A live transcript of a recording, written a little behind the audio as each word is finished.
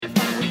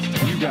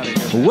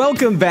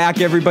Welcome back,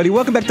 everybody.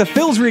 Welcome back to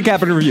Phil's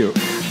Recap and Review.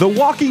 The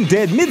Walking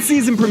Dead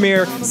mid-season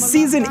premiere,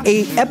 Season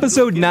 8,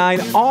 Episode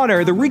 9,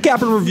 Honor, the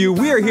recap and review.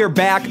 We are here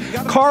back.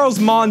 Carl's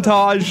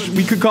montage,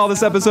 we could call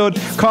this episode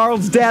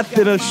Carl's death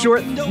in a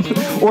short...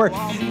 or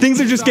things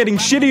are just getting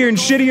shittier and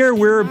shittier.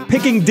 We're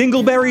picking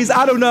dingleberries.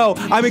 I don't know.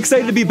 I'm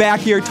excited to be back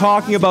here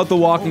talking about The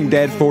Walking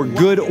Dead for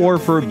good or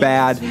for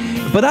bad.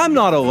 But I'm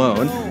not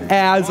alone.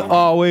 As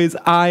always,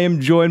 I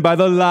am joined by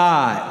the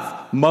live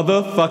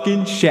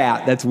motherfucking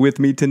chat that's with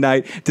me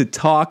tonight to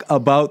talk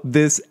about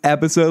this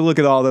episode. Look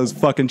at all those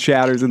fucking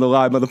chatters in the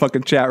live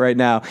motherfucking chat right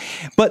now.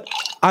 But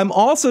I'm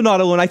also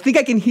not alone. I think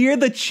I can hear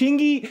the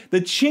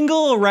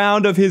chingle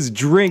around of his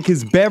drink,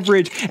 his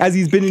beverage, as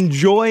he's been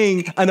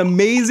enjoying an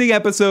amazing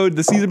episode,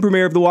 the season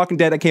premiere of The Walking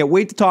Dead. I can't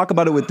wait to talk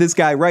about it with this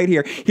guy right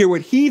here, hear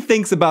what he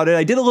thinks about it.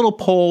 I did a little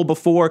poll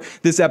before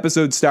this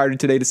episode started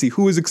today to see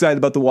who is excited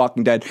about The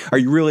Walking Dead. Are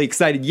you really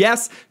excited?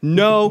 Yes,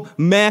 no,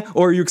 meh,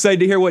 or are you excited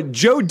to hear what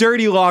Joe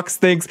Dirty Locks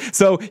thinks?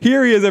 So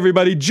here he is,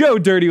 everybody. Joe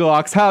Dirty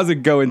Locks. How's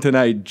it going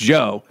tonight,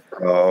 Joe?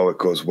 Oh, it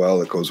goes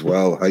well.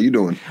 How you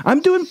doing?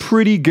 I'm doing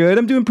pretty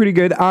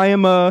good.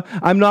 I'm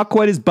not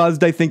quite as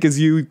buzzed, I think, as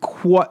you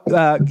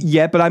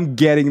yet, but I'm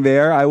getting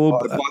there. I will.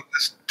 I bought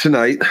this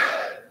tonight,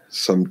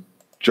 some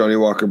Johnny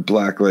Walker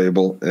Black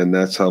Label, and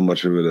that's how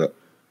much of it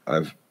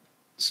I've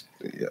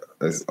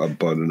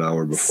bought an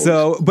hour before.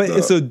 So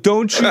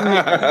don't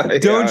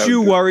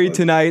you worry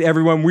tonight,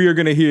 everyone. We are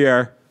going to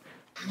hear.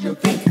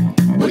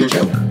 What did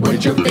Joe think? What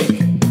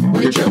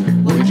did Joe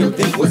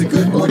think? Was it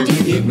good or did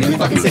it really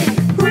fucking say?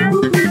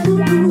 What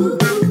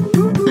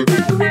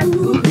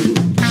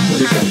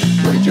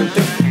did Joe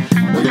think?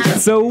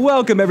 So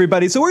welcome,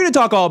 everybody. So we're going to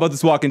talk all about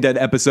this Walking Dead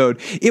episode.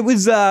 It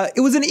was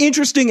an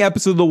interesting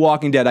episode of The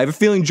Walking Dead. I have a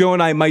feeling Joe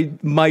and I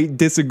might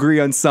disagree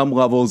on some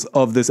levels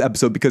of this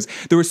episode because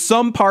there were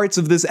some parts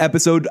of this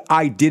episode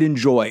I did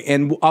enjoy,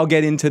 and I'll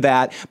get into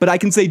that. But I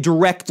can say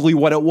directly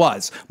what it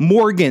was.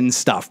 Morgan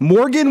stuff.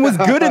 Morgan was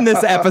good in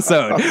this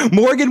episode.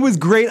 Morgan was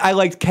great. I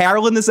liked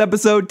Carol in this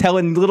episode,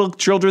 telling little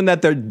children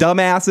that they're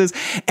dumbasses.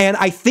 And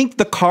I think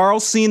the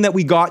Carl scene that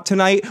we got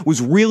tonight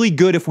was really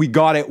good if we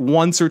got it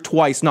once or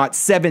twice, not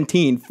 17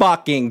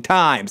 fucking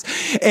times.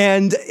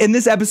 And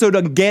this episode,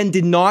 again,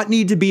 did not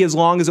need to be as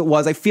long as it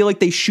was. I feel like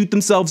they shoot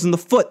themselves in the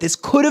foot. This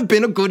could have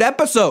been a good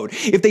episode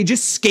if they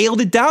just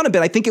scaled it down a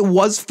bit. I think it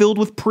was filled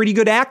with pretty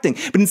good acting,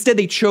 but instead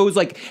they chose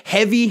like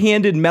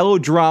heavy-handed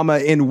melodrama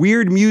and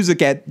weird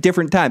music at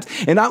different times.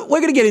 And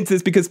we're going to get into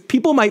this because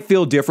people might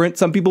feel different.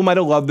 Some people might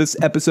have loved this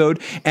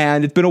episode,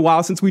 and it's been a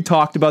while since we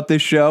talked about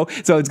this show,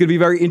 so it's going to be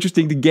very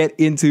interesting to get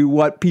into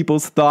what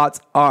people's thoughts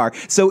are.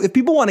 So if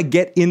people want to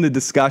get in the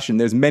discussion,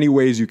 there's many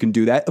ways you can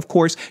do that. Of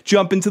course,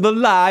 jump into the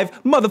live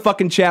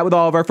motherfucking chat with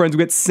all of our friends.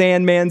 We got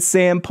Sandman,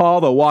 Sam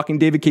Paul, The Walking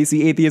David,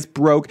 Casey Atheist,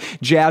 Broke,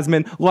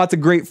 Jasmine, lots of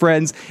great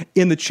friends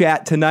in the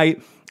chat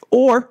tonight.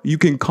 Or you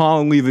can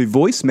call and leave a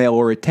voicemail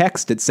or a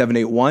text at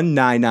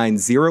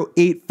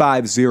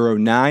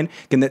 781-990-8509.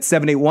 Again, that's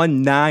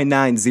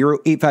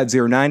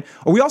 781-990-8509.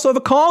 Or we also have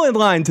a call-in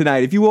line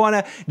tonight. If you want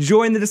to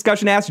join the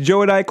discussion, ask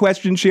Joe and I a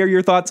question, share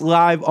your thoughts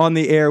live on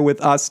the air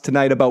with us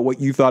tonight about what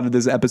you thought of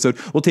this episode.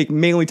 We'll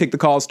mainly take the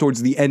calls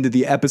towards the end of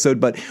the episode,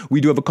 but we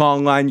do have a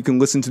call-in line. You can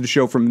listen to the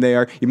show from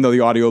there, even though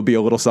the audio will be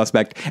a little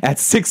suspect, at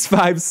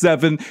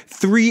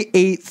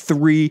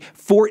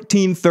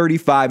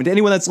 657-383-1435. And to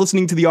anyone that's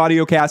listening to the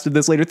audio cast of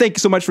this later, thank you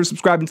so much for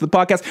subscribing to the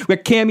podcast. We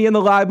got Cammy in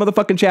the live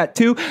motherfucking chat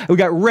too. We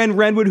got Ren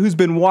Renwood, who's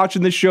been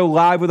watching this show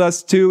live with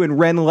us too, and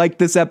Ren liked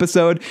this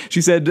episode.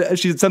 She said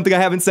something I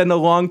haven't said in a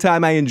long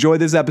time. I enjoy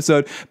this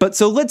episode. But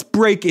so let's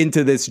break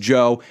into this,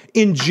 Joe.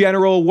 In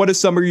general, what are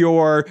some of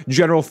your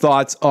general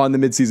thoughts on the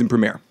mid-season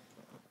premiere?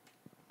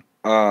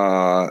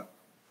 As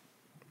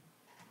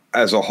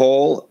a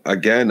whole,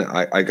 again,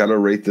 I gotta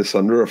rate this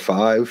under a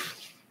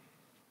 5.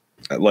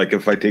 Like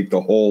if I take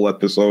the whole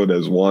episode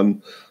as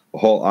one, a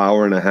whole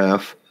hour and a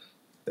half,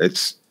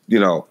 it's,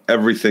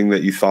 everything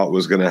that you thought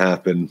was going to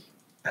happen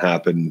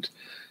happened.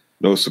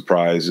 No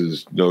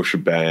surprises, no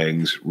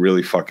shebangs,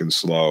 really fucking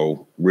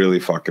slow, really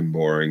fucking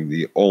boring.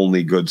 The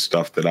only good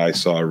stuff that I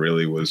saw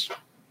really was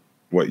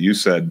what you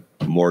said,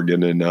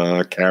 Morgan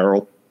and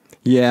Carol.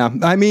 Yeah,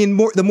 I mean,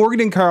 the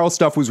Morgan and Carl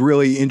stuff was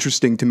really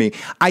interesting to me.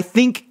 I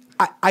think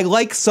I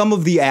like some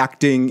of the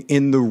acting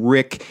in the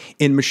Rick,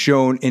 in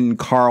Michonne, in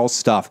Carl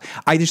stuff.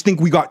 I just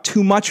think we got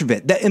too much of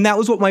it. And that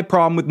was what my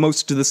problem with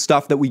most of the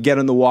stuff that we get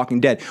on The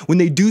Walking Dead. When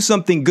they do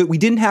something good, we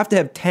didn't have to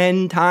have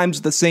 10 times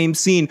the same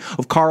scene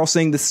of Carl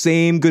saying the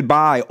same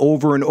goodbye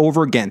over and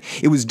over again.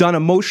 It was done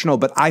emotional,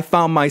 but I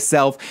found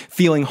myself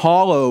feeling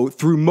hollow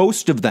through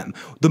most of them.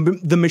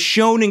 The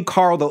Michonne and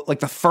Carl,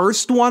 the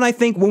first one, I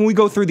think, when we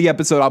go through the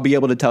episode, I'll be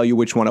able to tell you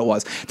which one it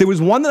was. There was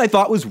one that I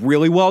thought was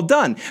really well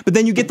done, but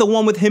then you get the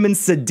one with him and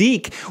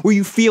Sadiq, where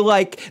you feel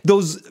like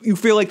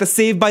the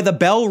Saved by the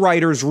Bell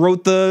writers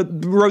wrote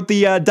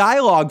the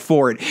dialogue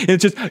for it. And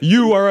it's just,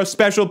 you are a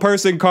special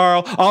person,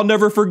 Carl. I'll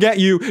never forget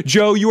you,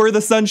 Joe. You are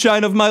the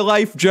sunshine of my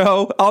life,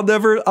 Joe. I'll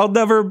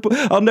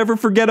never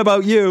forget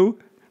about you.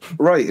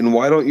 Right, and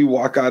why don't you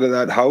walk out of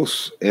that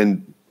house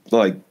and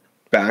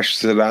bash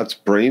Sadat's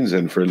brains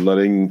in for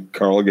letting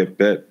Carl get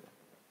bit.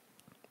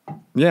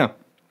 Yeah.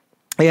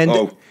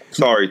 And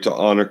sorry, to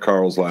honor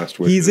Carl's last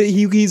wishes.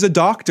 He's a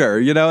doctor,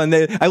 and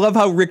I love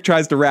how Rick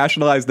tries to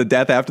rationalize the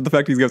death after the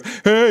fact. He goes,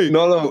 hey.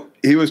 No,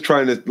 he was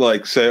trying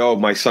to say, oh,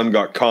 my son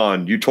got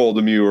conned. You told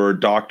him you were a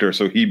doctor,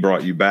 so he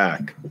brought you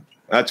back.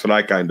 That's what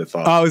I kind of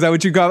thought. Oh, is that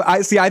what you got?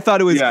 I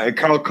thought it was. Yeah, and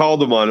Carl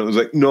called him on it. It was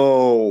like,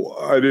 no,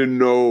 I didn't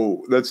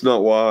know. That's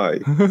not why.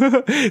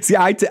 See,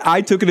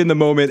 I took it in the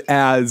moment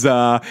as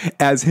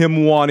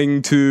him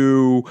wanting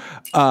to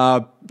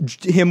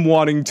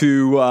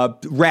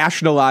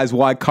rationalize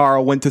why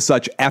Carl went to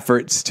such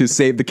efforts to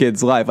save the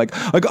kid's life. Like,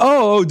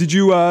 oh, did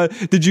you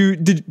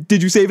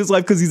save his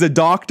life because he's a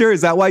doctor? Is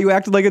that why you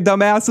acted like a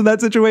dumbass in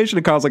that situation?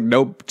 And Carl's like,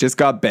 nope, just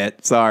got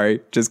bit. Sorry,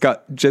 just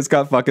got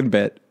fucking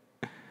bit.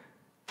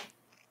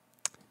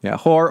 Yeah,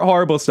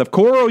 horrible stuff.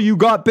 Coral, you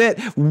got bit.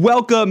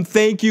 Welcome.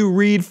 Thank you,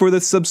 Reed, for the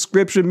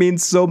subscription.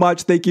 Means so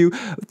much. Thank you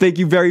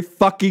very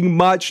fucking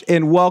much.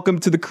 And welcome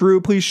to the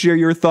crew. Please share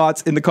your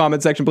thoughts in the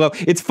comment section below.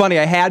 It's funny.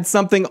 I had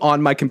something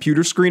on my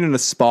computer screen in a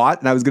spot,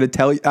 and I was going to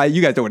tell you.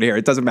 You guys don't want to hear it.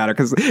 It doesn't matter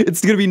because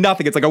it's going to be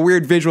nothing. It's like a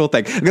weird visual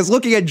thing. Because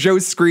looking at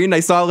Joe's screen, and I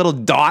saw a little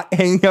dot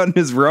hanging out in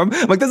his room.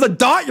 I'm like, there's a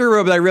dot in your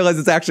room. And I realized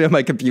it's actually on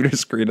my computer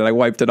screen, and I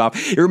wiped it off.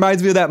 It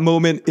reminds me of that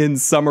moment in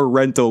Summer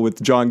Rental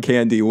with John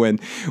Candy when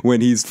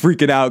he's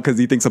freaking out because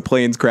he thinks a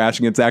plane's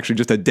crashing. It's actually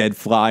just a dead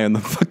fly on the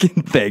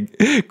fucking thing.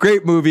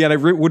 Great movie, and I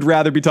would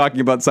rather be talking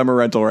about Summer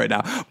Rental right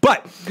now.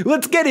 But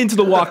let's get into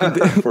the Walking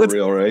Dead. For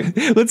real, right?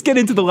 Let's get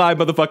into the live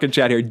motherfucking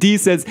chat here. D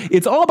says,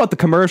 it's all about the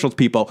commercials,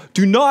 people.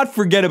 Do not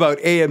forget about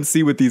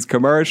AMC with these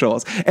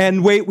commercials.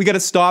 And wait, we got to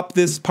stop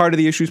this part of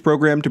the Issues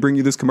program to bring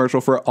you this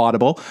commercial for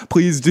Audible.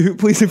 Please,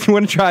 if you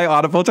want to try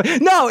Audible.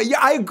 No, yeah,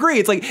 I agree.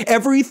 It's like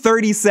every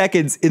 30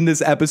 seconds in this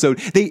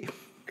episode,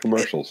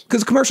 commercials.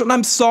 Because commercial, and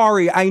I'm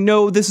sorry, I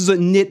know this is a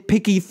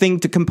nitpicky thing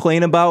to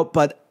complain about,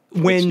 but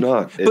it's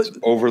not. It's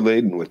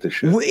overladen with the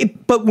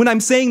shit. But when I'm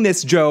saying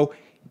this, Joe,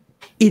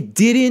 it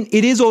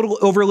is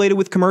overladen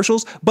with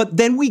commercials, but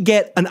then we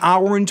get an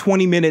hour and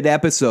 20-minute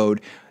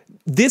episode.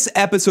 This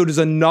episode is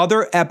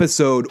another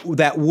episode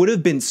that would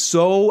have been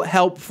so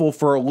helpful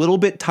for a little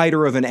bit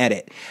tighter of an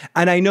edit.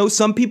 And I know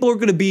some people are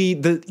going to be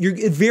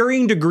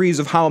varying degrees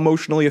of how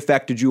emotionally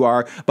affected you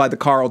are by the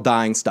Carl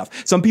dying stuff.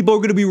 Some people are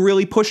going to be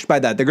really pushed by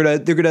that. They're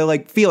going to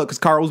like feel it because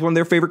Carl was one of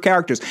their favorite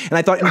characters. And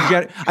I thought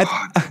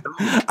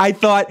I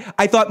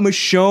thought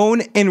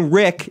Michonne and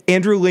Rick,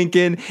 Andrew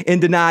Lincoln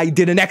and Denai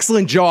did an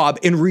excellent job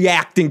in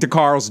reacting to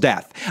Carl's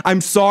death.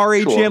 I'm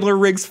sorry, sure. Chandler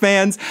Riggs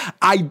fans.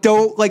 I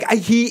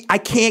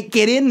can't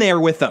get in there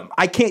with him.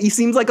 I can't. He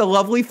seems like a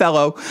lovely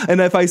fellow,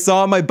 and if I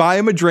saw him, I'd buy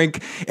him a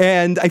drink.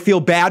 And I feel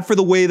bad for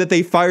the way that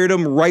they fired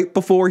him right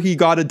before he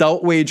got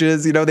adult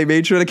wages. They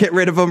made sure to get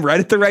rid of him right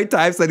at the right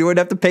time, so they wouldn't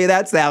have to pay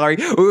that salary.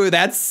 Ooh,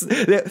 that's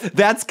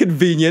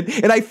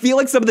convenient. And I feel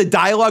like some of the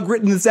dialogue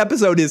written in this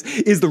episode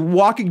is the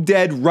Walking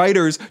Dead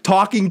writers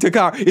talking to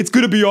Carl. It's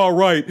gonna be all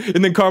right,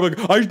 and then Carl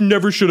like, I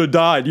never should have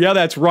died. Yeah,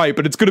 that's right,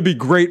 but it's gonna be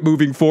great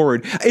moving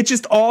forward. It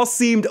just all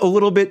seemed a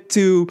little bit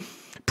too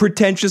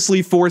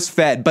pretentiously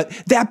force-fed. But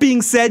that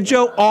being said,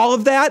 Joe, all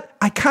of that,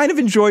 I kind of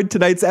enjoyed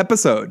tonight's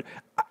episode.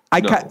 I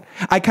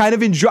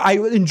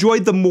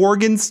enjoyed the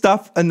Morgan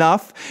stuff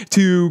enough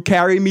to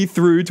carry me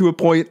through to a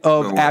point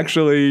of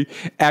actually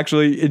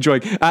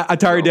enjoying.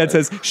 Atari Dad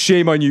says,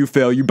 shame on you,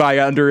 Phil. You buy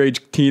underage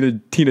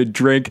Tina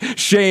drink.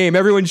 Shame.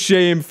 Everyone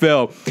shame,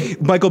 Phil.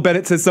 Michael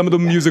Bennett says some of the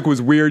music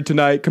was weird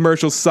tonight.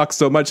 Commercials suck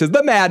so much. Says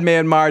the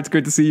Madman Mar. It's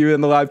great to see you in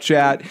the live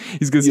chat.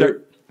 He's going to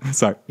start.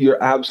 Sorry.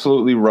 You're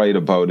absolutely right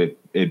about it.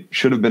 It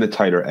should have been a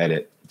tighter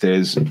edit.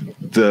 There's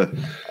the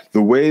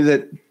way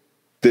that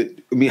I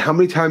mean, how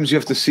many times you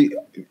have to see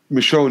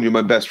Michonne, you're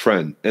my best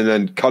friend, and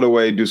then cut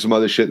away, do some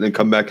other shit, and then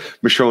come back,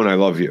 Michonne, I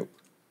love you.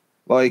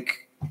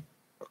 Like,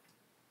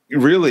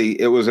 really,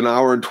 it was an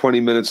hour and 20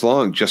 minutes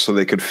long just so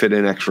they could fit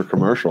in extra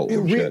commercials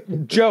and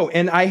shit. Joe,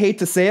 and I hate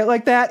to say it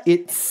like that,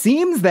 it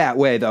seems that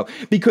way though,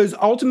 because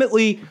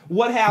ultimately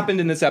what happened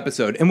in this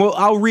episode, and we're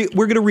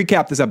going to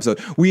recap this episode.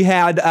 We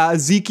had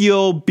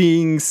Ezekiel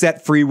being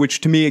set free,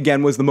 which to me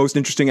again was the most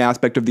interesting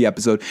aspect of the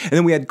episode, and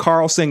then we had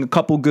Carl saying a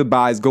couple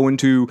goodbyes, going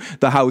to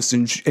the house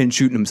and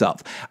shooting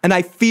himself. And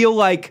I feel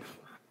like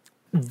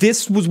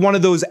this was one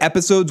of those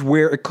episodes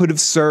where it could have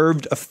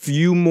served a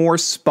few more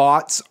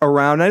spots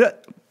around.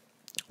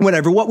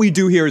 Whatever. What we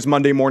do here is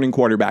Monday morning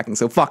quarterbacking,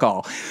 so fuck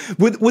all.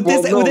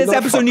 This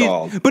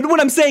episode, but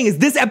what I'm saying is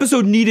this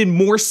episode needed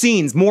more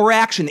scenes, more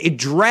action. It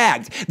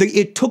dragged.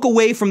 It took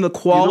away from the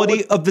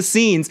quality of the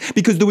scenes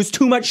because there was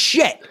too much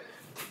shit.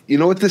 You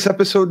know what this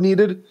episode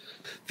needed?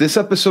 This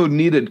episode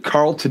needed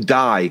Carl to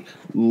die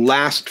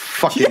last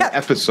fucking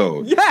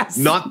episode. Yes.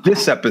 Not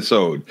this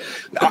episode.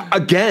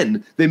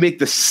 Again, they make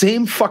the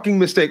same fucking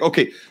mistake.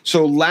 Okay,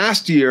 so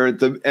last year at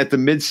the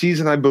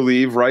mid-season, I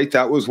believe, right?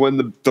 That was when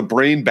the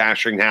brain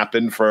bashing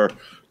happened for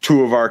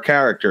two of our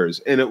characters.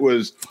 And it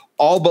was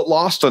all but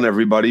lost on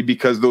everybody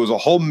because there was a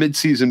whole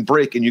mid-season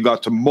break and you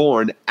got to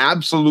mourn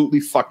absolutely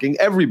fucking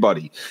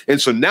everybody. And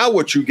so now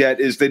what you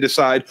get is they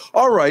decide,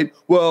 all right,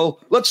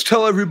 well, let's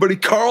tell everybody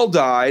Carl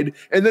died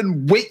and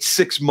then wait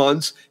 6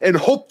 months and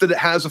hope that it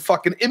has a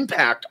fucking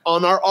impact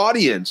on our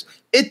audience.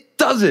 It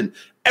doesn't.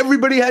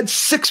 Everybody had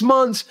 6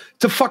 months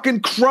to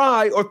fucking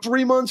cry or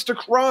 3 months to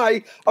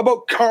cry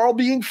about Carl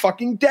being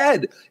fucking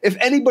dead. If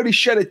anybody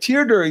shed a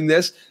tear during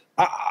this,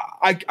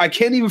 I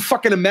can't even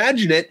fucking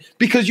imagine it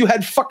because you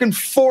had fucking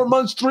 4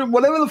 months,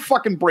 whatever the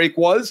fucking break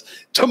was,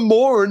 to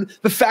mourn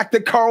the fact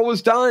that Carl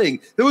was dying.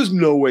 There was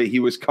no way he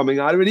was coming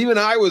out of it. Even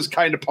I was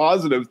kind of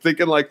positive,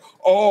 thinking like,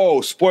 oh,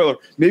 spoiler,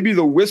 maybe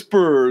the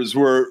Whisperers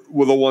were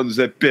the ones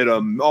that bit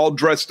him, all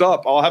dressed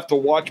up. I'll have to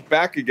watch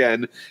back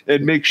again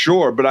and make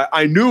sure. But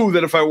I knew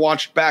that if I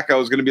watched back, I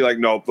was going to be like,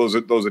 no, those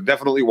are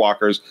definitely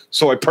walkers.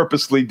 So I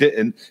purposely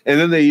didn't. And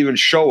then they even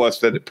show us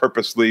that it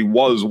purposely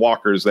was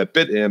walkers that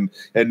bit him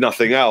and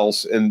nothing else,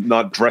 and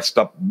not dressed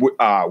up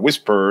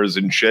whisperers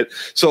and shit.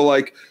 So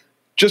like,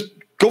 just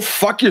go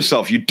fuck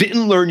yourself. You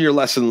didn't learn your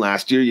lesson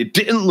last year. You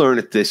didn't learn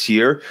it this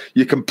year.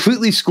 You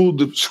completely screwed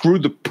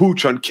the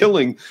pooch on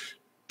killing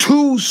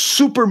 2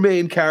 super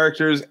main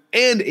characters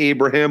and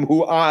Abraham,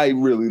 who I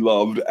really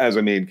loved as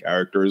a main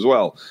character as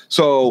well.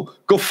 So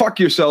go fuck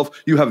yourself.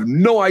 You have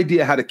no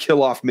idea how to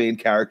kill off main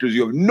characters.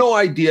 You have no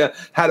idea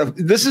how to.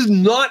 This is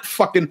not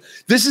fucking.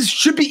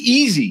 Should be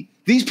easy.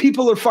 These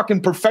people are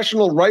fucking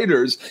professional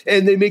writers,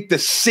 and they make the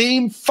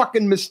same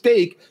fucking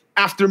mistake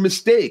after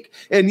mistake.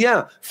 And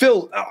yeah,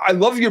 Phil, I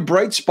love your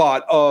bright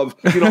spot of,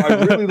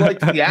 I really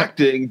liked the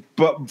acting,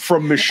 but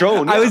from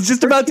Michonne. I was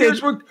just about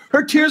to.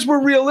 Her tears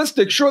were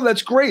realistic. Sure,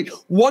 that's great.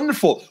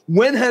 Wonderful.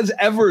 When has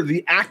ever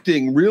the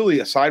acting, really,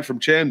 aside from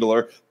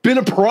Chandler, been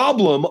a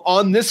problem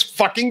on this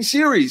fucking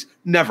series?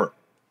 Never.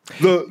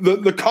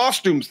 The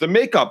costumes, the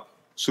makeup,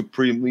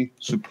 supremely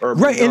superb.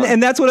 Right,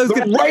 and that's what I was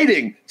The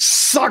writing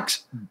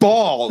sucks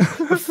balls.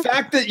 The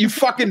fact that you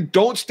fucking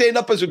don't stand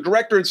up as a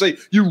director and say,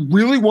 you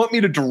really want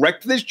me to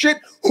direct this shit?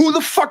 Who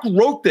the fuck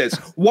wrote this?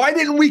 Why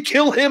didn't we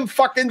kill him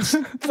fucking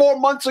 4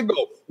 months ago?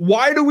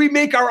 Why do we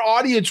make our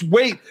audience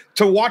wait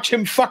to watch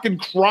him fucking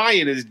cry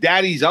in his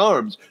daddy's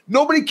arms?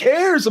 Nobody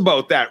cares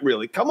about that,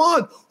 really. Come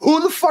on.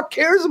 Who the fuck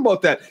cares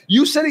about that?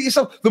 You said it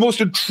yourself. The most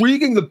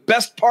intriguing, the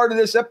best part of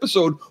this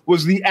episode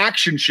was the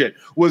action shit,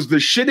 was the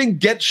shitting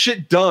get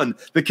shit done,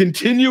 the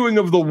continuing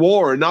of the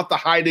war and not the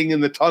hiding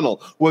in the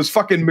tunnel, was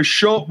fucking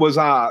Michonne,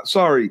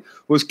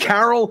 was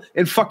Carol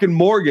and fucking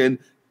Morgan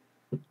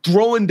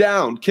throwing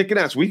down, kicking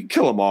ass. We can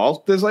kill them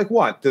all. There's like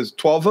what? There's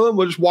 12 of them.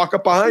 We'll just walk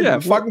up behind them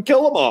and fucking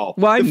kill them all.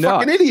 Why They're not?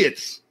 Fucking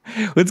idiots.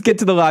 Let's get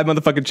to the live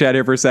motherfucking chat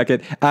here for a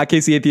second.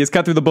 Casey Atheist,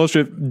 cut through the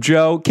bullshit.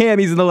 Joe,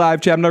 Cammy's in the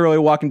live chat. I'm not really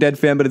a Walking Dead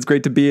fan, but it's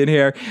great to be in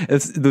here.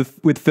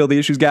 With Phil, the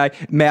Issues guy.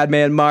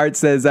 Madman Mart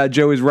says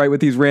Joe is right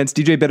with these rants.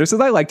 DJ Bitter says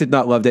I liked it,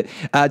 not loved it.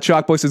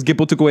 Chalkboy says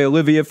Gimple took away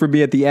Olivia for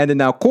me at the end, and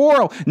now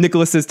Coral.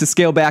 Nicholas says to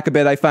scale back a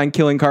bit, I find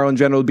killing Carl in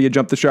general to be a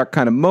jump the shark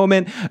kind of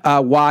moment.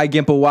 Why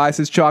Gimple? Why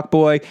says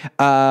Chalkboy?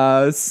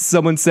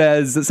 Someone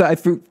says, I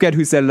forget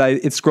who said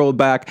it. It scrolled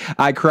back.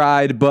 I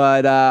cried,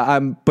 but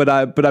I'm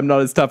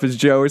not as tough as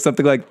Joe, or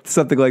something like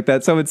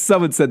that.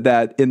 Someone said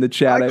that in the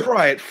chat. I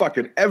cry at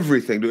fucking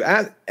everything, dude.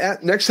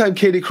 Next time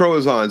Katie Crow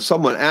is on,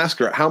 someone ask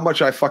her how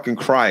much I fucking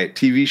cry at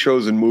TV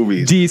shows and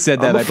movies. D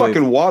said that. I'm a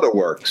fucking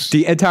waterworks.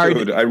 Dude,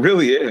 I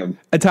really am.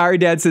 Atari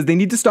Dad says they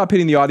need to stop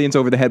hitting the audience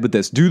over the head with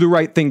this. Do the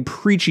right thing,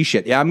 preachy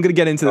shit. Yeah, I'm going to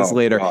get into this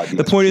later. God,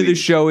 the point of this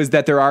show is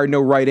that there are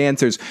no right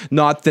answers,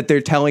 not that they're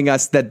telling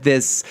us that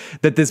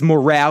this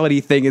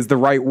morality thing is the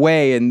right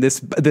way, and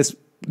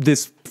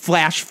this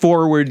flash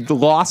forward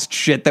lost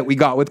shit that we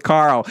got with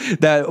Carl.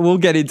 That we'll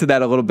get into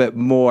that a little bit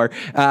more.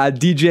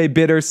 DJ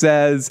Better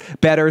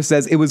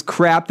says it was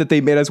crap that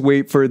they made us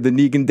wait for the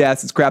Negan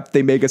deaths. It's crap that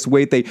they make us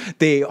wait.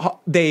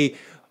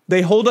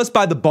 They hold us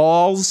by the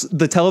balls,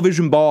 the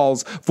television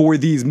balls, for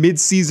these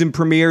mid-season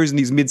premieres and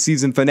these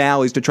mid-season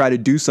finales to try to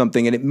do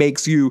something, and it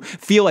makes you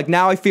feel like,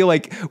 now I feel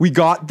like we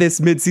got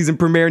this mid-season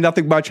premiere,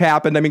 nothing much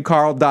happened. I mean,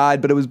 Carl died,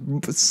 but it was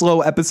a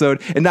slow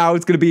episode, and now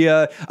it's going to be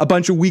a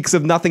bunch of weeks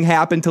of nothing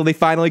happened till they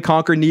finally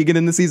conquer Negan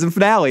in the season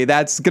finale.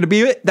 That's going to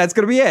be it.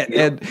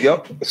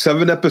 Yep.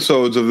 7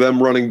 episodes of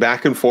them running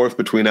back and forth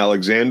between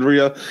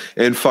Alexandria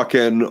and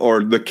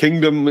or the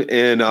Kingdom,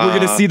 and we're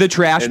going to see the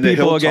trash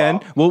people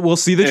again. We'll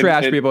see the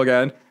trash people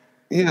again.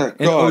 Yeah,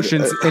 in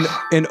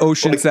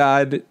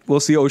Oceanside, we'll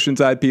see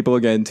Oceanside people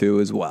again too,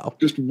 as well.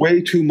 Just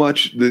way too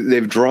much.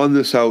 They've drawn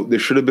this out. They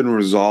should have been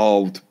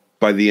resolved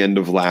by the end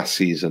of last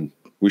season.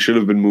 We should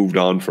have been moved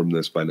on from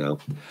this by now.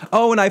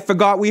 Oh, and I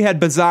forgot we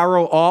had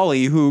Bizarro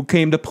Ollie, who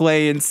came to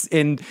play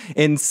and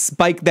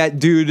spike that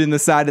dude in the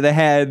side of the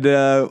head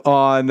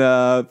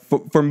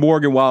for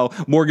Morgan while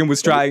Morgan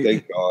was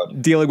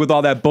dealing with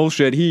all that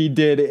bullshit. He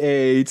did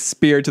a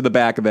spear to the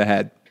back of the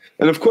head.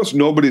 And of course,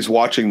 nobody's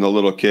watching the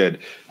little kid.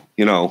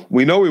 We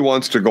know he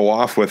wants to go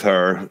off with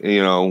her.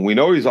 We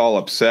know he's all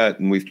upset,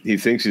 and he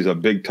thinks he's a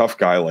big tough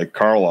guy like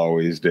Carl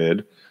always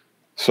did.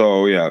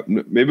 So yeah,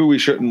 maybe we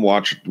shouldn't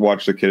watch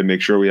the kid and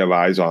make sure we have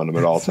eyes on him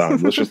at all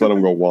times. Let's just let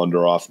him go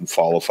wander off and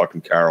follow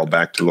fucking Carol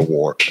back to the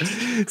war.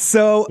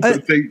 So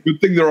good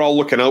thing they're all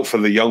looking out for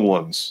the young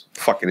ones.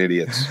 Fucking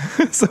idiots.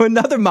 So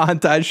another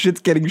montage.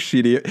 Shit's getting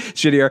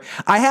shittier.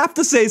 I have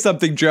to say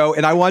something, Joe,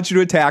 and I want you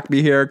to attack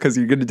me here because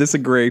you're going to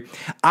disagree.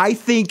 I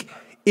think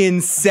in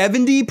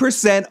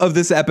 70% of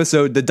this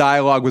episode, the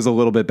dialogue was a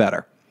little bit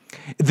better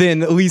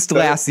than at least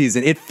last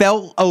season. It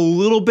felt a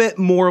little bit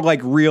more like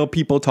real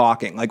people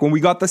talking. Like when we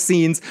got the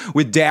scenes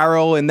with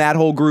Daryl and that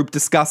whole group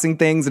discussing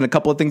things, and a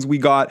couple of things we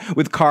got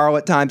with Carl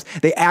at times,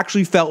 they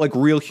actually felt like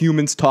real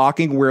humans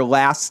talking, where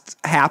last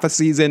half a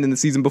season and the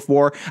season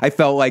before, I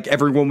felt like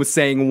everyone was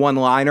saying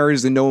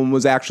one-liners and no one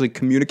was actually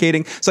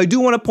communicating. So I do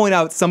want to point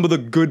out some of the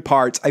good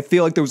parts. I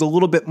feel like there was a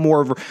little bit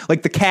more of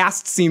like the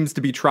cast seems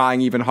to be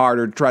trying even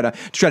harder to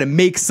try to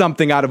make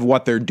something out of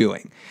what they're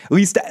doing. At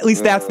least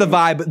that's the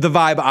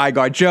vibe I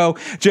got. Joe,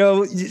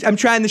 I'm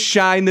trying to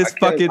shine this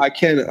I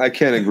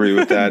can't agree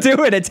with that.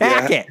 Do it,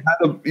 attack it.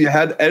 You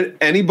had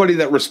anybody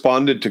that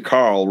responded to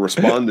Carl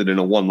responded in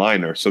a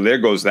one-liner. So there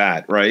goes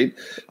that, right?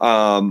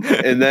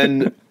 And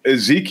then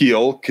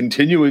Ezekiel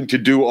continuing to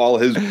do all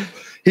his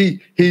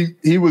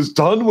he was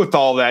done with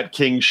all that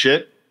king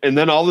shit. And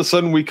then all of a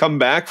sudden we come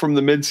back from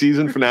the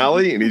mid-season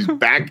finale and he's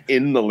back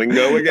in the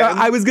lingo again.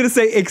 I was going to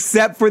say,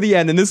 except for the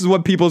end, and this is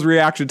what people's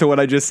reaction to what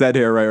I just said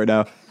here right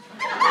now.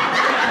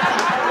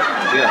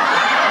 Yeah.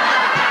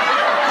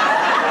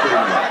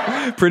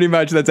 Pretty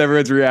much that's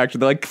everyone's reaction.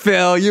 They're like,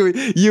 Phil,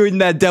 you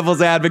and that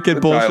devil's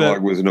advocate bullshit. The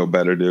dialogue was no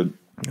better, dude.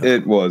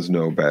 It was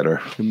no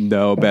better.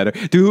 No better.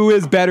 Dude, who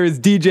is better? Is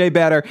DJ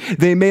better?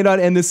 They may not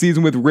end the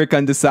season with Rick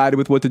undecided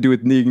with what to do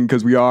with Negan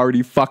because we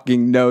already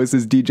fucking know.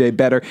 Says DJ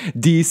better.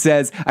 D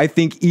says, I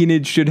think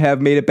Enid should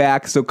have made it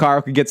back so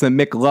Carl could get some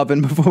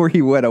McLovin before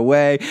he went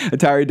away.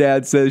 Atari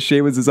Dad says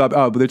Seamus is up.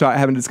 Oh, but they're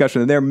having a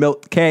discussion in there.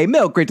 Milk,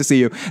 great to see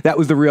you. That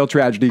was the real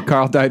tragedy.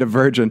 Carl died a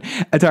virgin.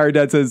 Atari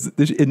Dad says,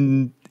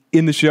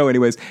 in the show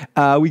anyways.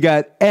 We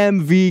got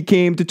MV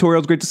came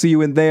tutorials. Great to see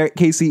you in there.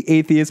 Casey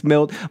Atheist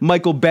Milt.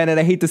 Michael Bennett.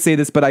 I hate to say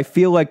this, but I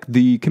feel like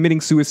the committing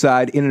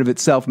suicide in and of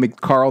itself makes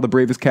Carl the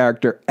bravest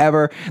character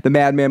ever. The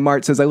Madman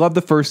Mart says, I love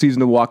the first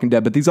season of Walking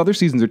Dead, but these other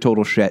seasons are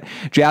total shit.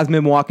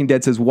 Jasmine Walking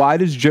Dead says, why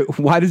does Joe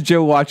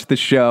watch the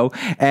show?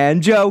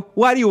 And Joe,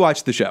 why do you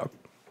watch the show?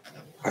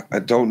 I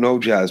don't know,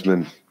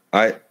 Jasmine.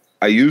 I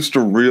used to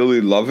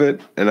really love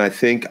it, and I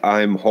think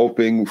I'm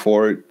hoping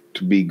for it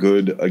to be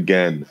good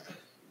again.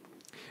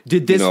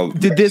 Did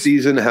this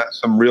season have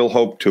some real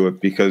hope to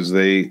it because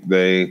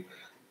they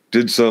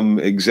did some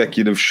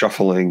executive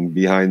shuffling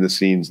behind the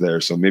scenes there?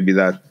 So maybe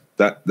that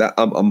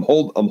I'm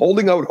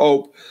holding out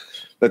hope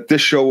that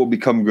this show will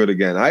become good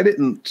again. I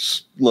didn't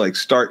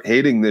start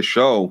hating this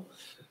show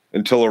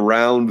until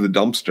around the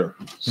dumpster.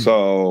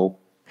 So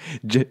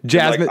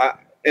Jasmine,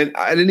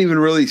 I didn't even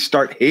really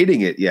start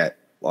hating it yet.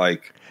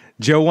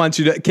 Jasmine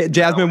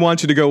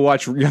wants you to go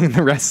watch Young and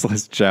the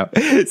Restless, Joe.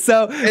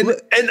 So,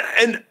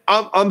 and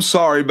I'm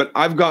sorry, but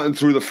I've gotten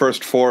through the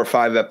first 4 or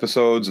 5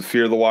 episodes of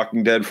Fear the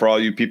Walking Dead. For all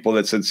you people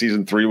that said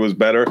season 3 was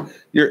better,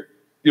 you're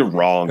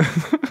wrong.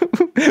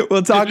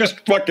 We'll talk. You're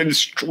just fucking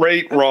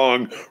straight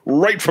wrong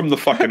right from the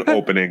fucking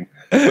opening.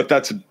 But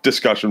that's a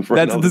discussion for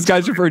a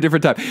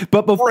different time.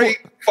 But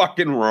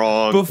fucking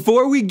wrong.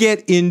 Before we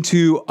get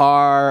into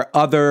our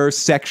other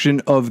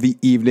section of the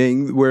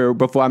evening, I'm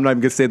not even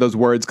going to say those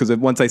words because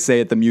once I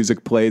say it, the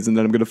music plays and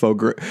then I'm going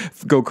to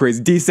go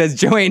crazy. D says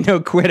Joe ain't no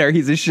quitter.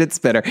 He's a shit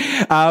spitter.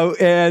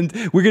 And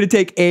we're going to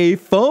take a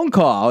phone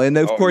call. And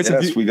of course,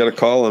 yes, we got a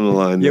call on the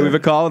line. Yeah, we have a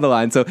call on the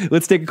line. So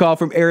let's take a call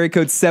from area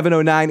code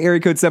 709. Area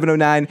code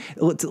 709.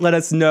 Let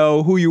us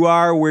know who you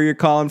are, where you're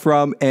calling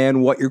from,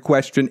 and what your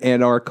question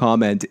and our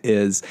comment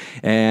is.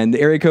 And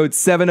area code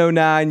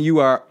 709, you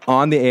are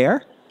on the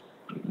air.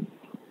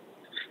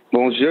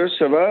 Bonjour,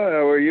 ça va?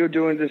 How are you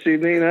doing this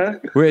evening, huh?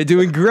 We're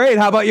doing great.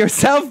 How about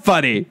yourself,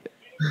 buddy?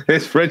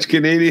 It's French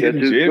Canadian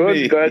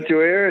Jimmy. Good. Glad to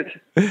hear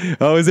it.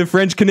 Oh, is it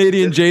French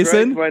Canadian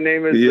Jason? Correct. My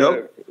name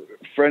is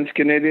French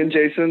Canadian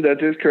Jason.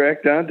 That is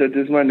correct, huh? That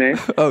is my name.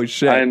 Oh,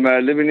 shit. I'm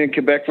living in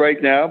Quebec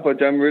right now,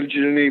 but I'm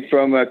originally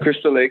from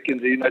Crystal Lake in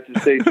the United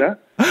States, huh?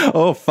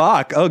 Oh,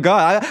 fuck. Oh,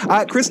 God.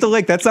 Crystal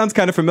Lake, that sounds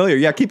kind of familiar.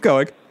 Yeah, keep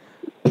going.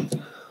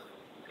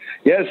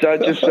 Yes,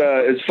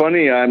 it's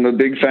funny. I'm a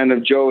big fan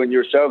of Joe and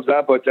yourselves,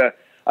 huh? But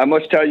I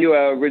must tell you,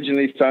 I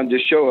originally found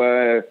this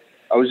show.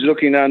 I was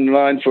looking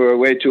online for a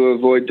way to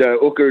avoid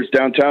hookers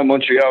downtown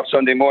Montreal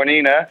Sunday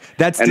morning, huh?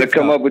 I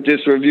come up with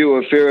this review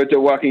of Fear the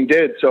Walking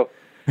Dead. So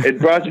it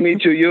brought me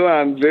to you.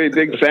 I'm a very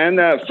big fan.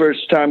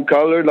 First-time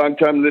caller,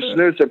 long-time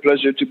listener. It's a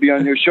pleasure to be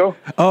on your show.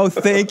 Oh,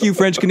 thank you,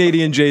 French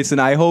Canadian Jason.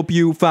 I hope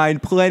you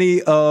find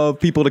plenty of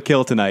people to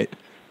kill tonight.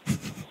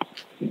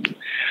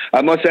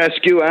 I must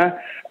ask you, huh?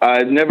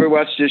 I've never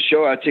watched this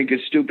show. I think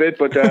it's stupid,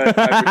 but I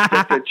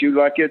respect that you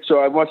like it.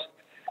 So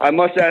I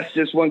must ask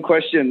this one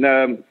question.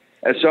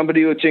 As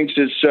somebody who thinks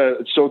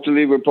it's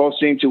totally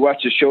repulsing to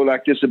watch a show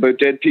like this about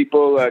dead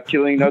people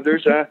killing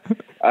others,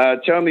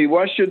 tell me,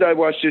 why should I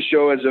watch this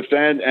show as a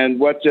fan, and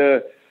what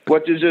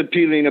what is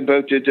appealing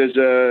about it as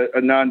a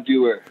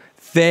non-viewer?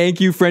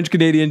 Thank you, French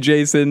Canadian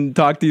Jason.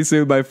 Talk to you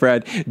soon, my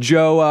friend.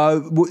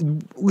 Joe,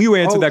 you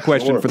answer that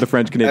question for the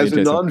French Canadian Jason.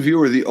 As a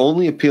non-viewer, the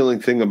only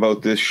appealing thing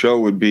about this show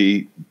would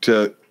be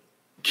to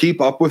keep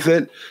up with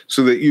it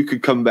so that you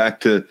could come back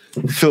to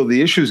Phil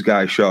the Issues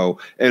Guy show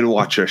and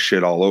watch us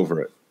shit all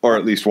over it. Or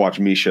at least watch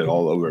me shit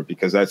all over it,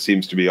 because that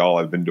seems to be all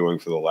I've been doing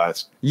for the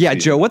last. Yeah, season.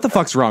 Joe, what the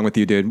fuck's wrong with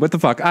you, dude? What the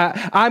fuck?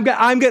 I'm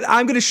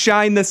gonna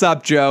shine this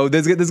up, Joe.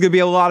 There's gonna be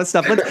a lot of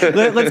stuff.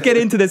 Let's get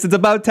into this. It's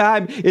about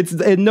time. It's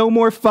no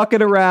more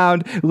fucking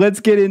around. Let's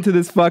get into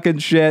this fucking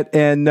shit.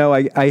 And no,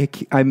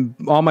 I'm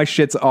all my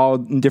shit's all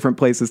in different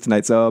places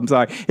tonight. So I'm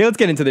sorry. Hey, let's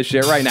get into this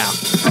shit right now.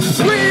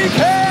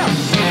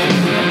 Recap.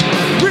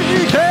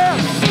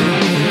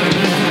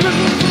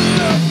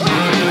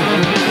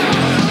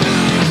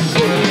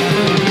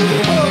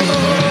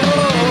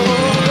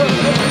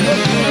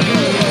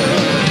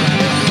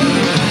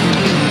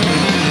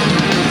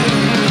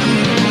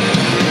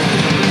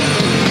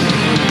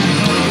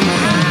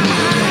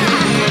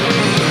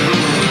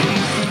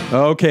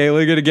 Okay,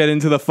 we're gonna get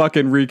into the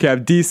fucking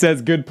recap. D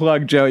says, "Good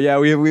plug, Joe." Yeah,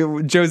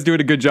 we Joe's doing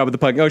a good job with the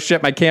plug. Oh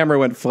shit, my camera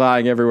went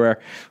flying everywhere.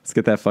 Let's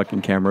get that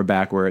fucking camera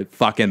back where it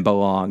fucking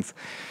belongs.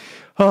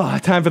 Oh,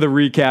 time for the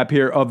recap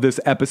here of this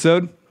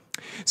episode.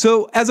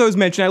 So, as I was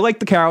mentioning, I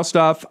like the Carol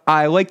stuff.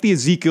 I like the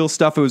Ezekiel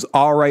stuff. It was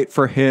all right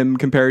for him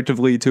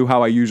comparatively to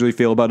how I usually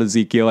feel about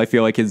Ezekiel. I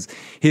feel like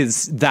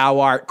his "thou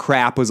art"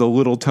 crap was a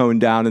little toned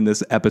down in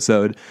this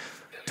episode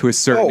to a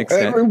certain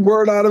extent. Every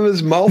word out of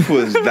his mouth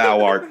was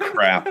 "thou art"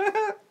 crap.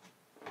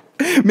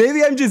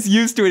 Maybe I'm just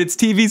used to it. It's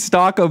TV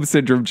Stockholm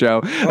syndrome,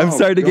 Joe. I'm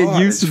starting to get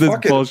used to this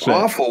bullshit.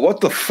 Awful.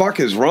 What the fuck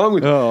is wrong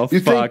with you? Oh,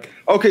 fuck.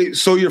 Okay,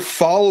 so your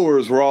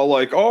followers were all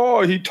like,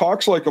 "Oh, he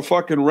talks like a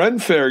fucking Ren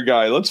Fair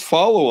guy. Let's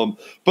follow him."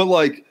 But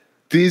like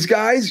these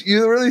guys,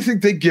 you really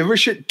think they give a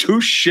shit? Two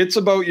shits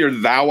about your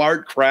 "thou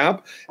art"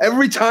 crap?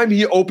 Every time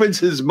he opens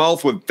his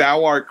mouth with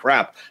 "thou art"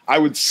 crap, I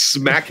would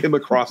smack him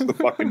across the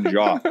fucking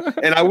jaw.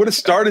 And I would have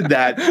started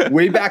that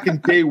way back in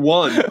day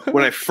one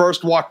when I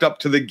first walked up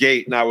to the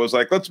gate and I was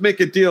like, "Let's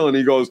make a deal." And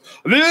he goes,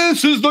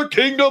 "This is the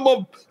kingdom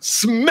of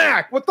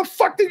smack." What the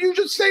fuck did you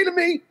just say to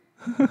me?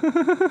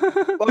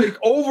 Like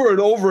over and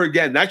over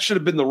again. That should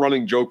have been the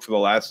running joke for the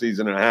last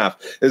season and a half,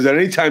 is that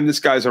anytime this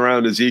guy's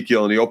around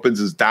Ezekiel and he opens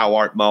his "thou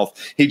art" mouth,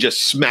 he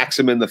just smacks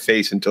him in the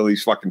face until he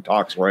fucking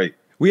talks right.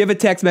 We have a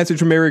text message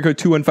from area code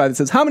 215 that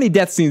says, "How many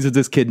death scenes does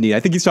this kid need?" I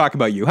think he's talking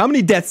about you. How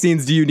many death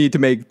scenes do you need to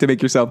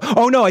make yourself?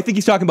 Oh no, I think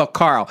he's talking about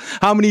Carl.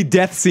 How many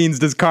death scenes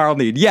does Carl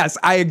need? Yes,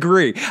 I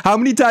agree. How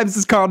many times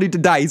does Carl need to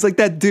die? He's like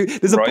that dude.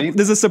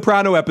 There's a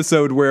Soprano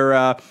episode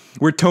where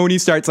Tony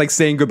starts like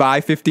saying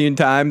goodbye 15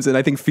 times, and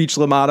I think Feach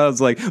LaMotta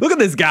is like, "Look at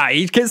this guy.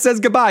 He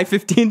says goodbye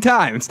 15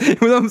 times." It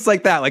was almost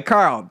like that. Like,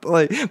 Carl,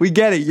 like, we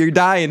get it. You're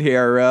dying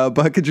here,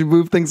 but could you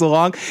move things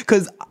along?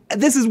 Because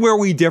this is where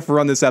we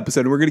differ on this episode,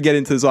 and we're going to get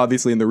into this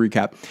obviously in the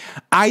recap.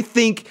 I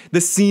think the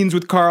scenes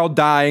with Carl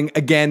dying,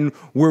 again,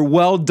 were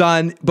well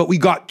done, but we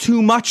got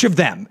too much of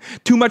them.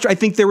 Too much. I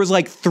think there was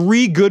like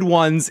 3 good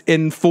ones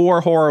and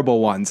 4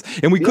 horrible ones,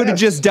 and we could have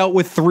just dealt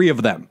with 3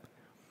 of them.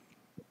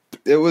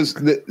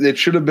 It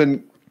should have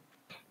been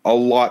a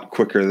lot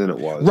quicker than it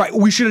was. Right.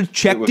 We should have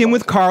checked in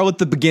with Carl at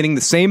the beginning,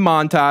 the same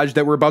montage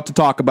that we're about to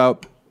talk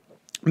about.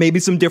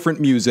 Maybe some different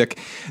music.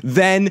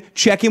 Then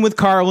check in with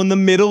Carl in the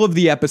middle of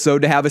the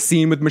episode to have a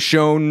scene with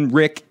Michonne,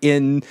 Rick,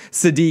 and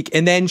Sadiq,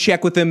 and then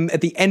check with him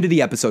at the end of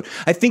the episode.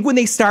 I think when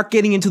they start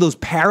getting into those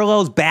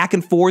parallels back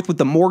and forth with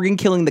the Morgan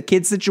killing the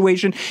kid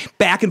situation,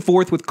 back and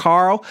forth with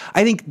Carl,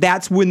 I think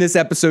that's when this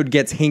episode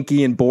gets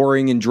hinky and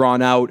boring and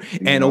drawn out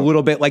and a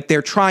little bit like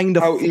they're trying to...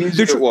 How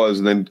easy it was,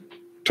 and then...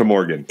 to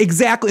Morgan.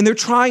 Exactly. And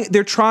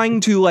they're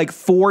trying to like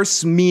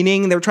force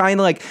meaning. They're trying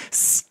to like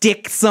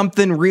stick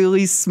something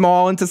really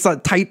small into some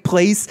tight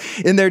place.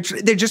 And they're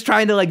just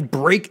trying to like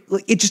break.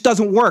 It just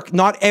doesn't work.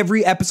 Not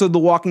every episode of The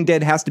Walking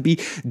Dead has to be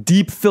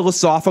deep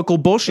philosophical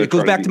bullshit. It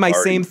goes back to my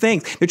same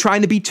things. They're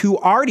trying to be too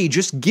arty.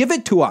 Just give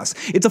it to us.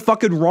 It's a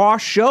fucking raw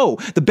show.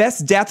 The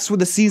best deaths were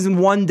the season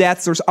 1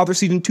 deaths or other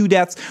season 2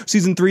 deaths,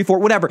 season 3, 4,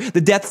 whatever.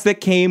 The deaths that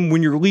came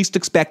when you're least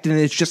expected,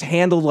 and it's just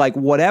handled like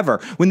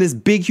whatever. When this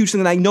big, huge thing,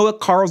 and I know that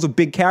Carl's a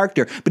big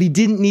character, but he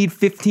didn't need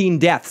 15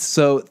 deaths.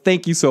 So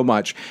thank you so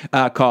much,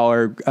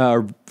 caller,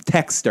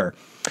 texter.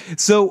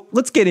 So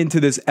let's get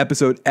into this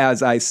episode,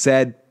 as I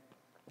said.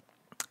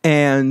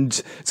 And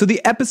so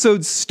the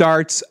episode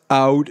starts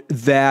out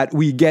that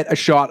we get a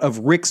shot of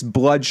Rick's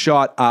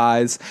bloodshot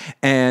eyes,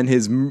 and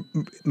his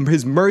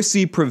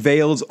mercy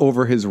prevails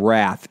over his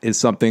wrath is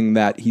something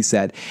that he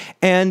said.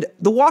 And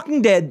The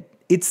Walking Dead,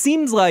 it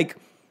seems like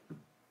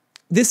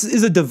this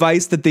is a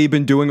device that they've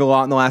been doing a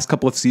lot in the last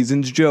couple of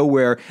seasons, Joe,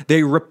 where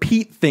they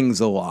repeat things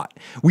a lot.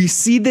 We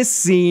see this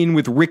scene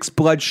with Rick's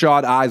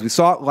bloodshot eyes. We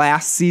saw it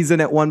last season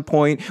at one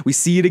point. We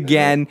see it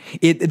again.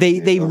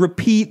 They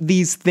repeat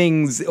these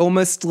things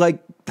almost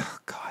like, oh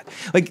God,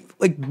 like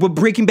what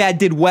Breaking Bad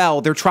did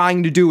well, they're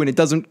trying to do, and it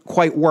doesn't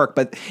quite work.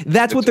 But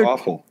that's what they're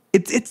awful.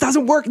 It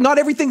doesn't work. Not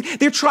everything.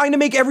 They're trying to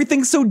make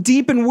everything so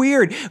deep and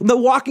weird. The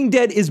Walking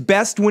Dead is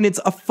best when it's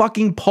a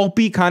fucking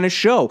pulpy kind of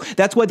show.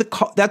 That's why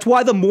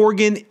the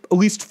Morgan, at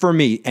least for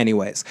me,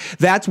 anyways.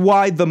 That's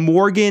why the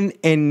Morgan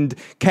and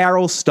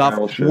Carol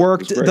stuff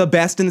worked the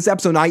best in this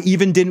episode. And I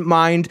even didn't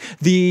mind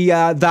the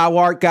Thou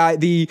Art guy,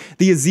 the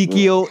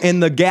Ezekiel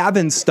and the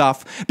Gavin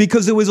stuff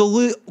because it was a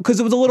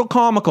little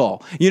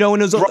comical, and it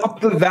was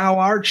drop the Thou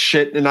Art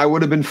shit, and I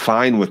would have been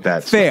fine with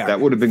that. Fair. Stuff. That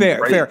would have been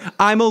great. Fair.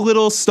 I'm a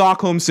little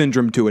Stockholm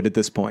syndrome to it at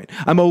this point.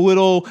 I'm a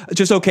little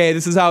just okay.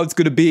 This is how it's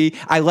going to be.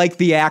 I like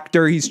the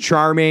actor; he's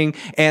charming,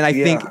 and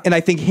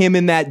I think him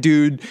and that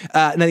dude,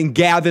 and I think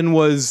Gavin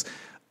was.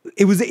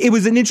 It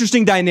was an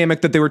interesting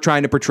dynamic that they were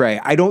trying to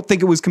portray. I don't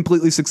think it was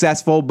completely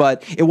successful,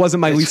 but it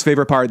wasn't my least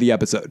favorite part of the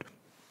episode.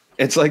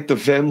 It's like the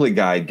Family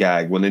Guy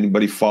gag when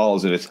anybody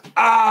falls and it's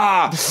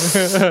and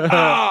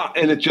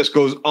it just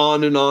goes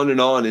on and on and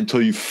on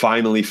until you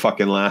finally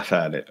fucking laugh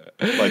at it.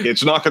 Like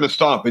it's not going to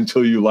stop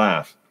until you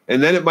laugh.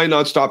 And then it might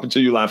not stop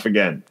until you laugh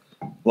again.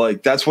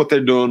 Like that's what they're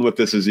doing with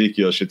this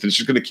Ezekiel shit. It's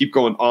just going to keep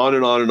going on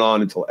and on and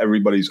on until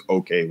everybody's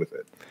okay with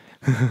it.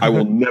 I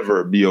will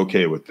never be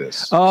okay with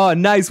this. Oh,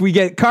 nice. We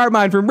get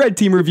Carmine from Red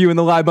Team Review in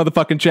the live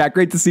motherfucking chat.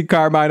 Great to see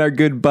Carmine, our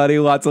good buddy.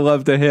 Lots of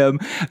love to him.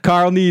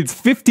 Carl needs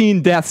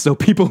 15 deaths so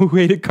people who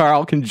hated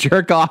Carl can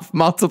jerk off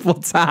multiple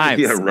times.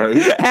 Yeah, right.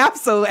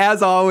 Absolutely.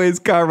 As always,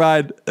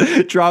 Carmine,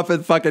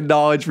 dropping fucking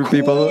knowledge for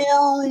people.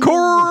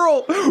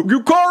 Carl,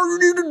 you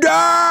need to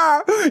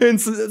die.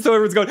 And so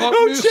everyone's going,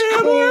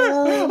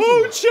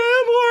 oh,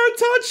 Chandler,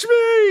 touch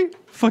me.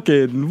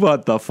 Fucking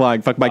what the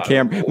fuck? Fuck my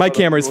camera. My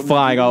camera's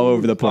flying all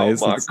over the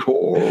place.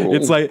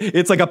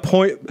 It's like a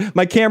point.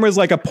 My camera's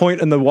like a point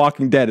in The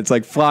Walking Dead. It's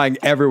like flying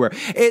everywhere.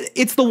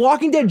 It's The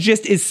Walking Dead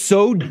just is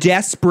so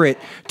desperate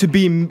to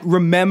be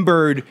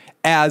remembered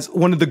as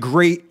one of the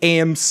great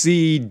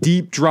AMC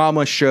deep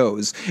drama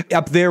shows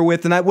up there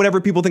with, and whatever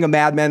people think of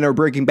Mad Men or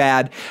Breaking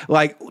Bad,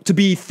 like to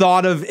be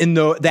thought of in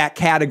that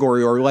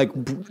category, or like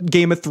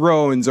Game of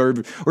Thrones or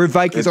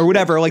Vikings or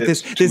whatever, like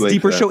this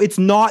deeper show. It's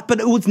not, but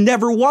it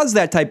never was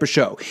that type of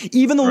show.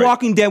 Even The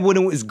Walking Dead, when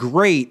it was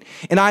great,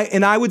 and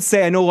I would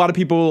say, I know a lot of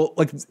people,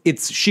 like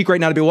it's chic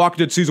right now to be Walking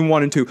Dead season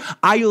 1 and 2.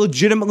 I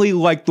legitimately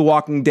liked The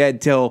Walking Dead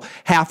till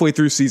halfway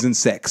through season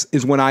 6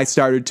 is when I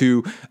started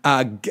to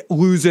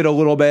lose it a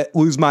little bit.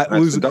 Lose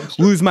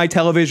my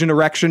television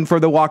erection for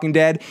The Walking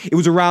Dead. It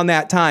was around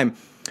that time.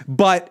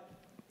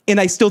 And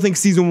I still think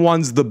season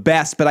 1's the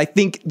best, but I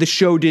think the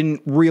show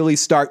didn't really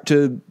start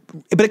to,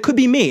 but it could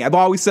be me. I've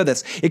always said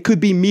this. It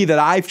could be me that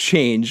I've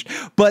changed,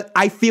 but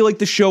I feel like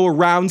the show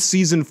around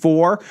season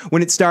 4,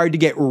 when it started to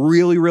get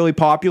really, really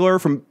popular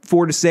from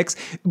 4 to 6,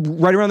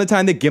 right around the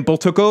time that Gimple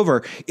took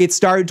over, it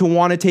started to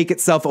want to take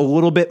itself a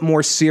little bit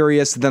more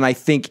serious than I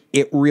think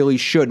it really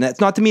should. And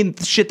that's not to mean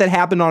the shit that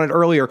happened on it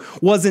earlier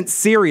wasn't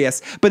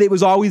serious, but it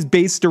was always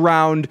based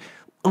around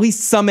at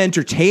least some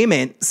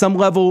entertainment, some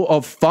level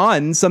of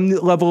fun, some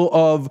level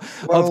of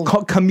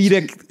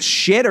comedic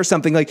shit or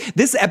something. Like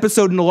this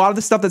episode and a lot of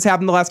the stuff that's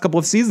happened the last couple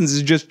of seasons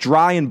is just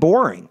dry and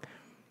boring.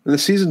 And the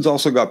seasons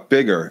also got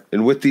bigger.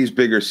 And with these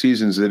bigger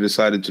seasons, they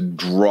decided to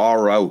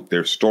draw out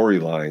their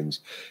storylines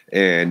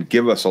and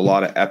give us a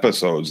lot of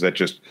episodes that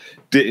just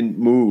didn't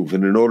move.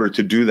 And in order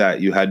to do that,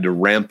 you had to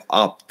ramp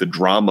up the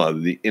drama,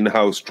 the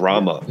in-house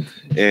drama.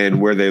 And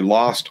where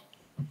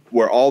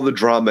all the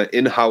drama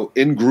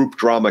in-group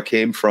drama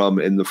came from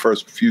in the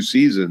first few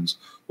seasons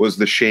was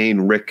the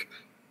Shane, Rick,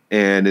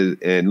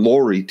 and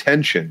Lori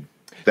tension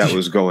that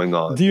was going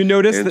on. Do you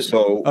notice and that?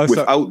 So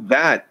without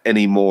that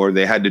anymore,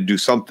 they had to do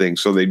something.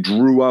 So they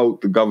drew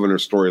out the governor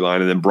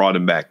storyline and then brought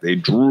him back. They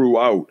drew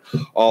out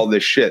all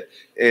this shit.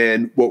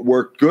 And what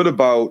worked good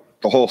about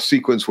the whole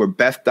sequence where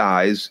Beth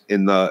dies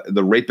in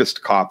the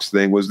rapist cops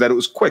thing was that it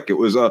was quick. It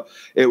was a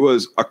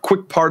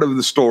quick part of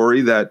the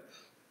story that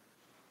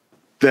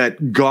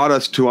got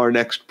us to our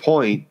next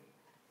point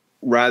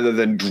rather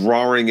than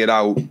drawing it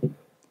out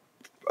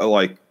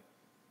like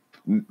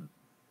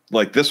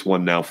this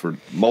one now for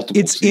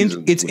multiple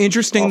seasons. It's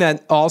interesting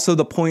that also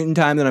the point in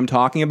time that I'm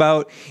talking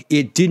about,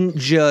 it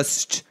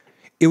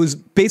was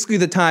basically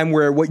the time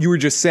where what you were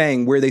just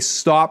saying, where they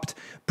stopped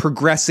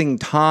progressing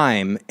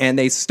time and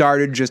they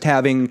started just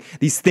having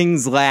these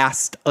things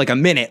last like a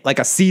minute, like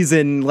a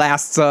season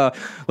lasts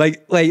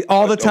like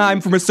all the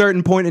time from a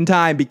certain point in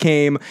time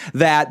became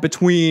that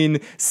between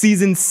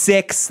season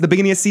 6, the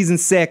beginning of season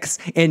 6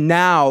 and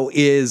now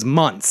is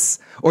months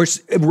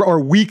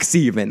or weeks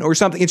even or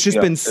something. It's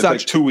just been such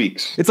like 2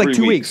 weeks. It's like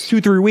 2 weeks,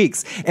 2-3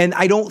 weeks. And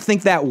I don't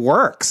think that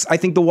works. I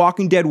think The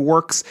Walking Dead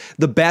works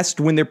the best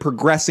when they're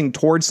progressing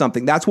towards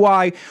something. That's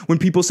why when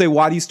people say,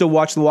 why do you still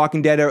watch The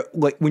Walking Dead? Or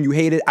like when you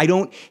hate it, I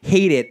don't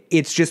hate it.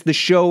 It's just the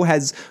show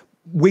has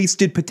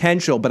wasted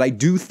potential, but I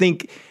do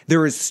think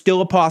there is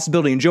still a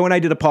possibility. And Joe and I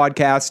did a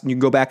podcast, and you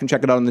can go back and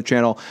check it out on the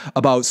channel,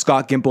 about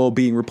Scott Gimple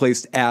being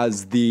replaced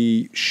as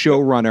the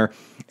showrunner.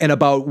 and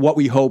about what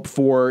we hope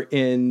for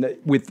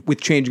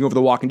with changing over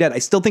The Walking Dead. I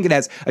still think it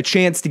has a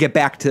chance to get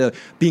back to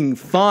being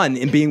fun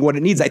and being what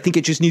it needs. I think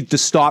it just needs to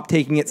stop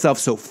taking itself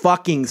so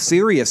fucking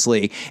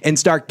seriously and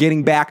start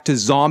getting back to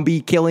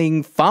zombie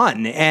killing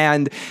fun,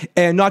 and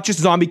not just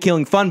zombie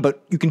killing fun,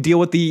 but you can deal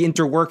with the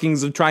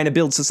interworkings of trying to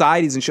build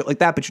societies and shit like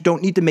that, but you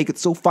don't need to make it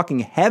so fucking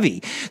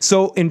heavy.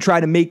 So, and try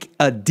to make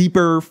a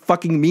deeper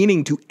fucking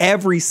meaning to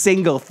every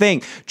single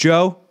thing.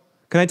 Joe,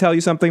 can I tell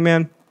you something,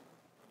 man?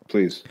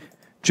 Please.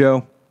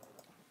 Joe,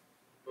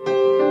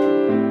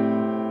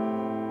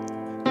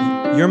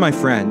 you're my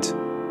friend.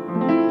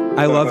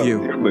 I love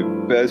you. You're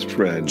my best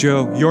friend.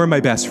 Joe, you're my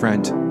best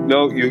friend.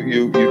 No,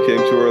 you came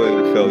too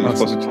early to Phil. You're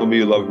supposed to tell me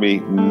you love me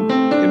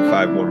in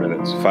 5 more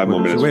minutes. 5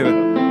 more minutes. Wait a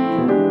minute.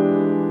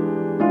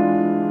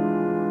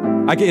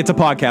 It's a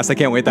podcast. I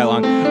can't wait that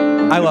long.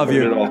 I love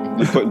you.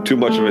 You're putting too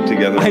much of it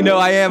together. I know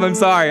I am. I'm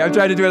sorry. I'm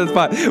trying to do it on the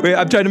spot. Wait,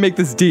 I'm trying to make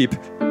this deep.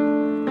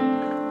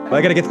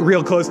 I gotta get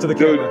real close to the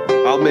camera.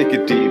 Dude, I'll make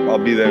it deep. I'll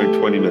be there in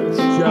 20 minutes.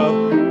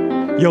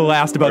 Joe, you'll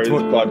last about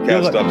 20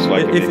 podcast up so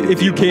I can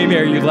if you came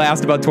here, you'd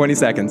last about 20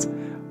 seconds.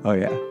 Oh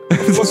yeah.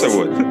 Of course I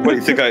would. What,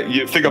 you think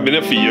I'm in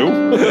it for you?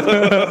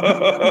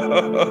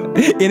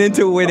 In it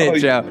to win it,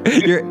 Joe.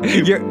 You're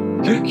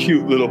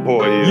cute little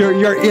boy.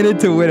 You're in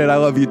it to win it. I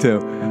love you too.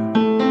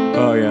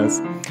 Oh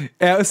yes.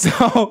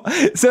 So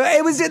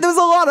there was a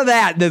lot of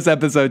that in this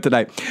episode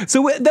tonight.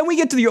 So then we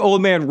get to the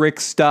old man Rick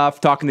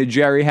stuff, talking to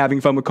Jerry,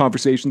 having fun with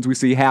conversations. We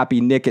see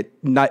happy Nick at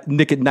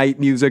night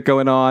music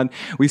going on.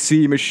 We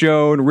see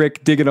Michonne,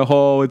 Rick digging a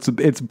hole. It's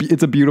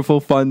a beautiful,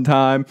 fun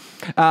time.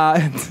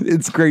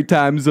 It's great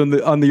times on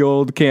the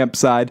old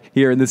campsite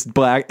here in this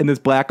black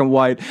and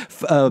white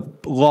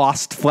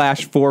lost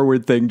flash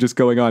forward thing just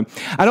going on.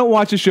 I don't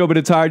watch the show, but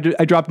it's hard.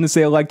 I dropped in to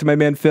say a like to my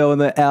man Phil in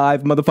the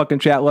live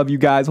motherfucking chat. Love you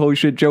guys. Holy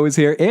shit, Joe is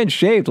here and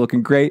shaved,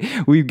 looking great.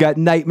 We've got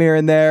Nightmare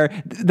in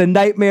there. The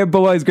Nightmare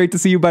Boys, great to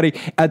see you, buddy.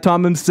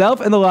 Tom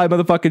himself in the live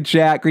motherfucking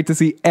chat. Great to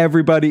see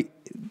everybody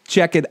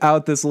checking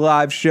out this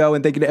live show,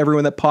 and thank you to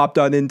everyone that popped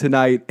on in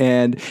tonight.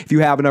 And if you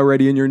haven't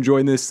already and you're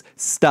enjoying this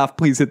stuff,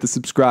 please hit the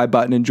subscribe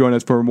button and join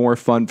us for more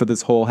fun for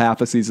this whole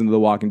half a season of The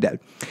Walking Dead.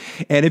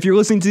 And if you're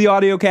listening to the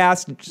audio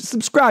cast,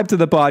 subscribe to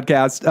the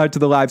podcast, to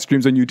the live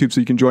streams on YouTube,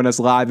 so you can join us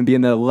live and be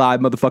in the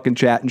live motherfucking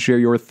chat and share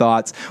your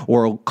thoughts,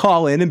 or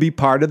call in and be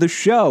part of the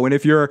show. And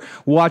if you're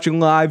watching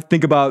live,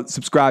 think about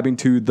subscribing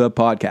to the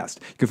podcast.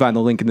 You can find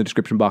the link in the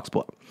description box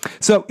below.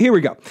 So here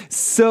we go.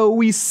 So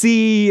we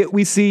see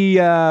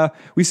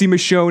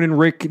Michonne and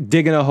Rick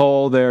digging a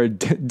hole. They're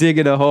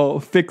digging a hole,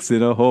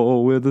 fixing a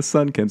hole where the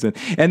sun comes in.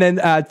 And then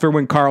for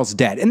when Carl's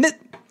dead. And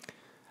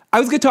I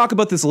was going to talk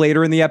about this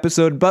later in the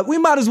episode, but we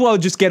might as well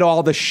just get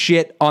all the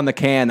shit on the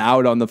can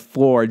out on the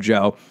floor,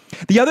 Joe.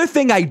 The other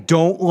thing I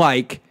don't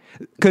like,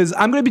 because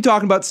I'm going to be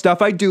talking about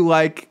stuff I do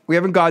like. We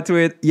haven't got to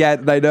it yet,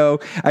 and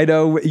I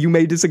know you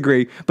may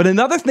disagree. But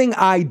another thing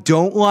I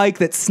don't like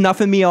that's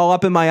snuffing me all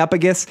up in my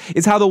uppagus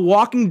is how The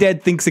Walking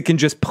Dead thinks it can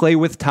just play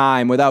with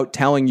time without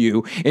telling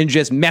you, and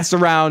just mess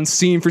around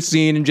scene for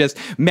scene and just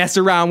mess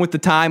around with the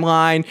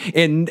timeline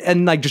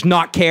and like just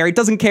not care. It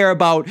doesn't care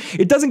about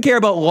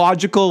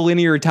logical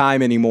linear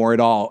time anymore at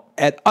all.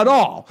 At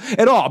all,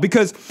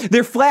 because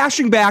they're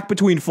flashing back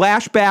between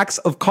flashbacks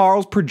of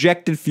Carl's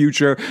projected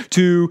future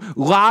to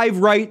live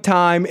right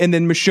time, and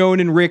then Michonne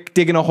and Rick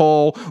digging a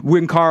hole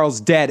when Carl's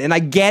dead. And I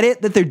get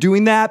it that they're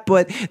doing that,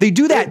 but they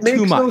do that too much. It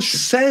makes no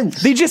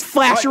sense. They just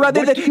flash around.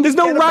 There's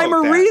no rhyme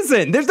or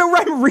reason. There's no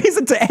rhyme or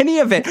reason to any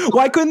of it.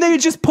 Why couldn't they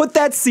just put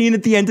that scene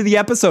at the end of the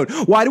episode?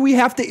 Why do we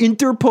have to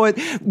interput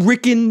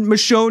Rick and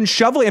Michonne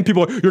shoveling? And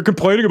people are, you're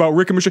complaining about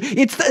Rick and Michonne.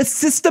 It's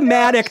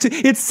systematic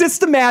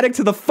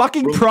to the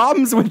fucking problems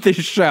with this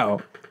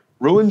show.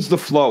 Ruins the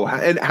flow.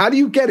 And how do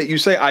you get it? You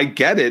say, I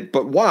get it,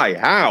 but why?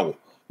 How?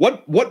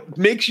 What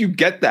makes you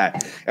get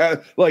that?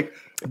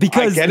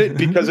 Because I get it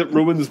because it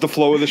ruins the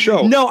flow of the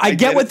show. No, I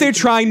get what they're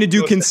trying to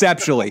do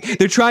conceptually.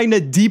 They're trying to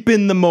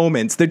deepen the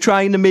moments. They're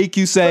trying to make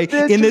you say,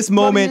 in this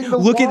moment,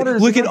 look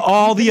at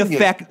all the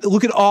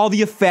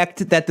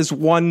effect that this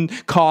one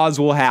cause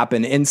will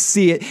happen, and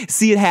see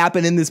it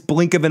happen in this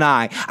blink of an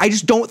eye. I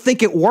just don't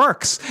think it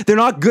works. They're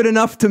not good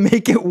enough to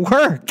make it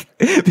work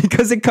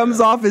because it comes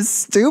off as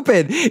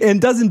stupid and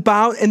doesn't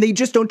bounce, and they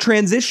just don't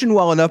transition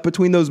well enough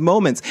between those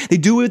moments. They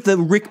do it with the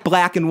Rick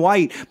black and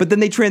white, but then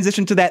they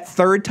transition to that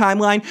third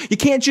timeline. You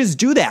can't just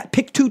do that.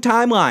 Pick two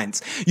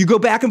timelines. You go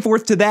back and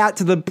forth to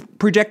the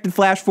projected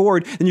flash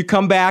forward, and you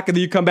come back, and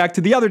then you come back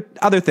to the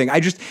other thing.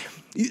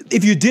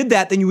 If you did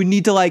that, then you would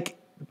need to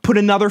put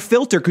another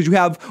filter, because you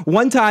have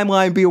one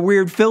timeline be a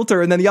weird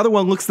filter, and then the other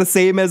one looks the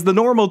same as the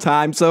normal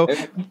time. So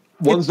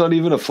one's not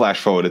even a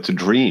flash forward. It's a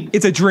dream.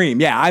 It's a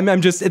dream. Yeah,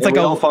 I'm just. It's and like we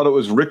all thought it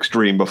was Rick's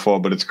dream before,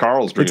 but it's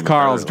Carl's dream. It's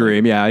Carl's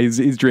dream. Yeah,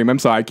 he's dream. I'm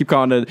sorry, I keep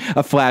calling it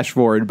a flash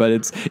forward, but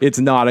it's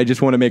not. I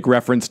just want to make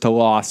reference to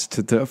Lost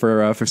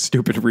for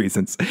stupid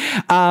reasons.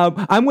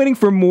 I'm waiting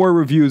for more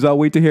reviews. I'll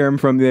wait to hear them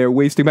from there.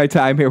 Wasting my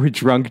time here with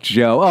Drunk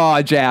Joe.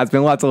 Oh,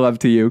 Jasmine, lots of love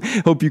to you.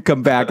 Hope you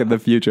come back in the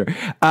future.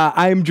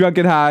 I'm drunk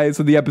and high,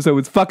 so the episode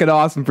was fucking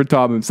awesome for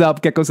Tom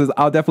himself. Gecko says,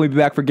 I'll definitely be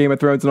back for Game of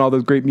Thrones and all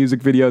those great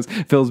music videos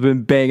Phil's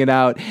been banging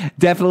out.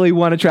 Definitely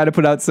want to try to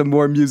put out some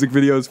more music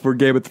videos for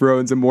Game of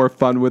Thrones and more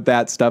fun with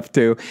that stuff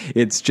too.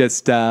 It's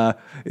just,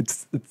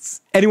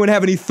 it's anyone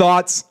have any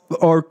thoughts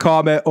or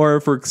comment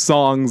or for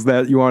songs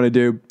that you want to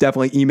do,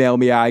 definitely email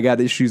me. I got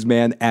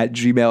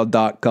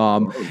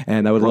issuesman@gmail.com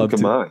and I would love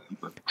to.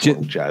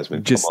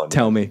 Jasmine, just come on,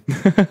 tell me.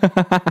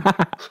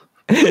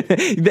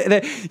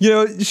 You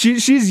know,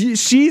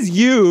 she's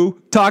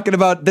you talking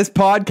about this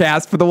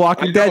podcast for the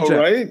Walking Dead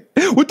show. Right?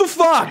 What the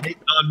fuck?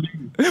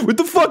 What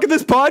the fuck is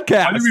this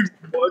podcast? Why do you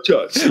even watch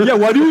us? Yeah,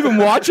 why do you even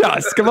watch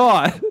us? Come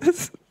on.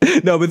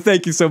 No, but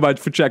thank you so much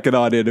for checking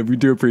on in, and we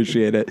do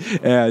appreciate it.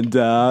 And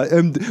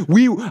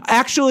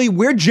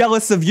we're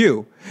jealous of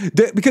you.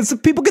 Because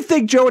people could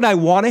think Joe and I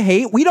want to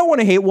hate. We don't want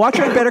to hate. Watch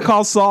our Better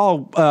Call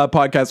Saul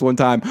podcast one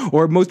time,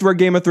 or most of our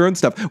Game of Thrones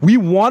stuff. We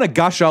want to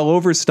gush all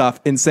over stuff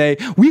and say,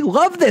 we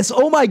love this.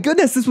 Oh my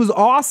goodness, this was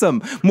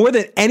awesome. More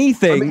than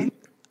anything.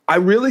 I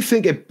really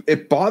think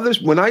it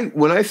bothers when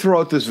I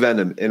throw out this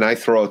venom and I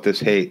throw out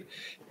this hate,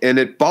 and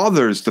it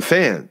bothers the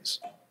fans.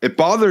 It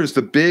bothers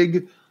the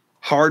big,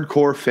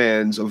 hardcore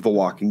fans of The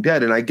Walking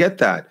Dead, and I get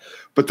that.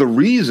 But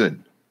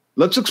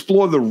let's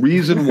explore the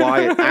reason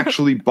why it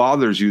actually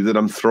bothers you that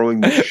I'm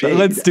throwing this shade.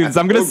 Let's do this.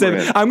 I'm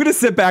gonna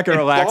sit back and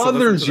relax. It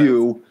bothers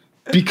you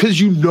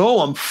because you know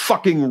I'm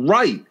fucking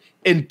right,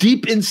 and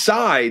deep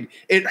inside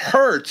it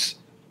hurts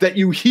that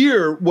you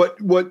hear what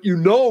you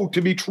know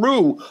to be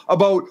true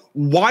about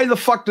why the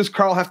fuck does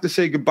Carl have to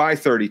say goodbye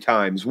 30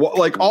 times? What,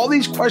 like all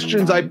these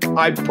questions I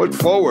put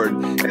forward,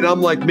 and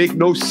I'm like, make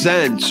no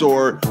sense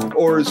or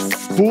is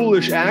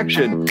foolish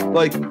action.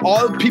 Like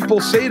all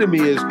people say to me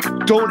is,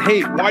 don't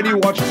hate. Why do you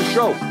watch the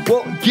show?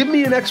 Well, give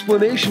me an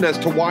explanation as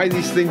to why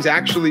these things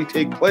actually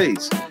take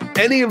place.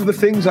 Any of the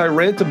things I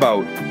rant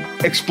about,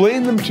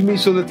 explain them to me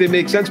so that they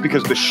make sense,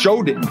 because the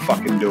show didn't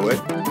fucking do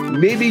it.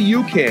 Maybe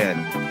you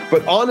can.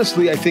 But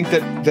honestly, I think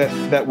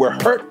that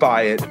we're hurt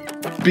by it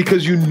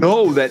because you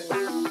know that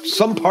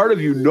some part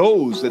of you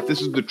knows that this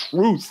is the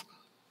truth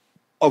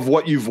of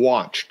what you've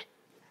watched.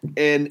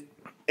 And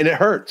it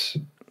hurts.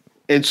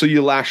 And so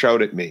you lash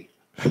out at me.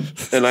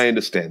 And I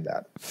understand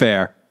that.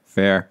 Fair.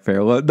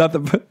 Well,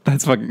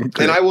 that's fucking great.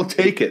 And I will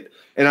take it.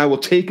 And I will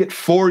take it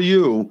for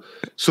you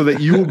so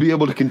that you will be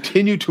able to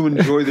continue to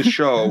enjoy the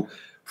show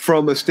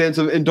from a stance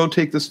of, and don't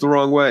take this the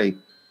wrong way,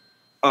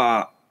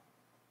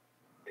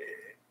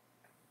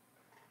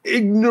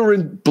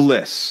 ignorant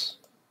bliss.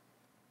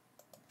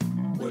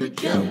 What did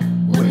Joe think?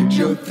 What did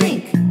Joe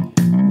think?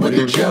 What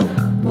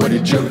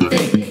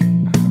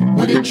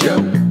did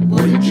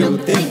Joe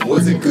think?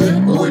 Was it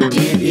good or did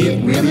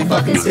it really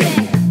fucking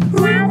stink?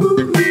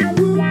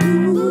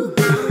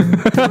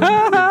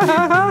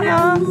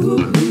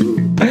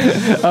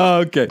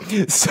 Okay,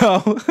 so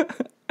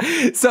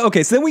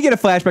then we get a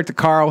flashback to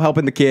Carl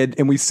helping the kid,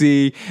 and we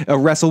see a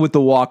wrestle with the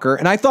walker.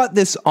 And I thought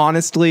this,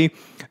 honestly,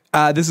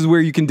 this is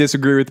where you can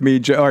disagree with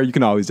me, or you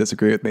can always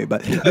disagree with me.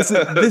 But this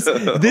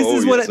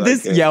is what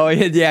this.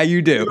 Yeah,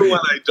 you do. Even when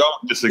I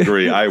don't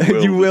disagree, I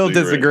will. You will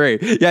disagree.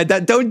 Yeah,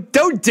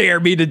 don't dare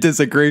me to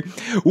disagree.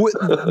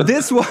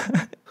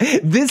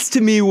 This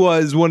to me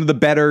was one of the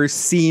better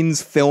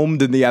scenes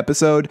filmed in the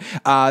episode.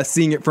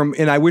 Seeing it from,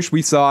 and I wish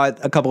we saw it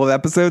a couple of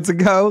episodes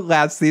ago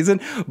last season,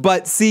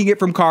 but seeing it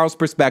from Carl's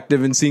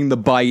perspective and seeing the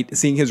bite,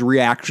 seeing his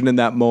reaction in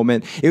that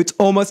moment, it's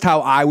almost how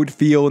I would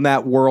feel in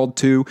that world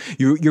too.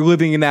 You're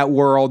living in that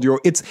world.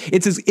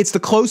 It's the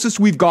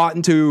closest we've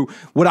gotten to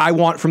what I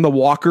want from the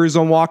walkers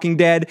on Walking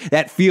Dead.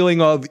 That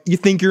feeling of you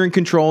think you're in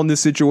control in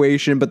this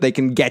situation, but they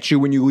can get you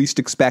when you least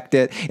expect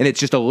it, and it's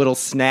just a little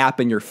snap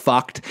and you're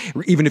fucked.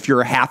 Even if you're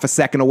a half a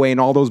second away, in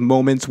all those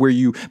moments where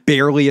you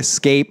barely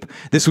escape,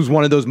 this was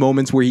one of those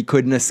moments where he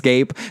couldn't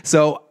escape.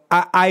 So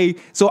I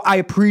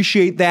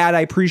appreciate that. I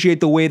appreciate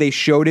the way they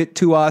showed it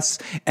to us.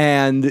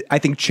 And I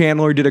think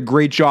Chandler did a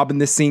great job in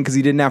this scene because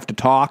he didn't have to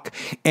talk.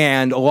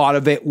 And a lot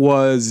of it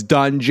was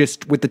done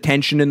just with the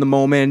tension in the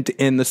moment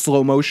and the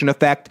slow motion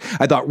effect.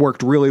 I thought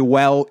worked really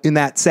well in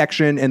that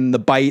section, and the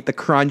bite, the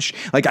crunch.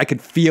 Like I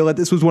could feel it.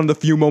 This was one of the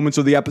few moments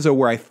of the episode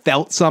where I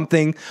felt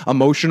something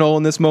emotional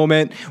in this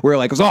moment where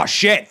like it was, oh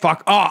shit,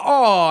 fuck,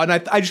 oh. And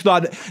I just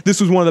thought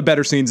this was one of the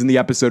better scenes in the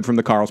episode from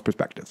the Carl's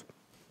perspective.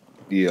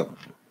 Yeah.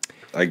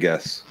 I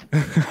guess.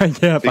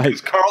 Yeah,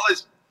 because Carl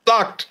has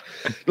sucked.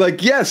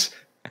 Like, yes,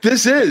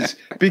 this is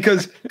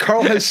because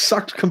Carl has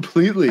sucked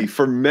completely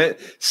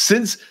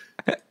since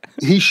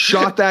He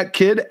shot that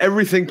kid.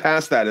 Everything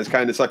past that is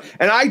kind of like,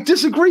 and I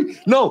disagree.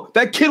 No,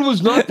 that kid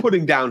was not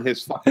putting down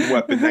his fucking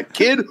weapon. That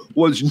kid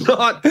was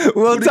not.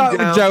 We'll talk,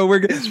 Joe. We're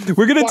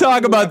gonna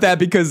talk about that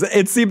because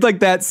it seemed like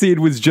that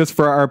scene was just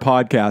for our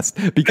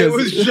podcast. Because it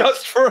was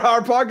just for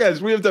our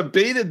podcast. We have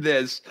debated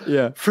this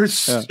for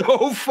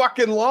so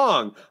fucking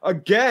long.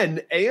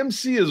 Again,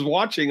 AMC is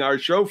watching our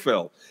show,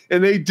 Phil,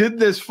 and they did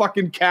this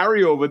fucking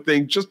carryover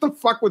thing just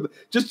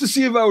to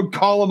see if I would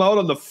call him out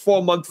on the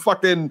 4-month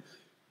fucking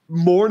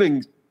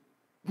morning.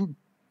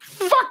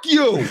 Fuck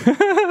you.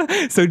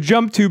 So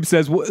JumpTube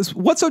says,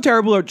 what's so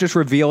terrible about just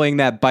revealing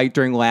that bite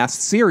during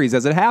last series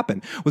as it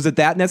happened? Was it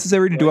that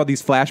necessary to do all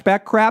these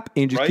flashback crap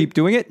and just keep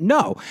doing it?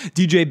 No.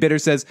 DJ Bitter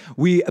says,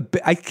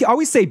 I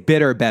always say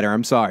bitter better.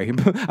 I'm sorry.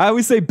 I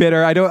always say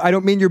bitter. I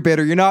don't mean you're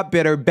bitter. You're not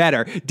bitter.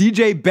 Better.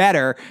 DJ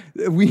Better.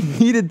 We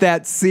needed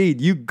that scene.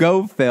 You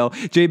go, Phil.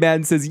 J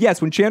Madden says,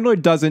 yes, when Chandler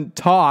doesn't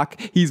talk,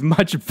 he's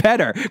much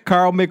better.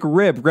 Carl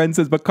McRib. Ren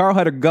says, but Carl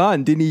had a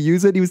gun. Didn't he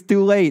use it? He was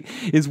too late.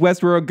 Is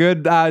Westworld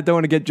good? Don't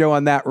want to get Joe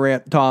on that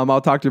rant, Tom. I'll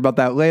talk to you about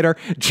that later.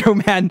 Joe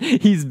Madden,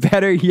 he's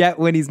better yet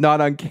when he's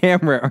not on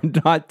camera or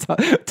not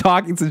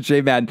talking, says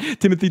Jay Madden.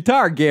 Timothy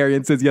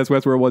Targaryen says, yes,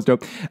 Westworld was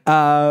dope.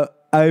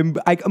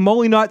 I'm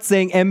only not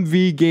saying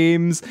MV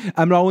games.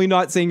 I'm only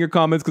not saying your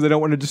comments because I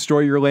don't want to destroy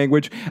your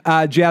language.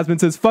 Jasmine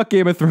says, fuck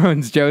Game of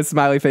Thrones, Joe,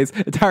 smiley face.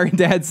 Tarian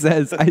Dad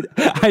says,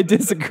 I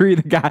disagree.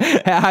 The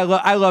guy,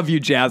 I love you,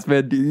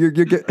 Jasmine. You're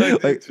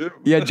like,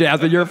 yeah,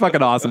 Jasmine, you're a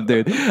fucking awesome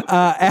dude.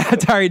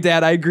 Tarian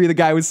Dad, I agree. The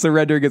guy was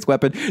surrendering his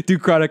weapon.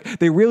 Dude Chronic,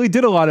 they really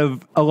did a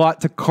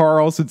lot to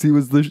Carl since he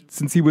was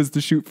to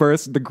shoot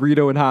first, the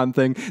Greedo and Han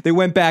thing. They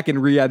went back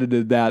and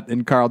re-edited that,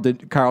 and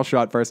Carl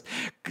shot first.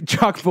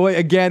 Chalk Boy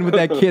again with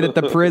that kid at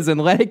the prison.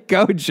 Let it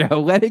go, Joe.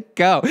 Let it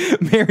go.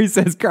 Mary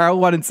says Carl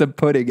wanted some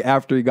pudding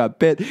after he got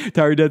bit.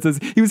 Tari Dad says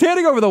he was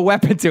handing over the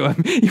weapon to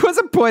him. He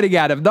wasn't pointing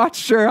at him. Not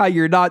sure how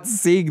you're not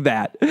seeing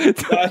that.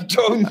 I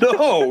don't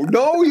know.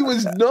 No, he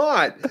was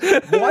not.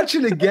 Watch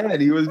it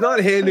again. He was not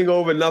handing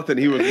over nothing.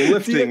 He was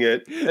lifting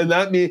it. And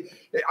that means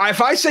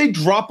if I say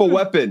drop a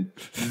weapon,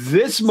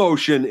 this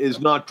motion is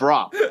not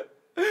drop.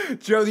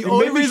 Joe, the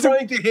only reason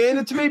trying to hand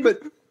it to me,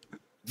 but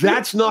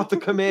that's not the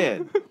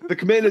command. The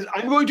command is,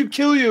 I'm going to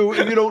kill you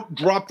if you don't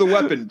drop the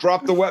weapon.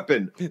 Drop the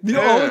weapon.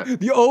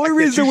 The only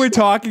reason we're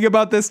talking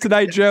about this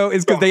tonight, Joe,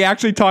 is because they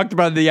actually talked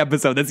about it in the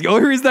episode. That's the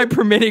only reason I'm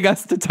permitting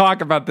us to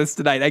talk about this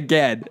tonight.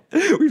 Again,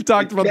 we've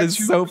talked about this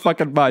so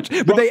fucking much.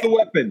 Drop the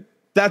weapon.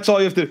 That's all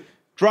you have to.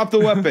 Drop the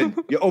weapon.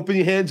 You open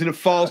your hands and it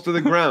falls to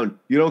the ground.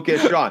 You don't get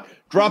shot.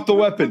 Drop the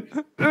weapon.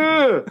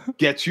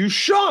 Gets you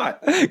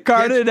shot.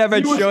 Carter didn't have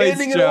a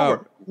choice,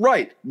 Joe.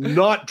 Right,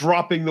 not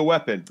dropping the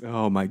weapon.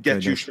 Oh my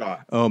goodness. Get you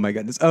shot. Oh my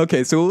goodness.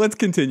 Okay, so let's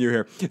continue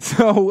here.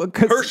 So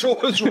Herschel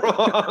was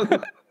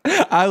wrong.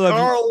 I love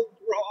Carl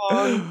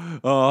wrong.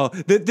 Oh,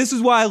 this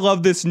is why I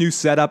love this new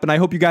setup, and I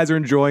hope you guys are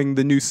enjoying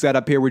the new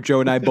setup here with Joe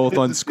and I both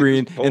on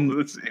screen and at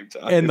the same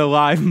time. in the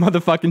live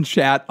motherfucking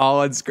chat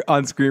all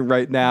on screen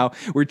right now.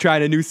 We're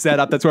trying a new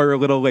setup. That's why we're a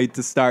little late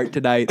to start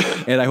tonight,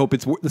 and I hope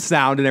the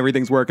sound and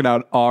everything's working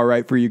out all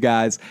right for you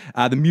guys.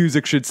 The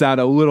music should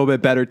sound a little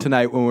bit better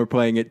tonight when we're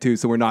playing it too,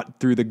 so we're not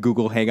through the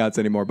Google Hangouts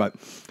anymore. But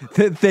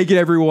thank you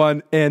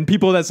everyone, and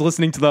people that's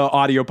listening to the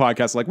audio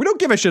podcast, like, we don't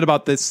give a shit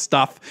about this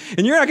stuff,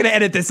 and you're not going to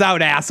edit this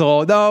out,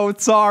 asshole. No,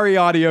 sorry,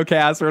 audio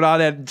cast. We're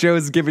not at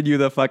Joe's giving you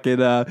the fucking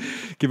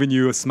giving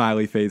you a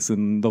smiley face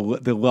and the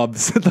love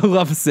the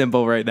love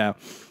symbol right now.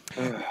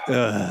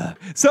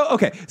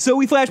 So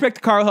we flash back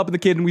to Carl helping the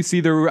kid, and we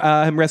see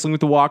him wrestling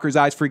with the walkers.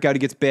 Eyes freak out. He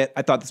gets bit.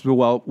 I thought this was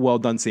a well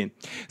done scene.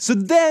 So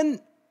then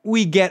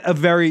we get a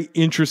very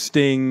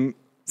interesting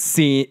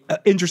scene,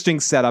 interesting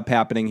setup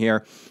happening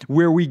here,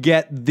 where we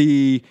get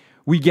the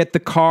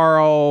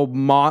Carl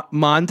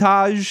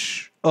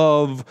montage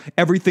of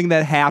everything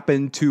that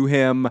happened to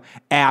him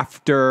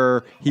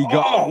after he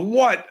got. Oh,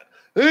 what?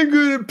 They're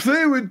gonna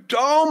play with.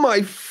 Oh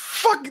my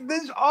fuck!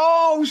 This.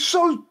 Oh,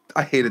 so.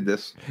 I hated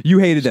this. You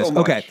hated this. So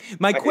much. Okay.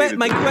 My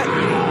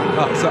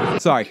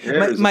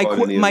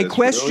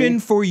question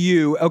for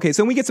you. Okay,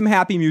 so we get some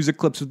happy music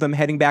clips with them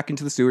heading back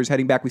into the sewers.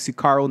 Heading back, we see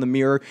Carl in the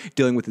mirror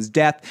dealing with his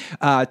death.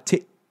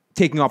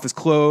 Taking off his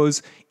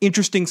clothes.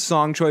 Interesting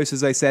song choice,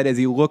 as I said, as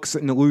he looks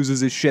and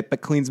loses his shit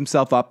but cleans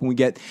himself up,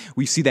 and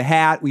we see the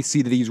hat. We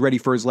see that he's ready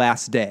for his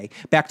last day.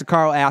 Back to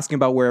Carl asking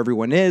about where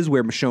everyone is,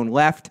 where Michonne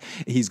left.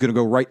 He's gonna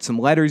go write some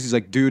letters. He's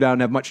like, dude, I don't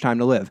have much time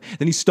to live.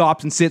 Then he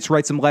stops and sits,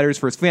 writes some letters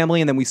for his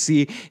family, and then we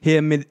see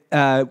him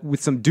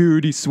with some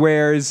dude. He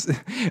swears,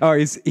 or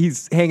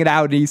he's hanging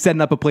out, and he's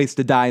setting up a place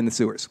to die in the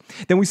sewers.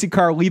 Then we see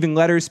Carl leaving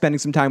letters, spending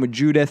some time with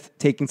Judith,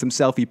 taking some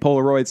selfie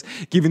Polaroids,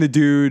 giving the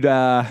dude,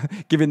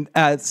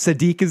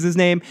 Sadiq is his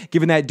name,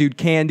 giving that dude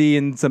candy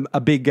and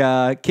a big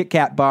Kit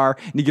Kat bar,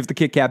 and he gives the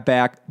Kit Kat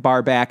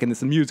bar back, and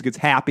the music is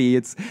happy.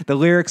 The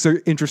lyrics are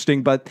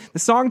interesting, but the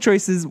song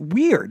choice is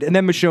weird. And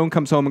then Michonne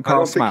comes home and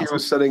Carl smiles. I don't think he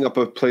was setting up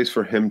a place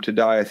for him to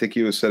die. I think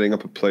he was setting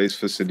up a place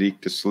for Sadiq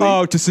to sleep.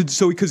 Oh,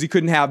 so because he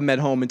couldn't have him at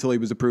home until he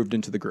was approved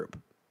into the group.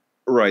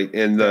 Right,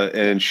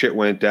 and shit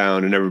went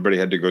down, and everybody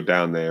had to go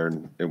down there,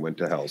 and it went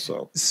to hell.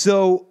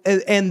 So,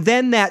 and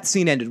then that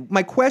scene ended.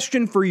 My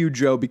question for you,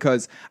 Joe,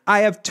 because I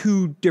have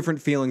two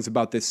different feelings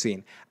about this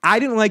scene. I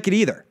didn't like it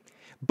either,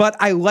 but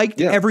I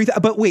liked everything.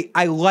 But wait,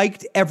 I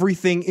liked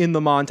everything in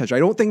the montage. I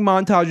don't think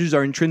montages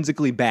are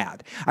intrinsically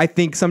bad. I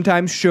think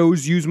sometimes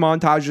shows use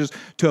montages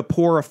to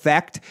poor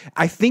effect.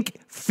 I think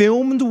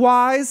filmed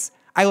wise,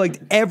 I liked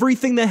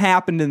everything that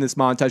happened in this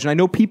montage. And I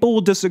know people will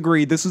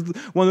disagree. This is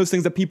one of those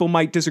things that people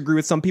might disagree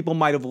with. Some people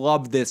might have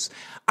loved this.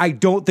 I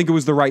don't think it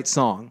was the right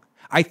song.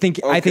 I think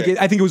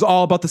it was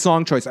all about the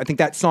song choice. I think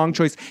that song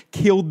choice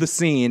killed the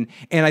scene.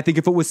 And I think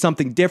if it was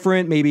something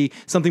different, maybe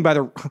something by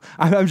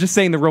I'm just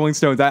saying the Rolling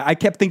Stones. I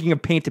kept thinking of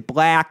Painted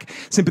Black,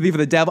 Sympathy for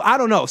the Devil. I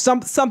don't know.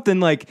 Something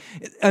like,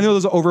 I know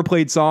those are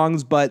overplayed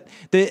songs, but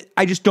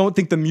I just don't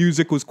think the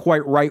music was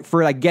quite right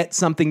for it. I get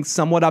something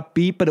somewhat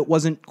upbeat, but it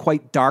wasn't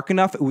quite dark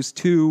enough. It was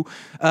too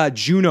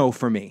Juno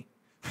for me.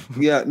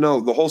 Yeah,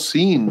 no, the whole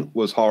scene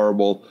was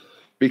horrible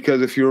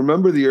because if you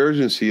remember the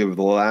urgency of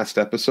the last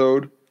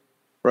episode,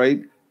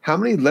 right? How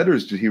many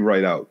letters did he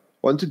write out?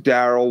 One to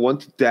Daryl, one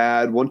to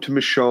Dad, one to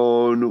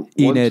Michonne,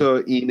 one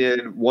to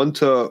Enid, one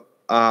to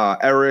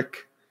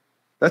Eric.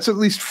 That's at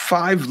least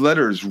 5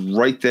 letters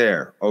right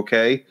there,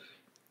 okay?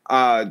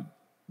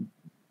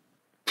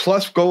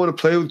 Plus going to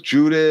play with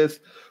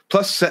Judith,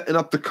 plus setting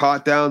up the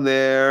cot down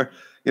there.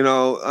 You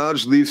know, I'll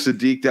just leave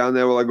Sadiq down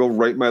there while I go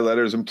write my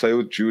letters and play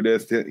with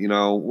Judith, you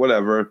know,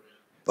 whatever.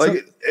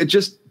 Like, it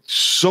just,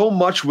 so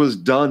much was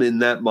done in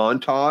that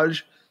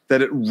montage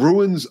that it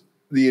ruins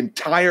the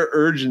entire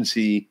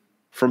urgency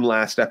from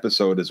last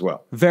episode as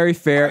well. Very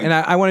fair. And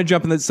I want to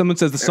jump in that someone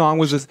says the song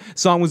was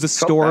a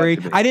story.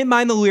 I didn't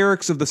mind the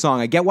lyrics of the song.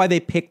 I get why they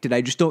picked it.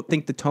 I just don't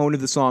think the tone of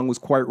the song was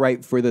quite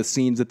right for the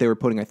scenes that they were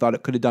putting. I thought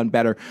it could have done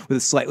better with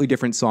a slightly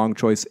different song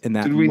choice in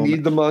that moment. Did we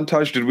need the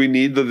montage? Did we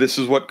need this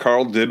is what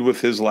Carl did with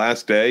his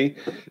last day?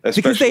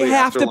 Because they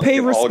have to pay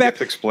respect.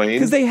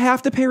 Because they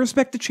have to pay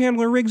respect to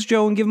Chandler Riggs,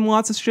 Joe, and give him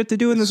lots of shit to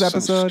do in this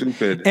episode. So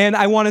stupid. And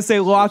I want to say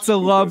lots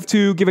of love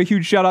to give a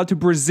huge shout out to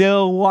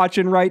Brazil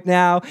watching right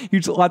now.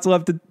 Lots of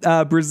love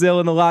to Brazil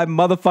in the live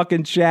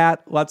motherfucking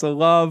chat. Lots of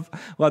love.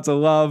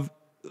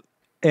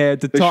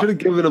 And they should have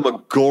given him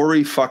a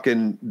gory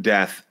fucking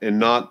death and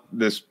not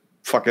this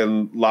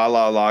fucking la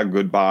la la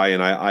goodbye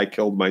and I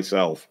killed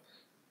myself.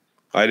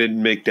 I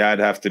didn't make Dad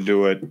have to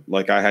do it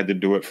like I had to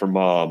do it for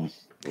Mom.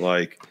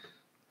 Like,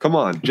 come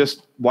on,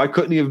 just why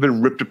couldn't he have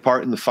been ripped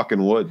apart in the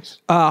fucking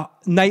woods?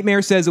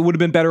 Nightmare says it would have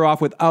been better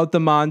off without the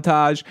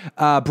montage.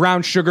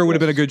 Brown Sugar would have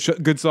been a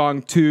good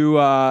song too.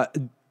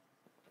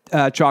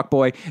 Chalk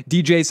Boy.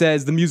 DJ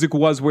says the music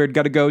was weird.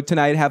 Got to go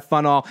tonight. Have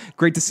fun all.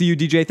 Great to see you,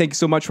 DJ. Thank you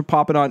so much for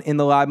popping on in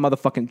the live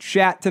motherfucking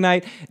chat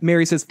tonight.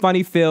 Mary says,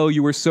 funny Phil,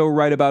 you were so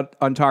right about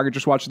On Target.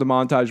 Just watched the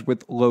montage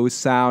with low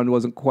sound.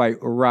 Wasn't quite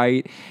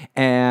right.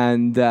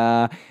 And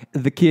the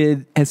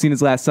kid has seen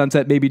his last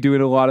sunset. Maybe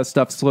doing a lot of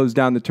stuff slows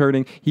down the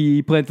turning.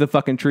 He planted the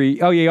fucking tree.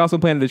 Oh yeah, he also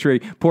planted a tree.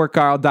 Poor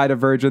Carl died a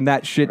virgin.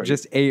 That shit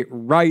just ain't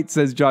right,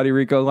 says Johnny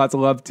Rico. Lots of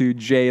love to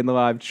Jay in the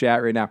live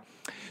chat right now.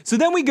 So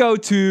then we go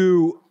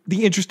to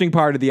the interesting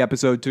part of the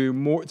episode, to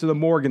the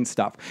Morgan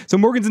stuff. So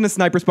Morgan's in a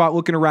sniper spot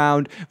looking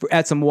around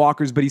at some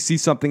walkers, but he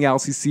sees something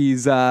else. He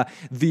sees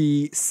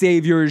the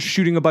Saviors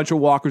shooting a bunch of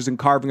walkers and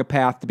carving a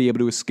path to be able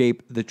to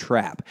escape the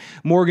trap.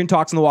 Morgan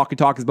talks in the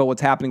walkie-talkies about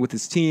what's happening with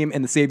his team,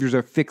 and the Saviors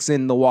are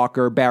fixing the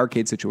walker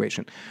barricade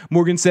situation.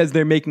 Morgan says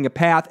they're making a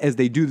path. As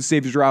they do, the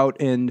Saviors are out,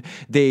 and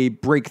they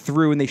break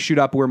through, and they shoot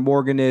up where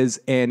Morgan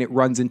is, and it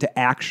runs into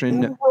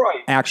action.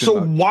 Right. Action so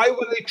mode. Why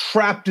were they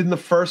trapped in the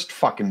first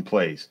fucking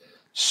place?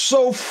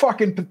 So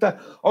fucking pathetic.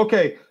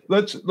 Okay,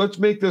 let's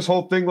make this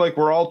whole thing like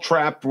we're all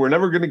trapped. We're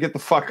never going to get the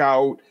fuck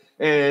out.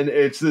 And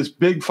it's this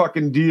big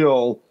fucking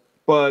deal.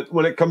 But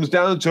when it comes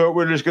down to it,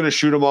 we're just going to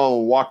shoot them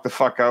all and walk the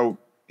fuck out.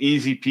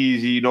 Easy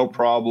peasy, no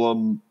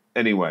problem.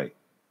 Anyway,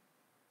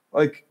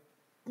 like,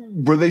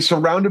 were they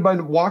surrounded by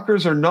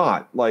walkers or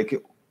not? Like,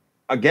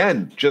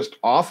 again, just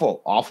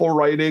awful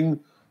writing.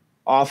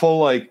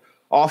 Awful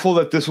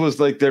that this was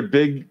like their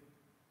big...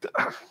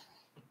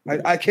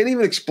 I can't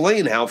even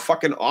explain how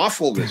fucking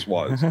awful this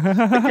was.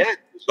 Again,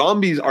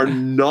 zombies are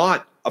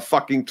not a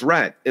fucking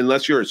threat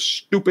unless you're a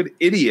stupid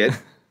idiot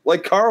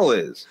like Carl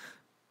is.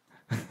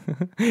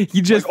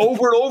 You just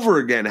over and over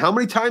again. How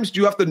many times do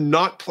you have to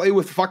not play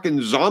with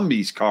fucking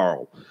zombies,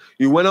 Carl?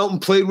 You went out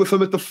and played with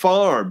them at the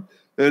farm,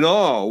 and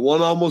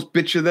one almost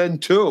bit you then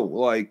too.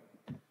 Like,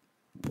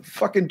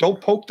 fucking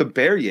don't poke the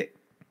bear, you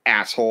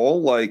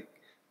asshole. Like,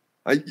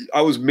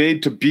 I was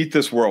made to beat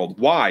this world.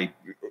 Why?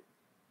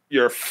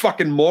 You're a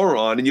fucking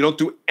moron and you don't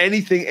do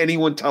anything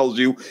anyone tells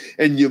you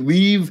and you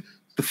leave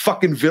the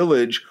fucking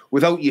village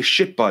without your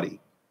shit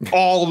buddy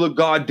all the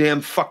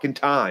goddamn fucking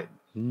time.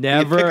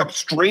 Never. You pick up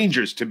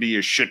strangers to be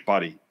your shit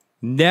buddy.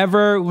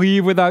 Never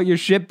leave without your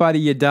shit buddy,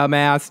 you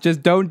dumbass.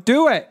 Just don't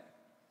do it.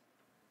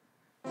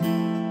 You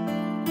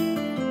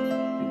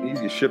need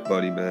your shit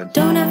buddy, man.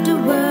 Don't have to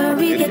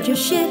worry, get your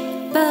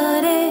shit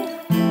buddy.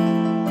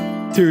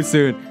 Too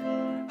soon.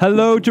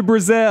 Hello to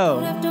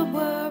Brazil. Don't have to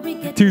worry,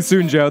 Too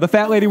soon, Joe. The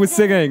fat lady was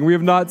singing. We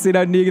have not seen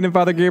how Negan and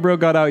Father Gabriel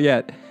got out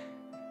yet.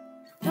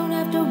 Don't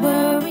have to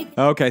worry.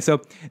 Okay,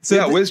 so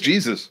Yeah, where's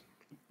Jesus?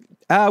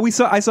 I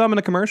saw him in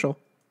a commercial.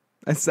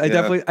 I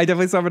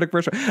definitely saw him in a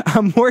commercial.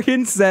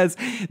 Morgan says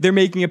they're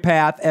making a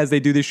path as they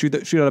do this shoot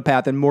out a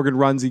path, and Morgan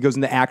runs. He goes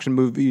into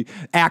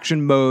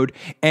action mode,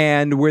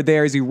 and we're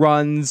there as he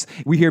runs.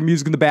 We hear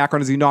music in the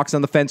background as he knocks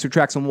on the fence,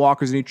 tracks some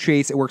walkers, and he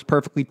chases. It works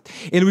perfectly,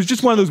 and it was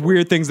just one of those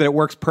weird things that it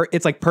works.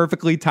 It's like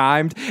perfectly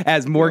timed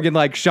as Morgan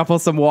like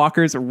shuffles some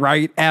walkers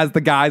right as the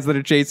guys that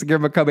are chasing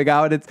him are coming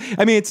out.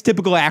 It's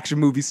typical action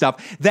movie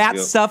stuff. That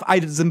stuff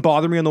doesn't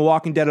bother me on The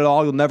Walking Dead at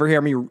all. You'll never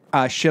hear me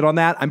shit on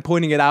that. I'm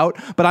pointing it out,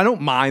 but I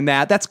don't mind that.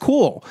 That's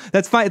cool.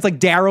 That's fine. It's like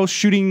Daryl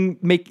shooting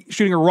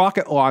a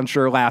rocket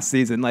launcher last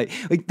season. Like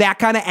that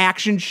kind of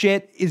action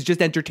shit is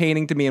just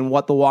entertaining to me, and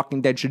what The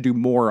Walking Dead should do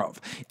more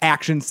of.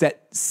 Action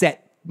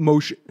set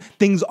motion,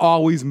 things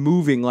always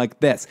moving like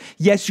this.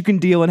 Yes, you can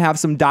deal and have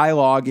some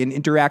dialogue and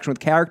interaction with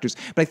characters,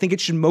 but I think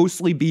it should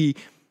mostly be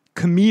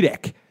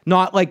comedic.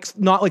 Not like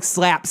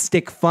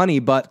slapstick funny,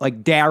 but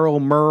like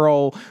Daryl,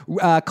 Merle,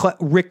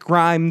 Rick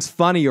Grimes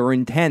funny or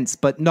intense,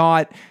 but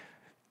not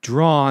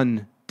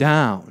drawn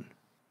down.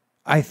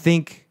 I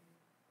think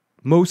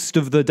most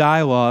of the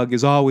dialogue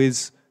is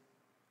always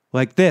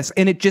like this,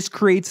 and it just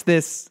creates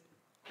this,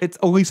 it's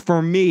at least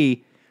for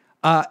me,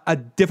 a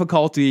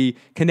difficulty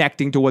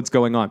connecting to what's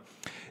going on.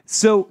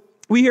 So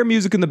we hear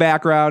music in the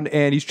background,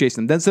 and he's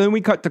chasing them. Then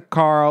we cut to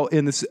Carl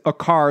in the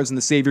cars in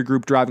the Savior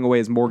group driving away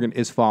as Morgan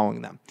is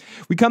following them.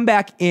 We come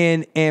back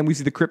in, and we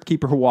see the Crypt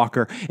Keeper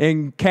Walker,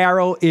 and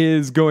Carol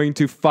is going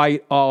to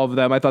fight all of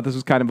them. I thought this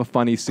was kind of a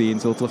funny scene,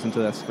 so let's listen to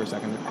this for a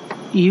second.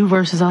 You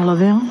versus all of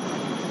them?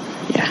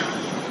 Yeah.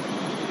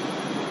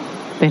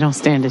 They don't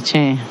stand a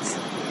chance.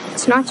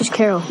 It's not just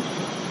Carol.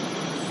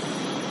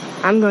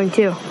 I'm going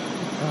too.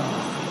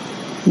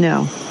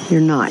 No,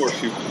 you're not.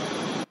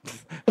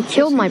 He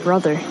killed my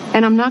brother.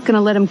 And I'm not going to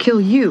let him kill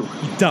you.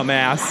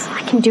 Dumbass.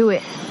 I can do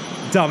it.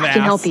 Dumbass. I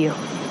can help you.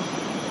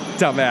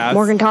 Dumbass.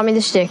 Morgan taught me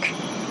the stick.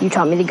 You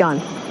taught me the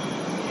gun.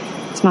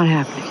 It's not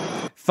happening.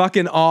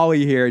 Fucking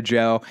Ollie here,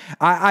 Joe.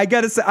 I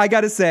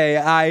gotta say,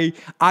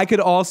 I could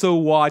also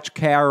watch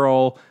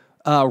Carol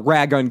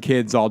rag on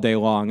kids all day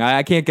long.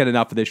 I can't get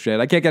enough of this shit.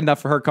 I can't get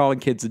enough of her calling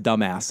kids a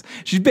dumbass.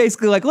 She's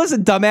basically like,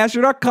 listen, dumbass,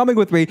 you're not coming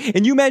with me.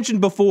 And you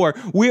mentioned before,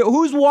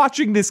 who's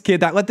watching this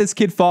kid that let this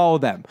kid follow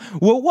them?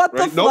 Well, what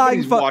the fuck?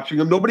 Nobody's watching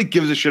him. Nobody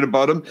gives a shit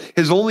about him.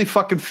 His only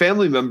fucking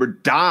family member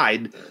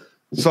died.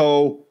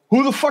 So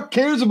who the fuck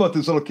cares about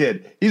this little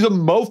kid? He's a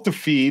mouth to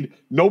feed.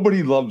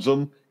 Nobody loves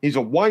him. He's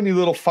a whiny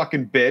little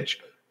fucking bitch.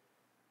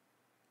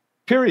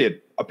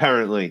 Period,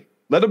 apparently.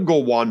 Let him go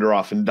wander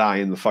off and die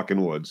in the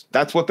fucking woods.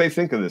 That's what they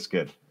think of this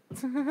kid.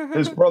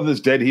 His brother's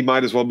dead. He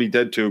might as well be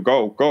dead too.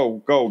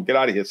 Go. Get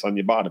out of here, son.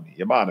 You bother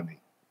me.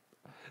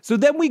 So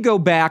then we go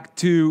back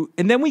to,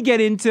 and then we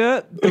get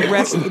into the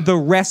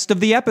rest of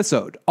the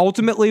episode.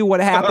 Ultimately, what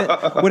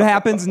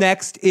happens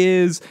next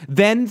is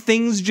then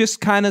things just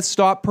kind of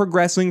stop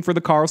progressing for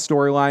the Carl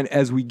storyline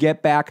as we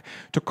get back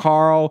to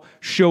Carl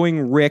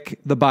showing Rick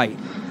the bite.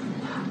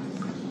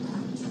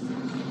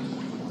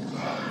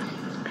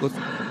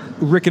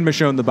 Rick and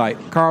Michonne the bite.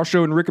 Carl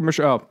showing Rick and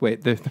Michonne. Oh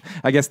wait,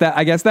 I guess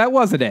that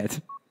wasn't it.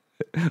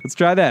 Let's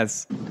try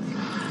this.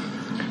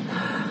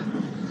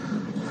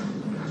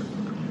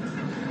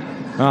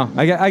 Oh,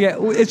 I get.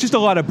 It's just a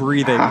lot of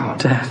breathing. Oh,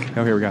 Dad.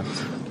 Oh, here we go.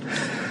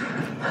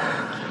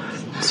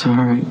 It's all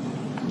right.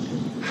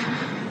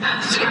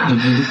 It's gotta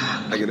be.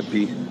 I gotta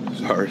pee.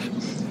 Sorry.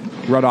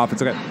 Run off.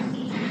 It's okay.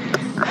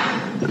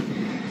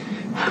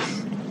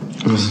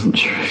 I wasn't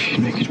sure if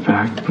you'd make it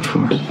back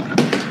before.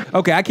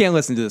 Okay, I can't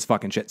listen to this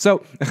fucking shit.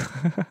 So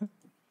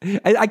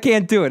I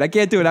can't do it.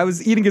 I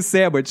was eating a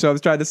sandwich, so I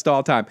was trying to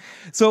stall time.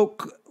 So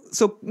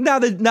now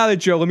that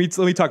Joe, let me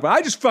talk about it.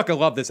 I just fucking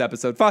love this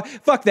episode.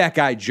 Fuck that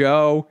guy,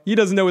 Joe. He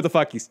doesn't know what the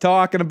fuck he's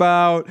talking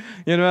about.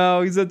 You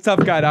know, he's a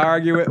tough guy to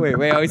argue with.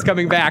 Wait, oh, he's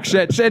coming back.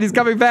 Shit, he's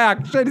coming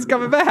back. He's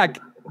coming back.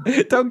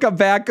 Don't come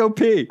back, go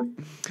pee.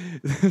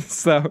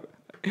 So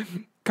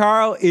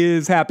Carl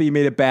is happy he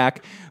made it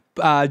back.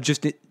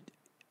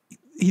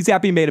 He's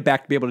happy he made it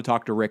back to be able to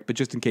talk to Rick, but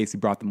just in case he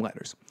brought them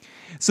letters.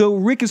 So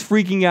Rick is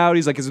freaking out.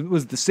 He's like,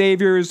 was it the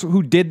Saviors?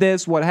 Who did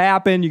this? What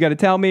happened? You got to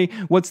tell me.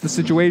 What's the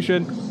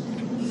situation?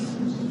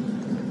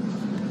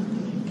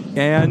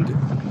 And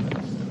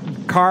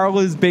Carl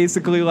is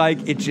basically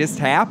like, it just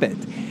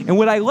happened. And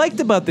what I liked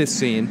about this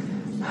scene,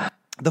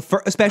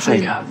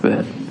 especially... I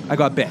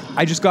got bit.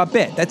 I just got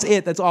bit. That's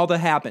it. That's all that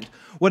happened.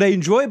 What I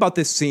enjoy about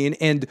this scene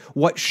and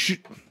what...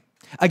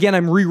 Again,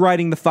 I'm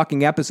rewriting the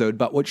fucking episode,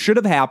 but what should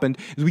have happened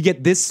is we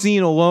get this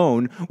scene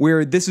alone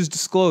where this is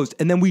disclosed,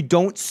 and then we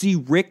don't see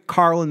Rick,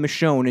 Carl, and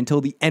Michonne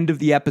until the end of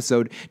the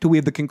episode, till we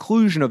have the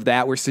conclusion of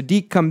that, where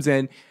Sadiq comes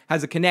in,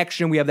 has a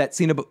connection, we have that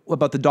scene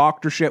about the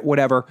doctor shit,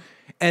 whatever,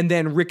 and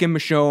then Rick and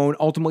Michonne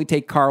ultimately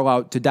take Carl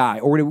out to die.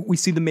 Or we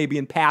see them maybe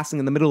in passing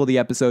in the middle of the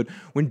episode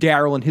when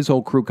Daryl and his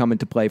whole crew come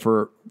into play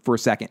for a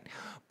second.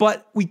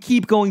 But we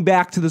keep going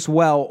back to this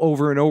well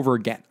over and over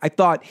again. I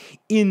thought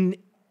in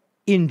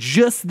in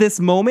just this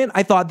moment,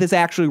 I thought this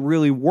actually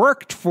really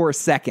worked for a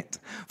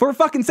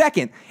fucking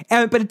second,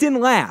 but it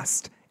didn't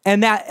last.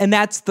 And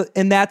that's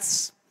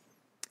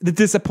the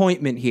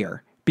disappointment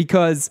here,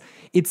 because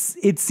it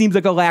seems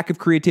like a lack of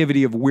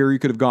creativity of where you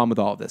could have gone with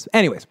all of this.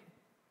 Anyways.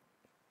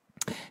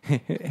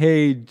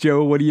 Hey,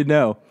 Joe, what do you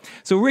know?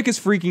 So Rick is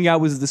freaking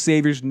out. Was the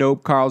saviors?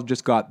 Nope. Carl's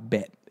just got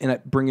bit and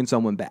bringing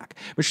someone back.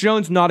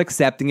 Michonne's not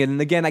accepting it. And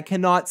again, I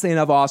cannot say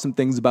enough awesome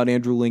things about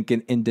Andrew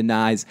Lincoln and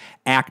Denai's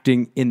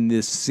acting in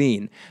this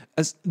scene.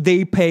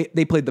 They played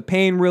the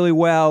pain really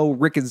well.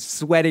 Rick is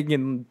sweating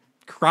and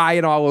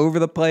crying all over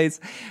the place,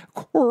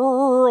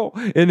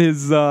 and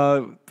his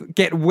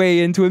get way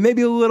into it,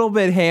 maybe a little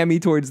bit hammy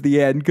towards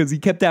the end because he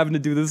kept having to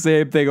do the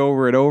same thing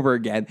over and over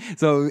again.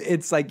 So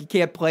it's like you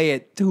can't play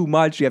it too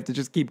much. You have to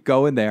just keep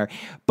going there.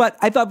 But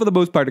I thought for the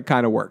most part it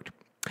kind of worked.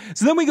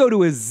 So then we go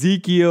to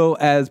Ezekiel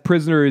as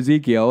prisoner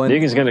Ezekiel. And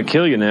Deacon's going to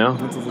kill you now.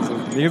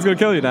 Deacon's going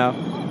to kill you now.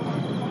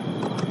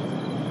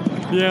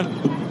 Yeah.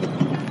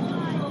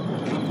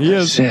 He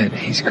is. Said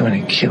he's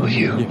going to kill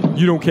you.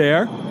 You don't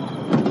care?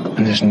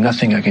 And there's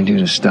nothing I can do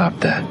to stop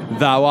that.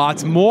 Thou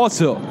art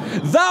mortal.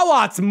 Thou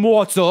art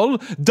mortal.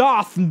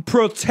 Doth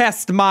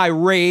protest my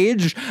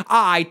rage.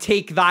 I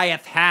take thy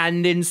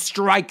hand and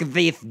strike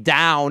thee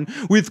down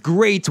with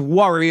great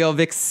worry of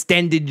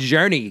extended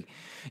journey.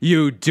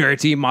 You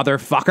dirty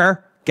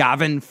motherfucker.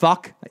 Gavin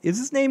fuck. Is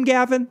his name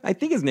Gavin? I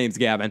think his name's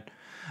Gavin.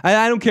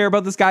 I don't care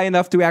about this guy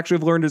enough to actually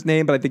have learned his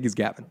name, but I think he's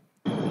Gavin.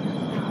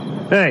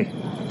 Hey.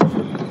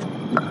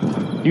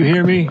 You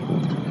hear me?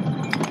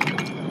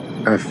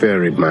 I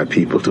ferried my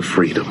people to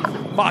freedom.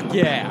 Fuck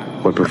yeah.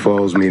 What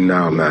befalls me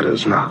now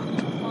matters not.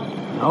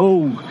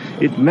 Oh,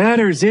 it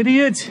matters,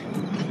 idiot.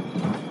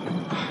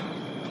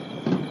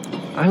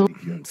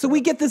 So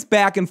we get this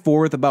back and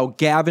forth about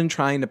Gavin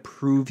trying to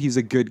prove he's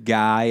a good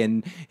guy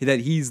and that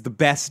he's the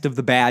best of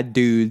the bad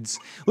dudes.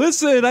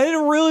 Listen, I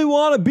didn't really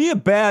want to be a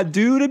bad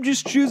dude. I'm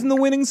just choosing the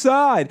winning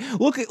side.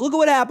 Look at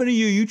what happened to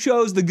you. You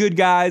chose the good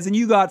guys and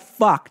you got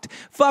fucked.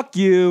 Fuck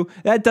you.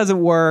 That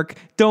doesn't work.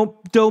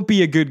 Don't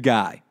be a good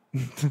guy.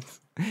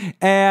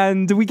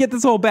 And we get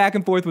this whole back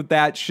and forth with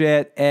that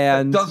shit,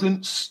 and it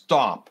doesn't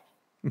stop.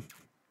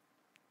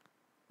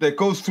 That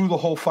goes through the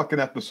whole fucking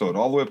episode,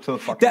 all the way up to the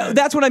fucking end.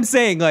 That's what I'm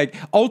saying. Like,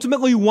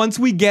 ultimately, once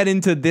we get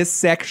into this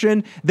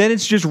section, then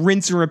it's just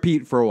rinse and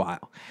repeat for a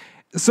while.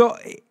 So,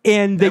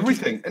 and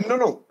everything.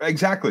 No,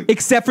 exactly.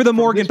 Except for the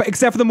Morgan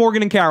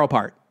and Carol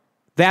part.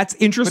 That's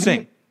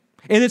interesting.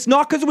 And it's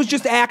not because it was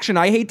just action.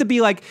 I hate to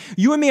be like,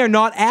 you and me are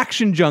not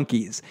action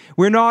junkies.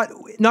 We're not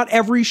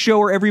every show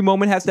or every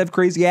moment has to have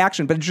crazy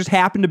action, but it just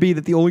happened to be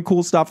that the only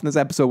cool stuff in this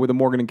episode were the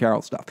Morgan and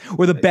Carol stuff,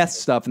 or the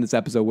best stuff in this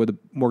episode were the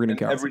Morgan and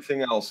Carol.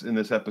 Everything else in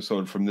this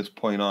episode from this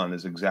point on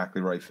is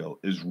exactly right, Phil,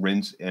 is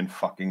rinse and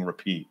fucking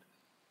repeat.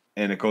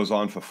 And it goes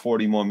on for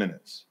 40 more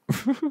minutes.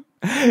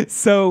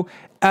 So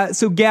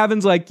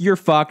Gavin's like, you're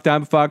fucked,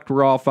 I'm fucked,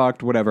 we're all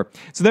fucked, whatever.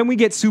 So then we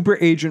get Super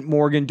Agent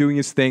Morgan doing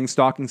his thing,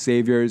 stalking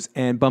saviors,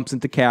 and bumps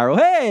into Carol.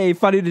 Hey,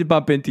 funny to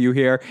bump into you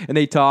here. And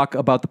they talk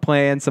about the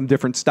plan, some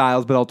different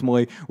styles, but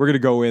ultimately we're going to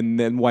go in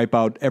and wipe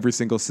out every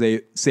single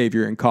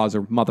savior and cause a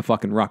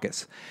motherfucking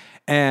ruckus.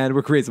 And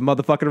we're creating some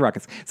motherfucking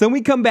ruckus. So then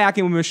we come back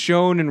and we're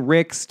Michonne and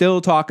Rick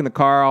still talking to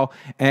Carl,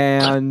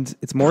 and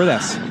it's more of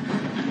this.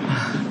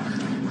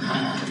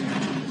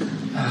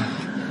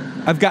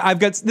 I've got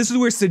this is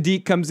where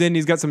Sadiq comes in.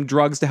 He's got some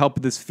drugs to help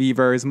with this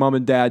fever. His mom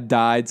and dad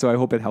died, so I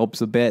hope it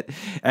helps a bit.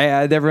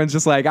 And everyone's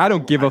just like, I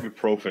don't give a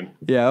ibuprofen.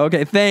 Yeah,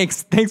 okay,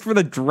 thanks for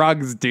the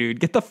drugs, dude.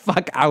 Get the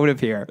fuck out of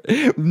here.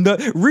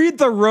 Read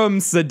the room,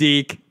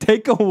 Sadiq.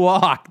 Take a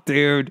walk,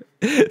 dude.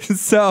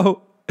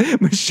 So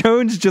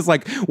Michonne's just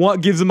like,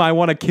 gives him I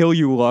want to kill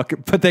you look,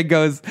 but then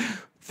goes,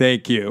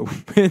 thank you.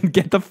 And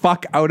get the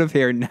fuck out of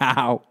here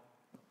now.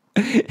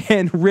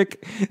 And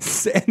Rick,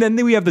 and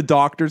then we have the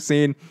doctor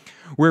scene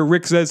where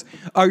Rick says,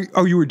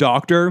 are you a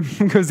doctor?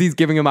 Because he's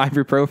giving him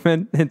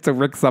ibuprofen. And to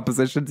Rick's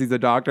suppositions, he's a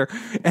doctor.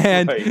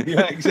 And right.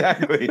 Yeah,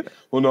 exactly.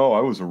 Well, no,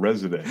 I was a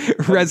resident.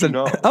 Resident.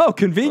 You know? Oh,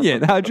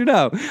 convenient. How'd you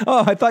know?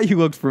 Oh, I thought you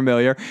looked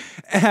familiar.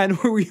 And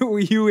were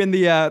you in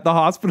the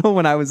hospital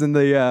when I was in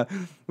the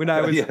when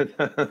I was? Yeah,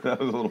 that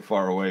was a little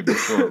far away, but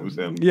sure, it was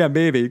him. Yeah,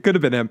 maybe it could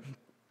have been him.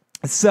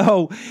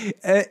 So,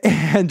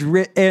 and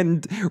Rick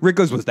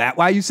goes, was that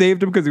why you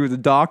saved him? Because he was a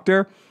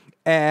doctor?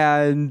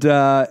 And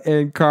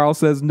Carl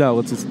says, no,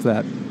 let's listen to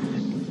that.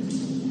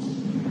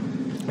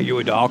 Are you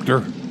a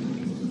doctor?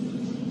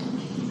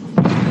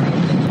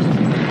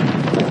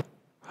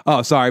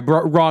 Oh, sorry,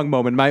 wrong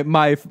moment.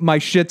 My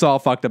shit's all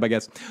fucked up, I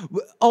guess.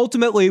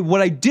 Ultimately,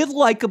 what I did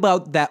like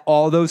about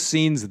all those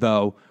scenes,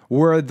 though,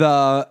 were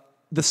the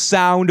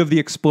sound of the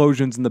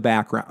explosions in the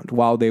background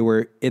while they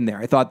were in there.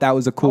 I thought that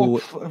was a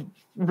cool... Oh,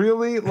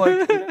 really?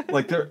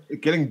 Like they're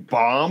getting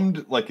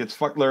bombed? Like it's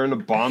they're in a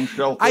bomb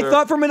shelter? I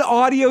thought from an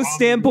audio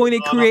standpoint,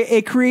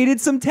 it created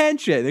some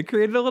tension. It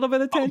created a little bit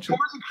of tension. Of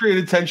course it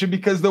created tension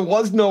because there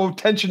was no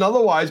tension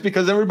otherwise,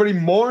 because everybody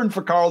mourned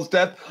for Carl's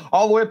death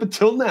all the way up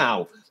until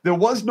now. there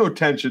was no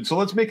tension. So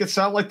let's make it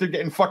sound like they're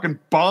getting fucking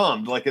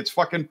bombed, like it's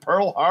fucking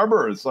Pearl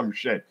Harbor or some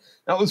shit.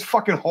 That was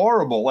fucking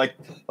horrible. Like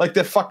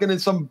they're fucking in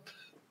some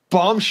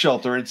bomb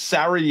shelter in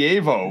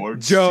Sarajevo or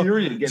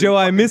Syria. Joe,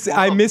 I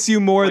miss you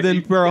more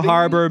than Pearl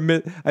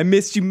Harbor. I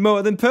missed you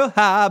more than Pearl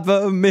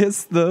Harbor.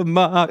 Miss the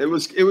mark. It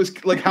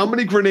was like, how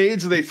many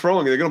grenades are they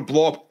throwing? They're gonna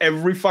blow up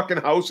every fucking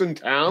house in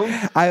town.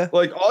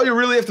 Like, all you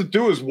really have to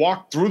do is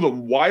walk through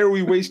them. Why are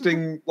we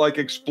wasting like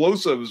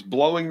explosives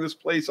blowing this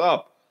place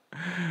up?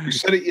 You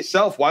said it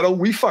yourself. Why don't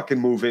we fucking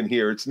move in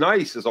here? It's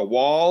nice. There's a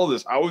wall.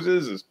 There's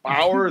houses. There's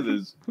power.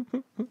 There's.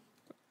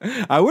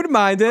 I wouldn't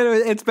mind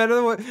it. It's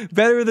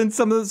better than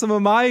some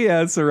of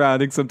my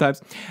surroundings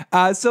sometimes.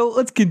 So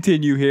let's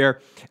continue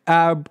here.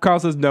 Carl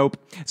says nope.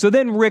 So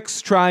then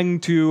Rick's trying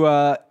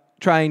to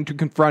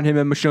confront him,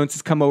 and Michonne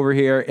says, come over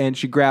here, and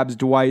she grabs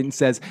Dwight and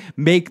says,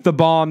 make the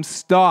bomb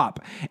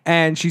stop.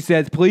 And she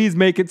says, please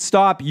make it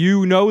stop.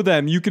 You know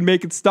them. You can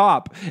make it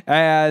stop.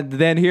 And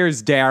then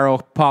here's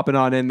Daryl popping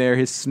on in there.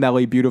 His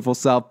smelly, beautiful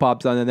self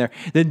pops on in there.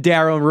 Then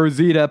Daryl and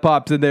Rosita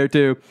pops in there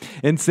too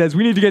and says,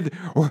 we need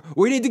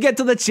to get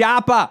to the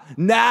chopper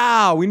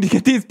now. We need to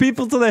get these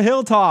people to the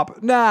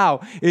hilltop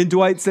now. And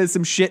Dwight says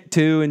some shit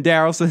too, and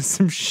Daryl says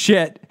some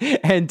shit,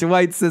 and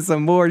Dwight says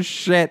some more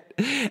shit.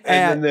 And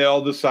then they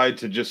all decide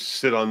to just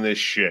sit on this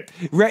shit.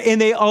 Right,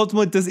 and they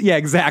ultimately, yeah,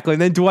 exactly.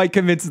 And then Dwight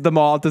convinces them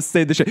all to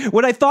say the shit.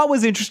 What I thought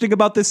was interesting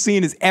about this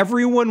scene is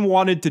everyone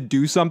wanted to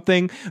do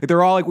something.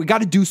 They're all like, we got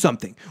to do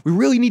something. We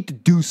really need to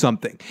do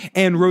something.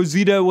 And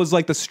Rosita was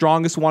like the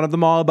strongest one of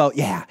them all about,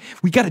 yeah,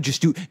 we got to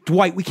just do,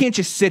 Dwight, we can't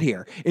just sit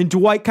here. And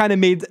Dwight kind of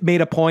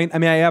made a point. I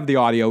mean, I have the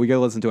audio. We got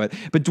to listen to it.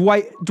 But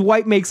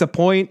Dwight makes a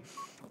point,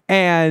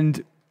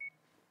 and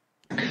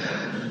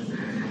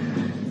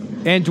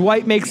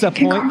Dwight makes a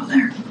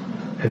point.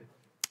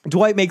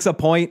 Dwight makes a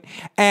point,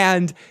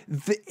 and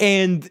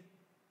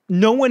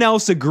no one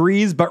else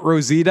agrees but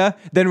Rosita.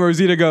 Then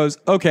Rosita goes,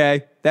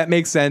 "Okay, that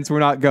makes sense. We're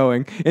not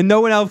going." And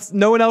no one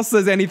else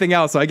says anything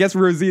else. So I guess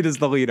Rosita's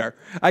the leader.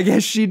 I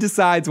guess she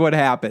decides what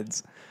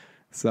happens.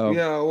 So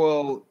yeah,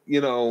 well,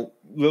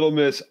 Little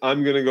Miss,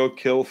 I'm gonna go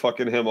kill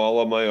fucking him all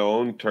on my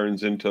own,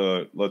 turns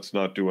into let's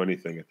not do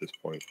anything at this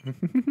point.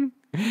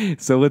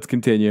 So let's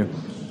continue.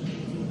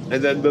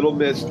 And then Little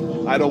Miss,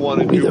 I don't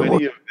want to do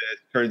any of this,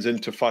 turns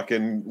into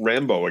fucking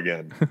Rambo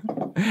again.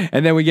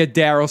 And then we get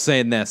Daryl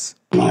saying this.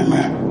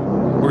 Nightmare.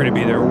 We're going to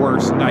be their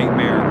worst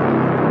nightmare.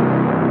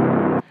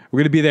 We're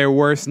going to be their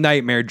worst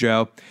nightmare,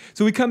 Joe.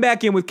 So we come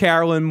back in with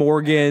Carolyn,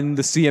 Morgan,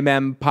 the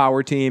CMM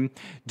power team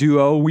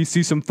duo. We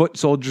see some foot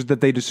soldiers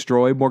that they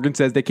destroy. Morgan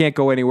says they can't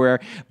go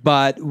anywhere,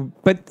 but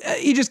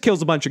he just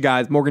kills a bunch of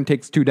guys. Morgan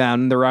takes 2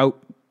 down, and they're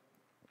out.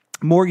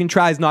 Morgan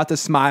tries not to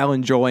smile,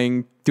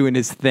 enjoying doing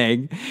his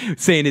thing,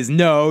 saying his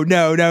no,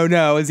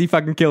 as he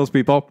fucking kills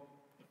people.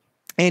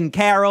 And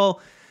Carol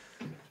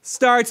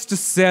starts to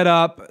set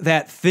up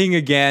that thing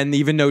again,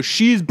 even though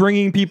she's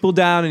bringing people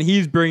down and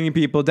he's bringing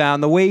people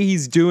down. The way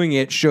he's doing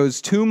it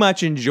shows too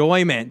much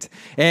enjoyment,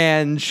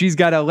 and she's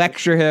got to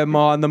lecture him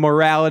on the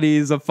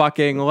moralities of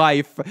fucking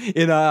life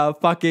in a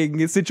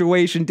fucking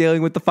situation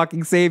dealing with the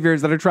fucking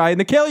saviors that are trying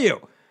to kill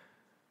you.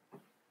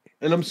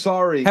 And I'm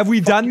sorry. Have we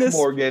done this?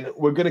 Morgan,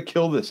 we're going to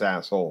kill this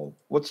asshole.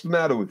 What's the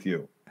matter with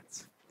you?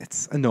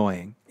 It's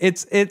annoying.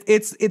 It's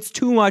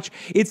too much.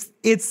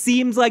 It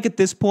seems like at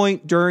this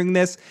point during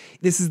this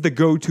is the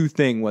go-to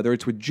thing, whether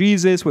it's with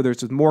Jesus, whether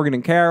it's with Morgan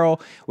and Carol,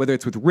 whether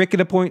it's with Rick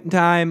at a point in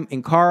time,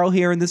 and Carl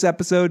here in this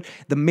episode.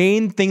 The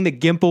main thing that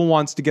Gimple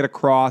wants to get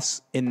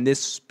across in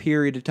this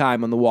period of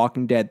time on The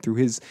Walking Dead through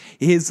his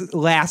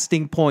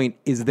lasting point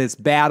is this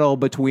battle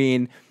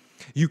between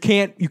you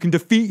can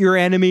defeat your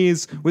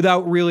enemies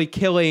without really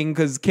killing,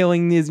 because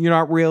killing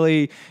doesn't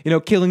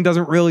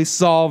really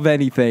solve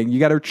anything. You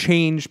got to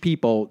change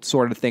people,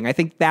 sort of thing. I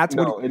think that's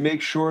it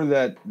makes sure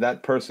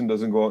that person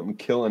doesn't go out and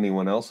kill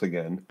anyone else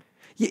again.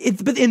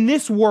 But in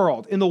this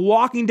world, in the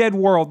Walking Dead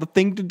world, the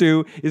thing to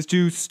do is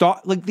to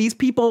stop. Like, these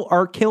people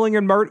are killing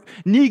and murder.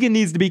 Negan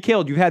needs to be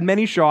killed. You've had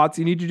many shots.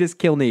 You need to just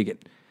kill Negan.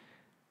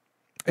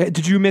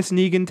 Did you miss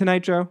Negan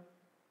tonight, Joe?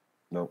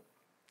 No.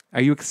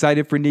 Are you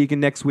excited for Negan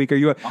next week? I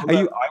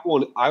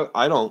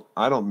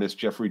don't miss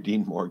Jeffrey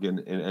Dean Morgan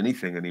in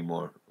anything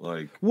anymore.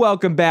 Like,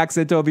 welcome back,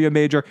 Santovia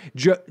Major.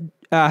 Joe,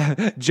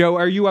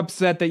 are you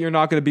upset that you're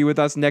not going to be with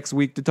us next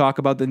week to talk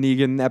about the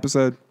Negan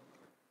episode?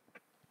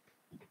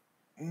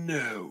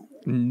 No,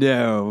 I'm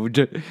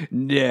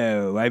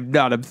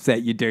not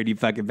upset, you dirty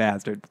fucking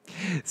bastard.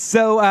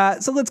 So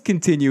let's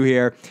continue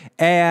here,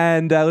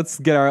 and let's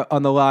get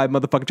on the live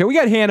motherfucking chat. We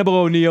got Hannibal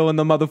O'Neill in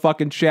the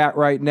motherfucking chat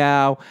right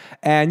now,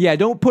 and yeah,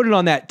 don't put it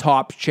on that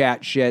top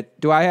chat shit.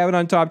 Do I have it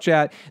on top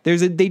chat?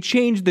 They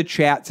changed the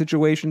chat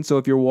situation, so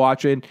if you're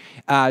watching,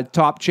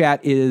 top chat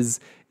is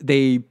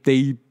they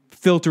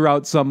filter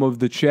out some of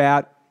the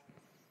chat.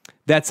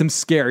 That's some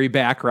scary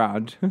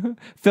background.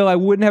 Phil, I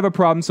wouldn't have a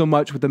problem so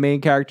much with the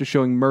main character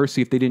showing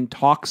mercy if they didn't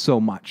talk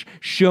so much.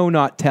 Show,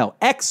 not tell.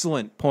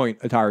 Excellent point,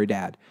 Atari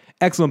Dad.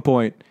 Excellent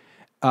point.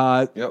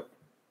 Yep.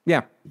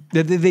 Yeah.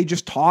 They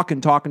just talk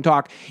and talk and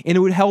talk. And it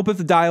would help if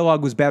the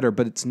dialogue was better,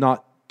 but it's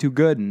not too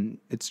good, and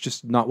it's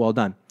just not well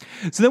done.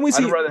 So then we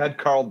see I'd rather had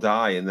Carl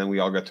die, and then we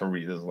all got to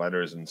read his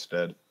letters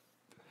instead.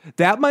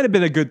 that might have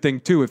been a good thing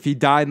too if he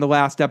died in the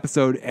last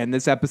episode, and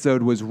this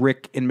episode was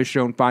Rick and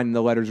Michonne finding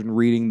the letters and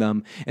reading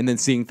them, and then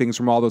seeing things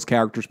from all those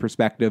characters'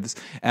 perspectives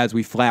as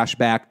we flash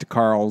back to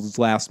Carl's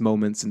last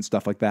moments and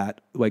stuff like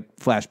that. Like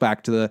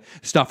flashback to the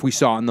stuff we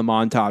saw in the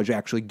montage.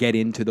 Actually, get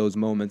into those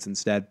moments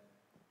instead.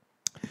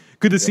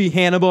 Good to see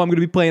Hannibal. I'm going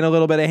to be playing a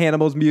little bit of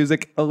Hannibal's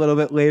music a little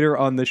bit later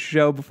on the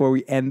show before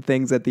we end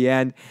things at the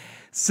end.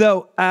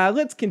 So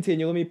let's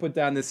continue. Let me put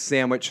down this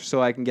sandwich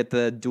so I can get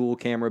the dual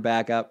camera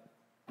back up.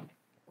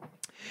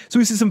 So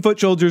we see some foot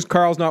soldiers.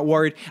 Carl's not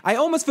worried. I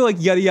almost feel like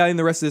yada in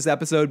the rest of this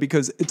episode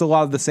because it's a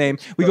lot of the same.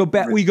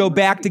 We go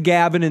back to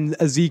Gavin and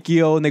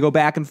Ezekiel, and they go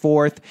back and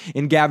forth.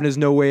 And Gavin is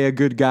no way a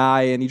good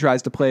guy, and he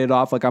tries to play it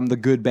off like I'm the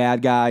good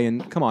bad guy.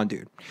 And come on,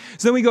 dude.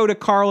 So then we go to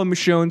Carl and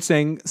Michonne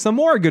saying some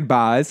more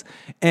goodbyes,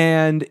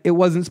 and it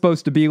wasn't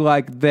supposed to be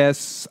like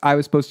this. I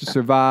was supposed to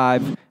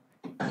survive.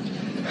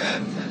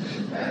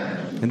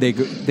 And they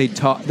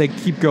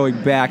keep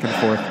going back and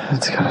forth.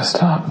 It's gotta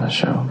stop,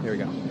 Michonne. Here we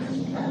go.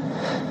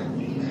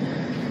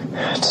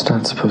 It's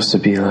not supposed to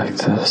be like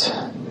this.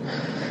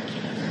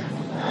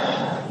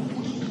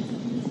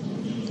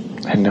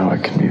 I know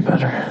it can be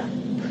better.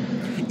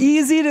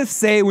 Easy to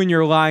say when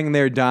you're lying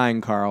there dying,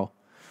 Carl.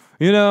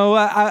 You know,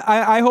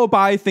 I hope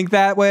I think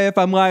that way if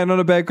I'm lying on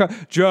a bed.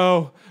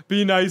 Joe,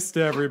 be nice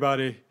to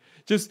everybody.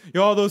 Just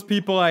all those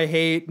people I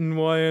hate and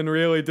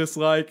really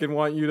dislike and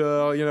want you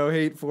to,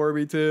 hate for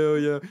me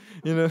too.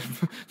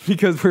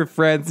 Because we're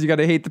friends, you got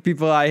to hate the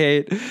people I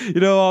hate.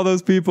 All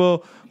those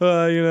people,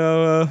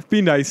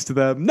 be nice to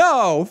them.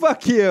 No,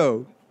 fuck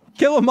you.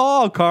 Kill them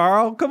all,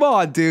 Carl. Come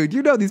on, dude.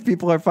 These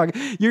people are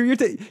fucking. You're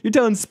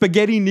telling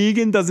Spaghetti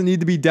Negan doesn't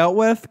need to be dealt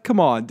with? Come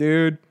on,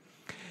 dude.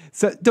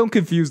 So don't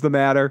confuse the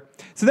matter.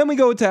 So then we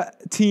go to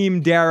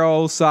Team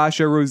Daryl,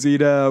 Sasha,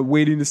 Rosita,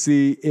 waiting to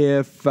see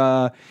if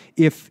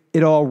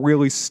it all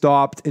really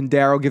stopped. And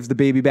Daryl gives the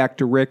baby back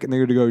to Rick, and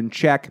they're going to go and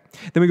check.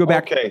 Then we go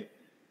back. Okay,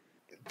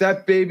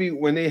 that baby,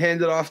 when they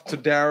handed off to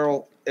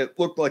Daryl, it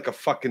looked like a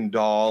fucking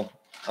doll.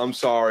 I'm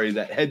sorry,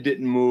 that head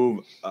didn't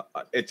move.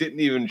 It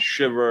didn't even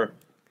shiver.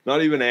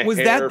 Not even a hair.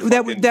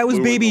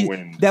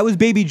 That was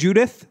baby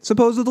Judith,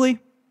 supposedly.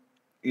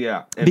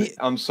 Yeah, and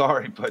I'm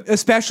sorry, but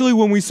especially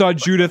when we saw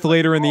Judith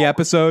later in the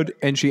episode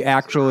and she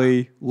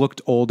actually looked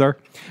older.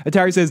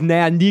 Atari says,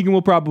 Negan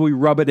will probably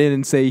rub it in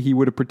and say he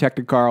would have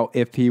protected Carl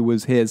if he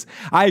was his.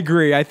 I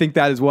agree. I think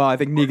that as well. I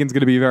think Negan's going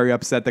to be very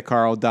upset that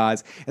Carl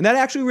dies. And that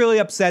actually really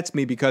upsets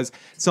me because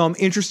some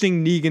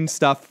interesting Negan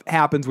stuff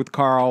happens with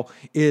Carl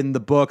in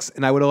the books,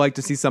 and I would have liked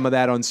to see some of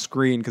that on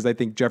screen because I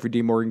think Jeffrey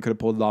D. Morgan could have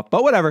pulled it off.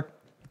 But whatever.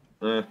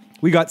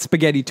 We got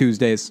Spaghetti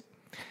Tuesdays.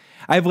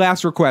 I have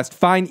last request.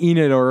 Find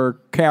Enid or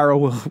Carol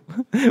will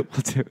do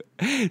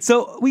it.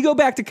 So we go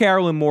back to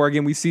Carol and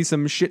Morgan. We see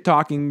some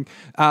shit-talking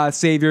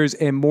saviors,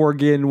 and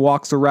Morgan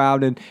walks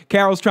around, and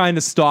Carol's trying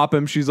to stop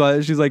him. She's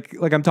like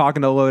I'm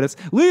talking to Lotus.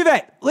 Leave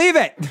it!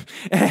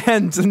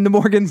 And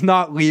Morgan's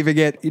not leaving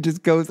it. He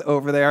just goes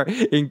over there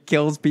and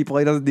kills people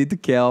he doesn't need to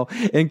kill.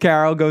 And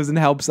Carol goes and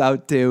helps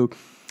out too.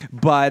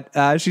 But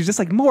she's just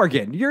like,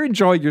 Morgan, you're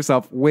enjoying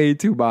yourself way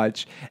too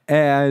much.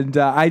 And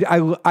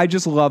I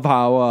just love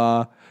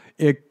how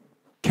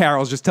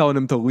Carol's just telling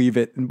him to leave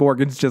it, and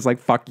Morgan's just like,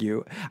 fuck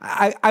you.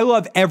 I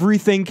love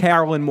everything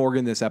Carol and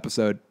Morgan this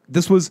episode.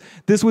 This was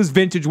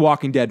vintage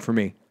Walking Dead for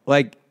me.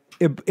 Like,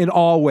 in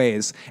all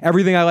ways.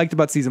 Everything I liked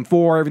about season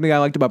 4, everything I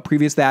liked about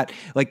previous that,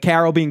 like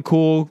Carol being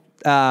cool,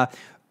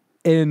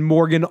 and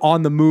Morgan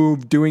on the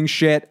move doing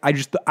shit. I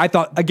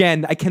thought,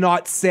 again, I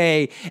cannot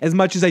say, as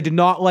much as I did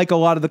not like a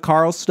lot of the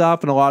Carl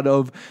stuff and a lot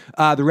of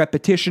the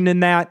repetition in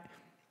that,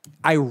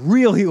 I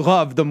really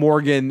love the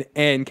Morgan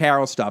and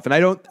Carol stuff.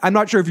 And I'm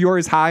not sure if you're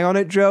as high on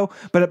it, Joe,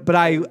 but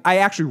I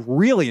actually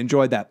really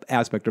enjoyed that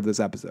aspect of this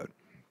episode.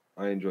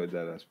 I enjoyed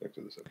that aspect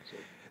of this episode.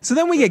 So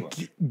then we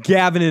get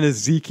Gavin and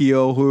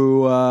Ezekiel,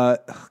 who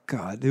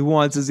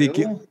wants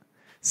Ezekiel?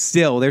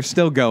 Still, they're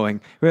still going.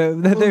 We're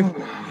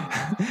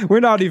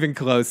not even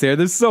close here.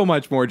 There's so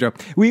much more, Joe.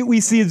 We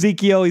see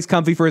Ezekiel. He's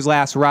comfy for his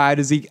last ride.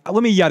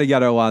 Let me yada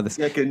a lot of this.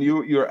 Yeah,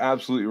 you're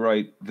absolutely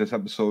right. This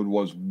episode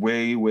was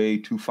way, way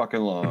too fucking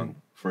long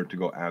for it to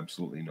go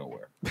absolutely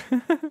nowhere.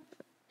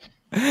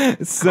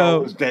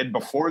 Carl was dead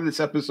before this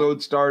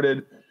episode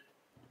started,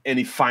 and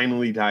he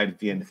finally died at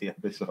the end of the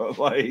episode.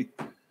 Like,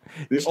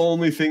 the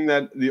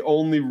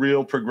only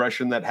real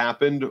progression that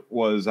happened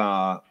was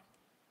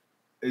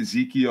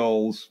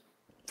Ezekiel's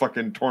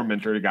fucking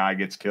tormentor guy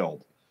gets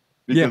killed.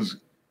 Because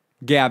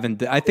Gavin,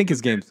 I think his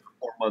game's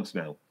 4 months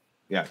now.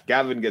 Yeah,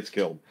 Gavin gets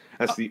killed.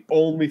 That's the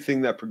only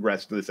thing that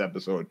progressed to this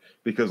episode.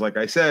 Because, like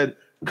I said,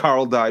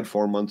 Carl died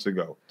 4 months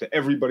ago. To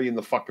everybody in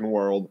the fucking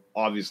world,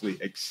 obviously,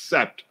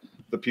 except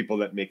the people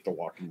that make The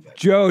Walking Dead.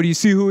 Joe, do you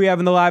see who we have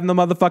in the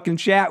motherfucking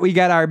chat? We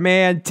got our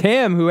man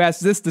Tim, who has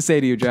this to say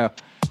to you, Joe.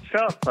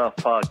 Shut the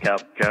fuck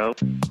up, Joe.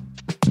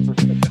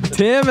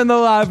 Tim in the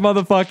live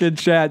motherfucking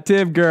chat.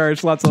 Tim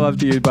Gersh, lots of love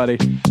to you, buddy.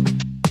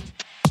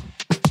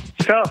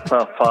 Shut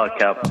the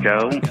fuck up,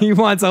 Joe. He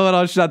wants a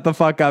little shut the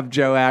fuck up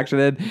Joe action.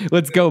 And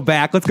let's go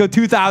back. Let's go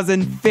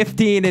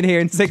 2015 in here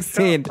and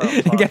 16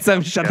 and get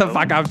some shut the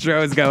fuck up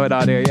Joes going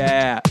on here.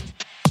 Yeah.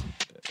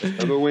 I've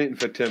been waiting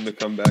for Tim to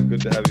come back.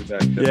 Good to have you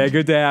back, Tim. Yeah,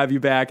 good to have you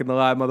back in the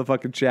live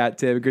motherfucking chat,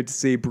 Tim. Good to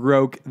see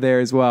Broke there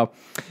as well.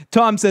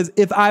 Tom says,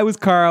 if I was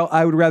Carl,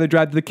 I would rather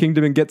drive to the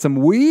kingdom and get some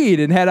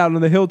weed and head out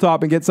on the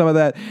hilltop and get some of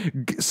that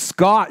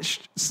scotch,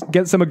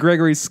 get some of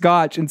Gregory's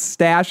scotch and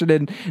stash it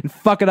and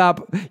fuck it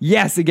up.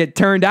 Yes, and get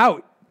turned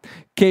out.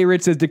 K.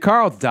 Rich says, did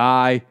Carl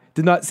die?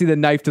 Did not see the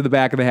knife to the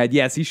back of the head.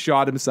 Yes, he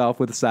shot himself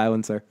with a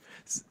silencer.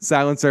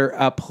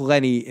 Silencer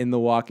plenty in The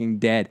Walking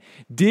Dead.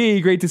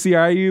 D, great to see.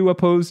 Are you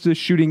opposed to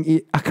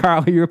shooting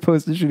Carl? Are you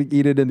opposed to shooting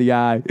Enid in the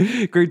eye?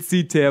 Great to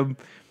see, Tim.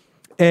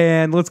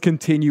 And let's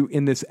continue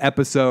in this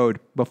episode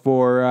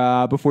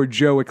before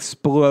Joe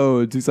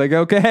explodes. He's like,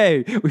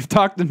 okay, we've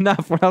talked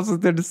enough. What else is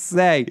there to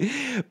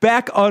say?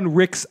 Back on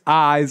Rick's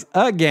eyes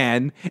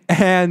again,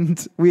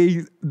 and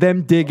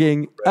them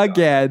digging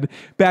again.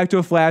 Back to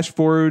a flash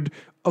forward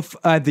of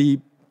the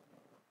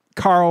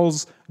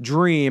Carl's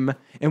dream,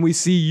 and we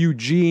see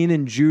Eugene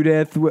and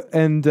Judith,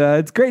 and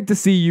it's great to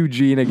see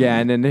Eugene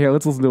again. And here,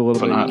 let's listen to a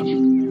little bit.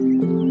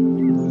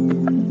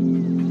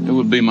 It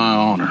would be my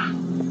honor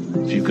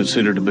if you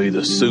consider to be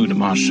the sous to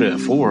my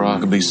chef, or I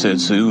could be said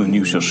sous, and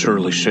you shall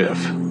surely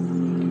chef.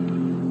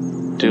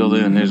 Till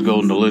then, his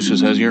Golden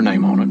Delicious has your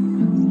name on it.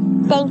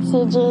 Thanks,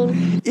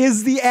 Eugene.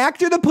 Is the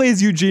actor that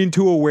plays Eugene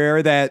too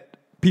aware that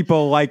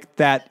people like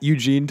that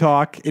Eugene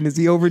talk, and is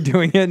he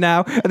overdoing it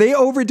now? Are they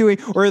overdoing,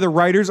 or are the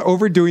writers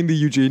overdoing the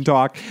Eugene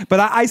talk? But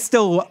I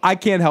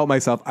can't help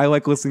myself. I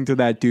like listening to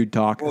that dude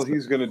talk. Well,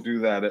 he's going to do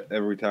that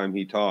every time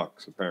he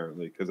talks,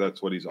 apparently, because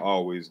that's what he's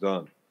always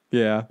done.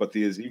 Yeah. But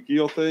the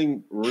Ezekiel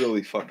thing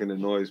really fucking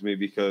annoys me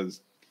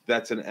because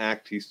that's an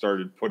act he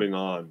started putting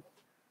on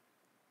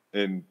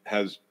and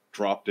has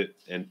dropped it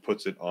and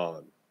puts it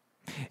on.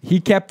 He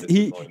kept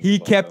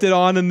it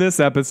on in this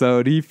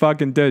episode. He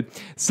fucking did.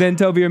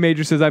 Santovia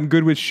Major says, I'm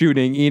good with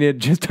shooting. Enid,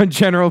 just on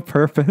general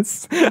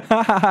purpose.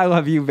 I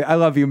love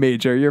you,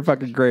 Major. You're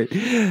fucking great.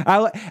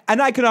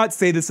 And I cannot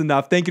say this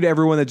enough. Thank you to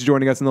everyone that's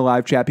joining us in the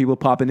live chat. People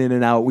popping in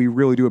and out. We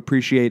really do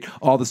appreciate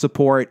all the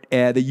support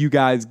that you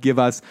guys give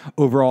us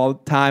over all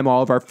time.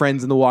 All of our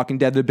friends in The Walking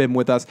Dead that have been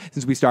with us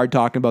since we started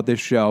talking about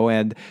this show.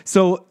 And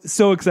so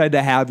excited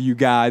to have you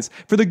guys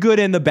for the good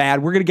and the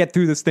bad. We're going to get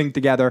through this thing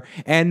together,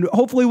 and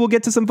hopefully we'll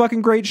get to some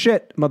fucking great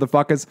shit,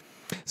 motherfuckers.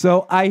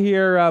 So I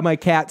hear my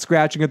cat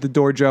scratching at the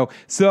door, Joe.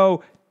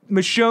 So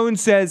Michonne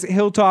says,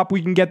 Hilltop,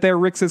 we can get there.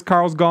 Rick says,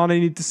 Carl's gone, I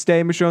need to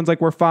stay. Michonne's like,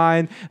 we're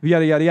fine.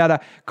 Yada, yada,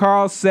 yada.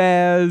 Carl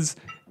says,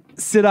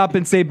 sit up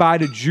and say bye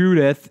to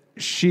Judith.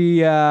 She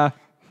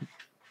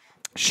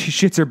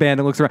shits her band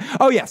and looks around.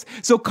 Oh, yes.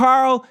 So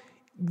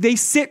they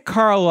sit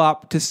Carl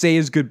up to say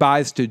his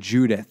goodbyes to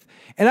Judith.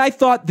 And I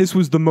thought this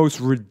was the most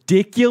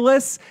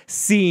ridiculous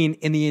scene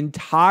in the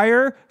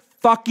entire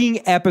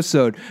fucking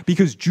episode,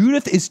 because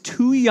Judith is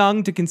too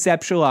young to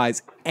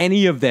conceptualize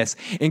any of this.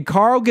 And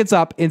Carl gets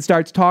up and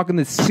starts talking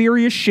this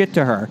serious shit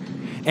to her.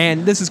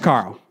 And this is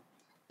Carl.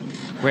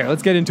 Wait,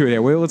 let's get into it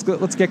here.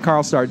 Let's get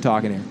Carl started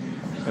talking here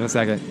in a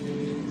second.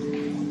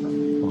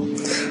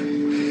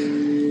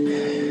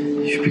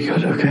 You should be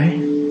good, okay?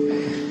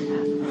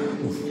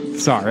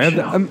 Sorry,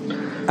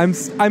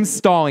 I'm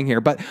stalling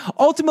here, but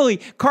ultimately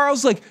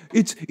Carl's like,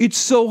 it's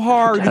so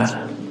hard.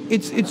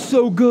 It's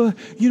so good.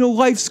 You know,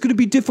 life's gonna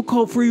be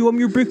difficult for you. I'm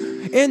your big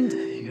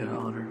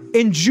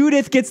and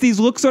Judith gets these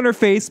looks on her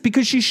face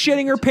because she's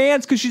shitting her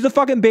pants because she's a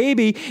fucking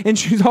baby, and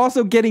she's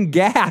also getting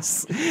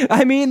gas.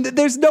 I mean,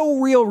 there's no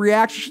real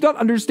reaction. She's not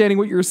understanding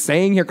what you're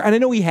saying here. And I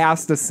know he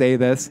has to say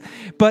this,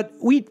 but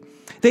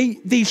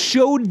They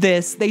showed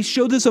this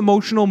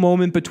emotional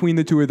moment between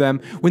the two of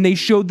them when they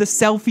showed the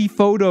selfie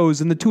photos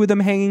and the two of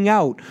them hanging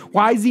out.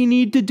 Why do we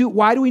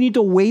need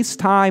to waste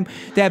time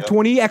to have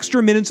 20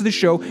 extra minutes of the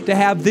show to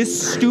have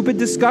this stupid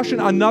discussion?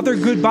 Another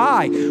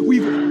goodbye.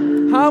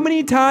 How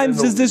many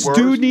times does this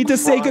dude need to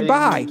say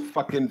goodbye?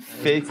 Fucking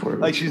fake.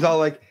 Like, she's all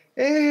like,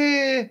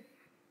 and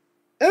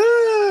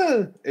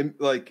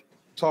like,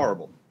 it's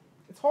horrible.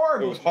 It's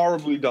horrible. It was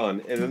horribly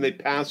done. And then they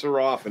pass her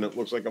off and it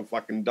looks like a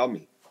fucking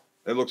dummy.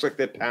 It looks like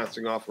they're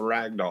passing off a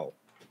rag doll.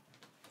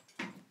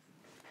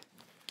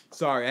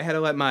 Sorry, I had to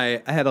let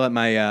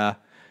my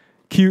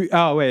cute.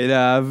 Oh wait,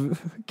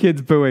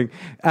 kids booing.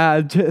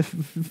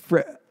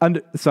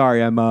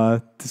 Sorry,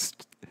 I'm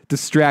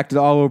distracted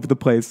all over the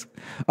place.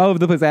 I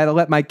had to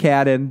let my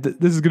cat in.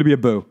 This is gonna be a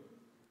boo,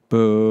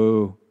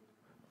 boo,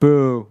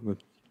 boo.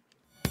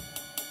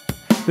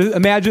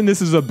 Imagine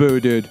this is a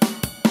boo, dude.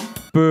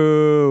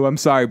 Boo. I'm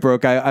sorry,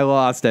 Brooke. I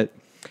lost it.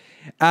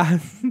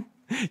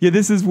 Yeah,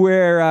 this is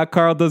where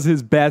Carl does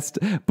his best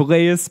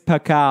Blaise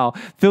Pascal.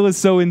 Phil is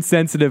so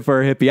insensitive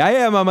for a hippie.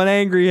 I'm an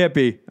angry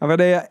hippie. I'm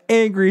an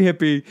angry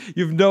hippie.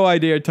 You have no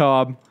idea,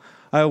 Tom,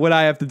 what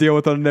I have to deal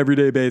with on an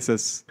everyday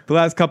basis. The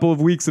last couple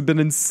of weeks have been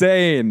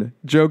insane.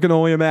 Joe can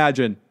only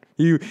imagine.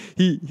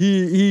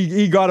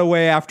 He got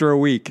away after a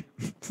week.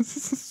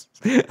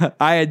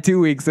 I had 2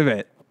 weeks of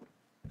it.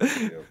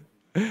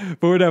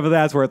 For whatever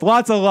that's worth.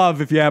 Lots of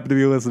love if you happen to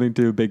be listening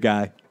to Big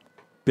Guy.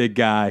 Big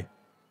Guy.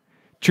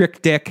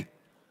 Trick Dick.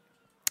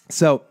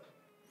 So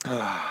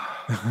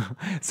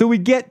we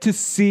get to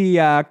see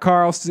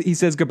Carl. He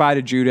says goodbye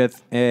to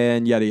Judith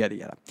and yada, yada,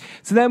 yada.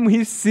 So then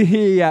we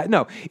see,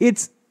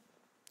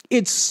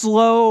 it's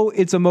slow.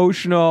 It's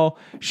emotional.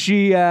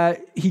 He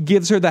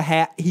gives her the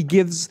hat.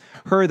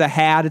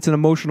 It's an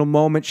emotional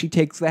moment. She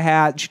takes the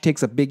hat. She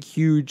takes a big,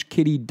 huge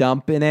kitty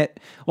dump in it.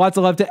 Lots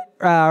of love to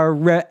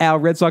Al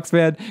Red Sox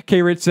fan.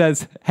 K. Rich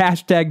says,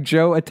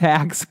 #Joe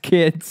attacks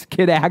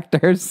kid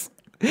actors.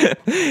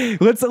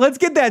 Let's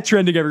get that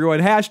trending,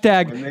 everyone.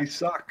 When they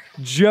suck.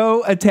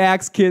 Joe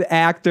attacks kid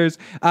actors.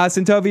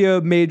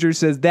 Centovio Major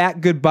says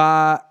that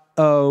goodbye.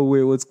 Oh,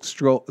 wait, let's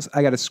scroll.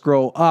 I got to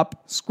scroll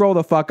up. Scroll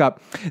the fuck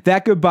up.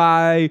 That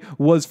goodbye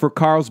was for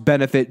Carl's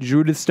benefit.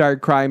 Judith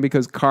started crying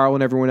because Carl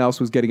and everyone else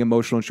was getting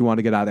emotional and she wanted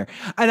to get out of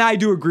there. And I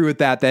do agree with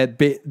that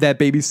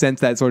babies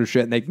sense that sort of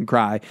shit and they can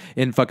cry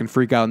and fucking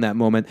freak out in that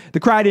moment. The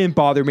cry didn't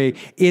bother me.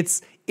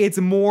 It's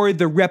more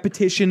the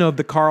repetition of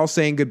the Carl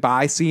saying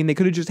goodbye scene. They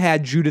could have just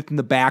had Judith in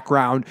the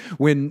background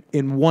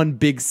in one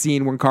big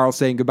scene when Carl's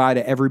saying goodbye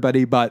to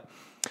everybody, but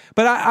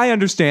I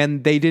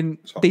understand they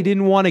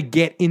didn't want to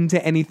get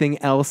into anything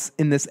else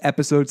in this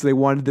episode, so they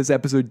wanted this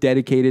episode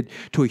dedicated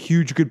to a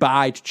huge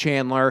goodbye to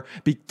Chandler,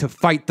 to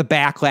fight the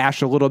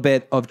backlash a little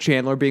bit of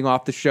Chandler being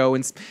off the show,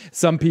 and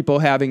some people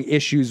having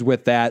issues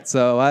with that.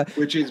 So,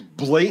 which is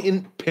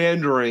blatant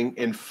pandering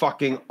and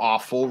fucking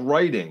awful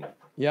writing.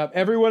 Yep,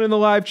 everyone in the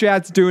live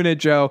chat's doing it,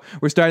 Joe.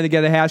 We're starting to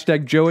get a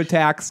 # Joe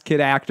attacks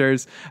kid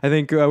actors. I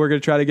think we're going to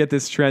try to get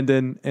this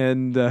trending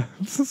and.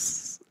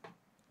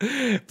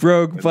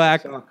 Broke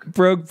Black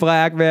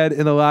man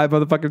in the live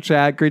motherfucking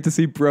chat. Great to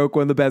see Broke,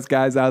 one of the best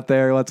guys out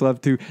there. Lots of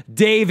love to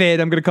David.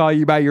 I'm gonna call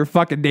you by your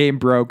fucking name,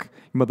 Broke,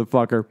 you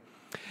motherfucker.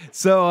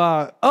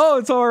 So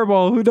it's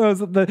horrible. Who knows?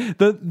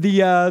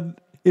 The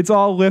it's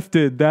all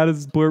lifted. That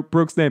is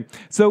Broke's name.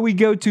 So we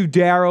go to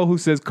Daryl, who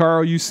says,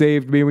 "Carl, you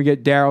saved me." And we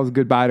get Daryl's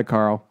goodbye to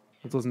Carl.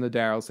 Let's listen to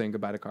Daryl saying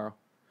goodbye to Carl.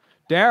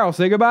 Daryl,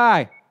 say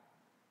goodbye.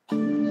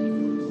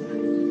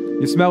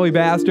 You smelly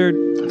bastard.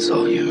 That's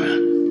all you,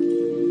 man.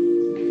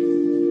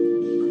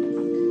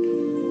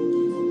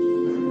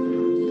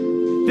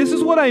 This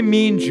is what I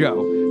mean,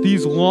 Joe.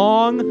 These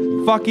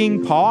long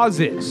fucking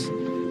pauses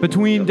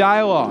between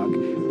dialogue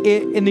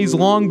in these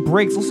long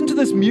breaks. Listen to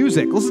this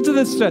music. Listen to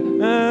this. Listen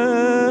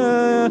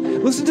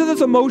to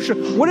this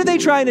emotion. What are they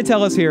trying to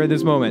tell us here in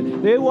this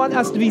moment? They want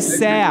us to be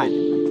sad.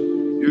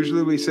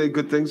 Usually we say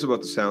good things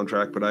about the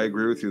soundtrack, but I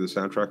agree with you. The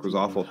soundtrack was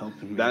awful.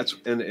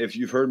 And if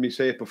you've heard me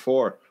say it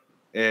before,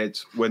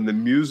 it's when the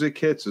music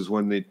hits is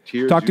when the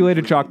tears. Talk to you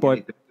later, Chalk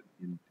Boy.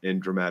 In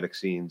dramatic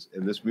scenes,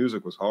 and this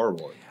music was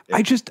horrible.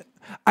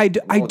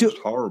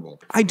 Horrible.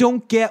 I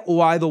don't get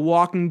why The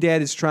Walking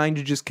Dead is trying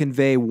to just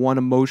convey one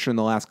emotion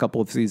the last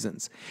couple of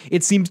seasons.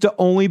 It seems to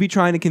only be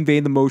trying to convey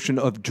the emotion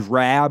of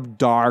drab,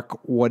 dark,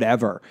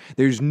 whatever.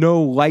 There's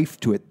no life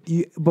to it.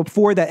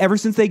 Before that, ever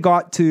since they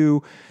got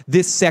to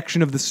this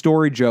section of the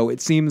story, Joe, it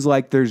seems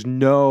like there's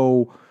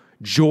no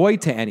joy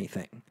to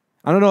anything.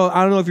 I don't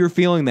know if you're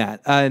feeling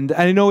that. And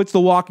I know it's The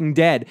Walking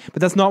Dead,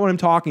 but that's not what I'm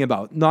talking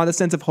about. Not a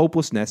sense of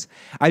hopelessness.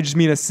 I just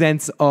mean a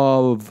sense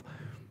of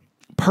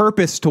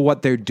purpose to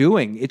what they're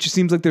doing. It just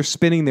seems like they're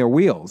spinning their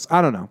wheels.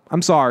 I don't know.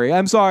 I'm sorry. I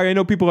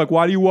know people are like,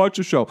 why do you watch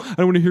the show? I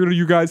don't want to hear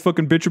you guys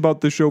fucking bitch about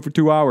this show for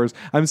 2 hours.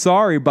 I'm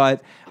sorry,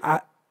 but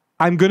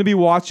I'm going to be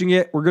watching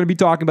it. We're going to be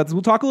talking about this.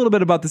 We'll talk a little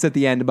bit about this at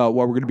the end, about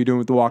what we're going to be doing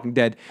with The Walking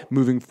Dead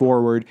moving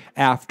forward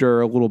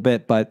after a little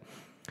bit. But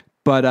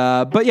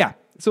yeah.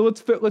 So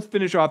let's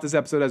finish off this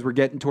episode as we're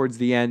getting towards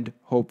the end,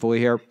 hopefully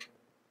here.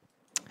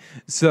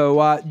 So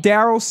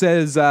Daryl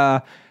says,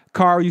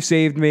 "Carl, you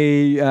saved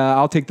me.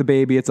 I'll take the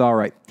baby. It's all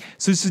right."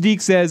 So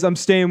Sadiq says, "I'm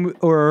staying,"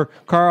 or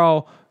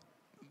Carl,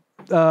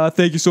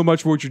 "Thank you so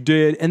much for what you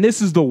did." And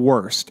this is the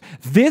worst.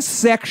 This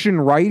section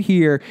right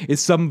here is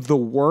some of the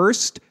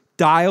worst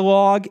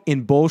dialogue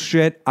and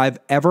bullshit I've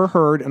ever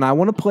heard, and I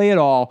want to play it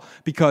all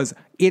because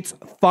it's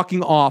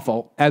fucking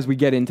awful as we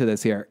get into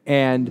this here.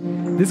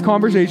 And this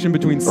conversation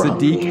between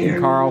Sadiq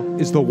and Carl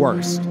is the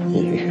worst.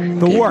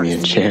 The worst. Me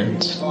a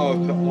chance. Oh,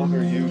 to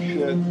honor you,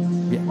 shit.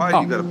 Yeah.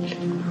 Why you gotta?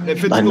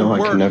 If it's I know the I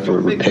worst, can never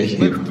repay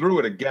you. Live through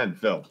it again,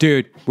 Phil.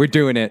 Dude, we're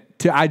doing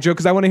it. I joke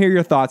because I want to hear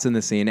your thoughts in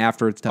the scene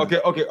after it's done.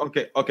 Okay.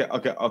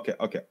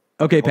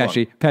 Okay,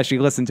 Pesci,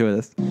 listen to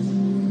this.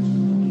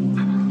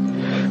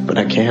 But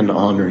I can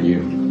honor you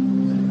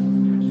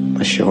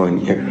by showing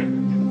your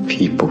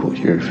people,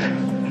 your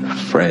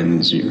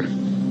friends, your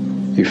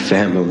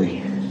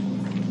family,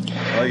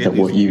 that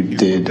what you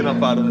did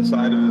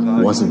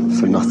wasn't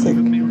for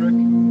nothing.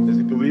 Does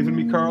he believe in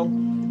me, Carl?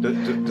 Does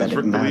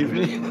Rick believe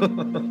me?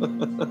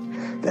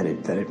 that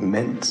it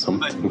meant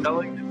something.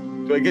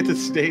 Do I get to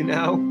stay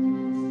now?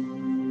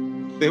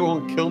 They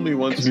won't kill me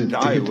once you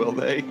die, will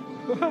they?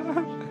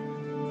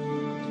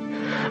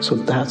 So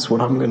that's what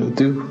I'm gonna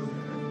do.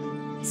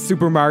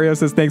 Super Mario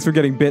says, "Thanks for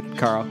getting bit,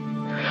 Carl."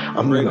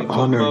 I'm gonna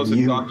honor I was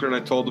you. a doctor and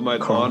I told him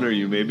I'd honor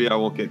you. Maybe I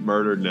won't get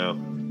murdered now.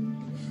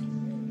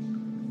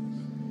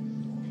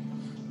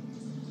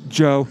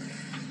 Joe,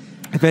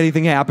 if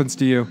anything happens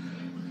to you,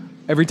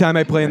 every time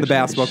I play in the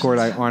basketball court,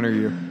 I honor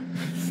you.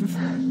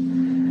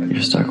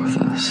 You're stuck with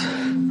us.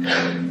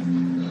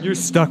 You're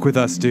stuck with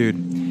us,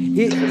 dude.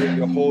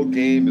 The whole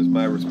game is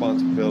my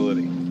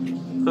responsibility.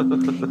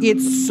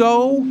 It's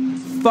so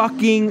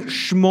fucking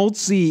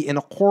schmaltzy and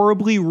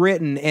horribly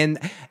written. And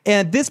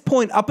at this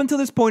point, up until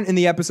this point in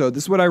the episode,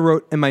 this is what I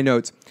wrote in my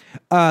notes.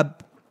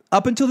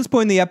 Up until this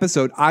point in the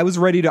episode, I was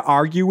ready to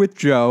argue with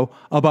Joe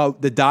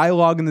about the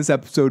dialogue in this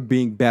episode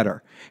being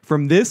better.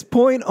 From this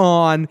point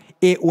on,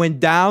 it went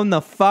down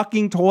the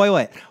fucking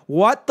toilet.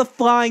 What the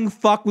flying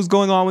fuck was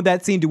going on with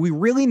that scene? Do we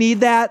really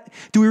need that?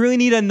 Do we really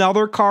need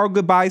another Carl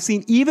goodbye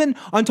scene? Even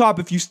on top,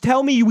 if you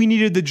tell me we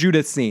needed the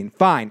Judith scene,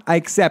 fine, I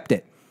accept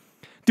it.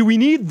 Do we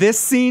need this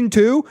scene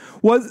too?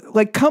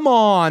 Come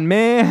on,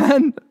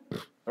 man.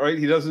 All right,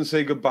 he doesn't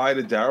say goodbye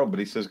to Daryl, but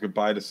he says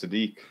goodbye to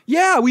Sadiq.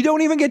 Yeah, we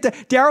don't even get to...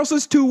 Daryl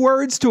says 2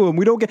 words to him.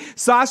 We don't get...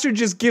 Sasha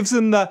just gives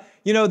him the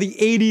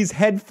 80s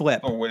head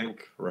flip. A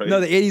wink, right? No,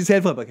 the 80s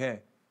head flip. Like, hey,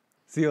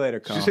 see you later,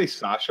 Carl. Did you say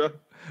Sasha?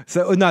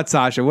 So, not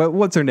Sasha.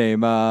 What's her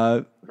name?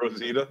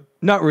 Rosita?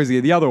 Not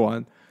Rosita, the other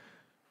one.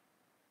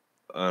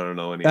 I don't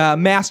know any.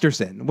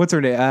 Masterson. What's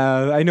her name?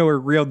 I know her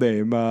real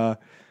name.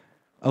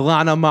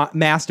 Alana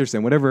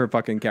Masterson, whatever her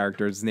fucking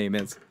character's name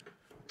is.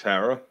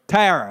 Tara.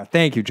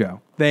 Thank you,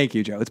 Joe.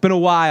 It's been a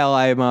while.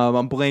 I'm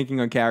blanking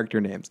on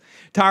character names.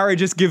 Tara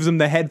just gives him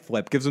the head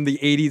flip. Gives him the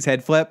 80s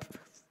head flip.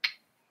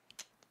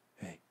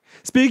 Hey.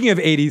 Speaking of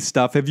 80s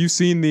stuff, have you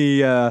seen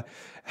the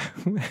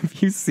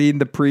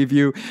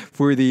preview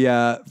for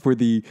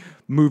the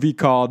movie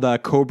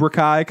called Cobra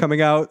Kai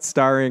coming out,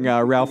 starring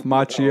Ralph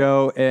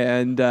Macchio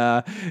and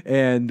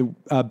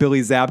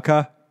Billy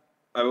Zabka?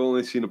 I've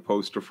only seen a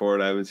poster for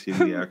it. I haven't seen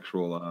the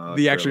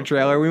actual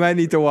trailer. We might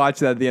need to watch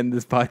that at the end of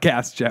this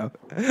podcast, Joe.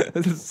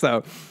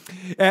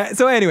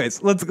 So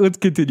anyways, let's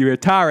continue here.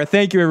 Tara,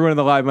 thank you everyone in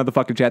the live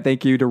motherfucking chat.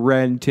 Thank you to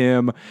Ren,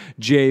 Tim,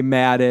 Jay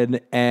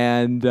Madden,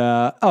 and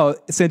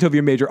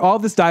Santovia Major. All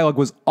of this dialogue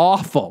was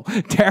awful.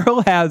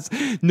 Daryl has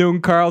known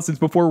Carl since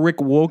before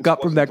Rick woke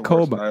up from that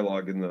coma.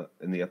 Dialogue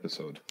in the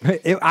episode.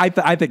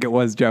 I think it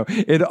was, Joe.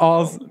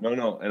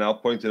 No, and I'll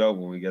point it out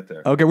when we get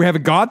there. Okay, we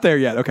haven't got there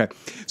yet. Okay,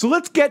 so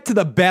let's get to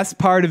the best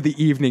part of the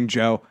evening,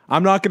 Joe.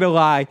 I'm not going to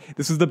lie.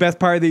 This was the best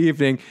part of the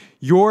evening.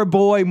 Your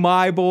boy,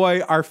 my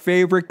boy, our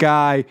favorite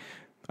guy,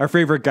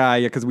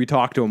 because we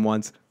talked to him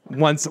once,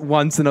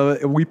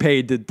 we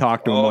paid to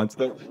talk to him once.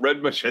 The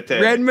Red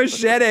Machete. Red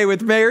Machete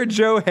with Mayor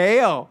Joe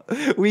Hale.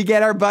 We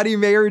get our buddy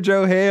Mayor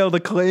Joe Hale. The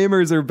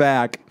Claimers are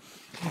back.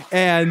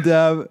 And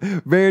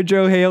Mayor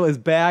Joe Hale is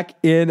back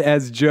in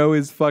as Joe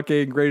is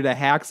fucking ready to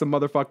hack some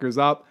motherfuckers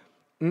up.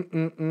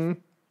 And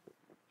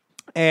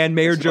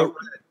Mayor Joe...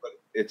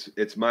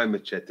 It's my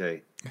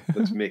machete.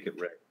 Let's make it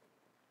red.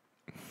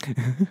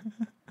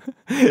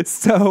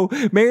 So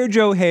Mayor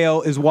Joe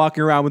Hale is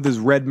walking around with his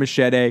red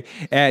machete,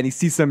 and he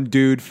sees some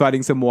dude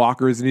fighting some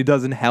walkers, and he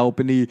doesn't help,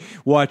 and he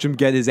watch him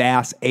get his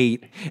ass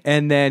ate.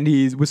 And then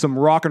he's with some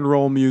rock and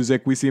roll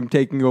music. We see him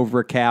taking over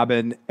a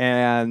cabin,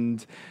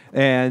 and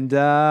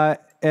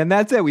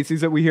that's it.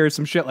 We hear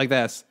some shit like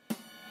this.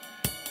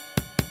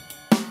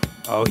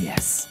 Oh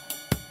yes.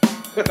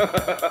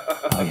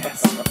 Oh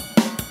yes.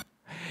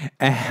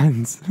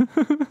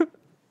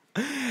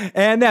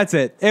 And that's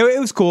it. It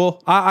was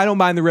cool. I don't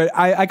mind the red.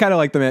 I kind of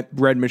like the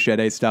red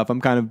machete stuff.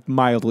 I'm kind of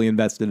mildly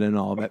invested in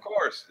all of it. Of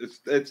course.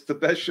 It's the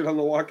best shit on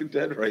The Walking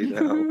Dead right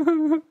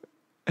now.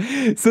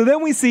 So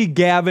then we see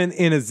Gavin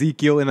and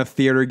Ezekiel in a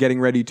theater getting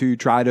ready to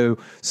try to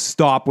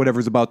stop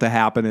whatever's about to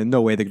happen. And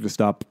no way they could just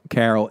stop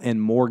Carol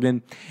and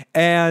Morgan.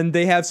 And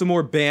they have some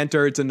more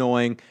banter. It's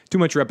annoying. Too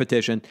much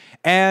repetition.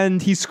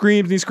 And he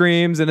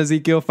screams, and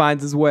Ezekiel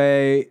finds his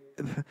way.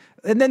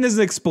 And then there's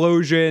an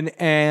explosion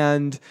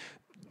and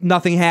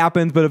nothing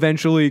happens, but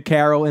eventually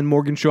Carol and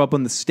Morgan show up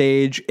on the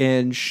stage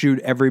and shoot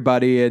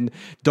everybody and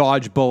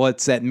dodge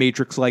bullets at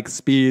Matrix-like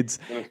speeds.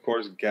 And of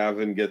course,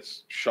 Gavin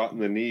gets shot in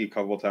the knee a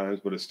couple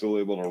times, but is still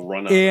able to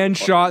run out. And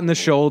shot in the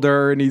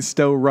shoulder, and he's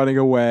still running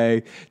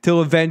away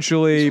till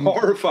eventually... He's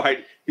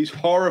horrified. He's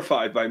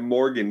horrified by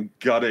Morgan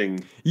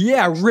gutting.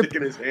 Yeah,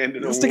 sticking his hand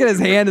in a sticking his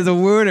hand in a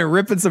wound and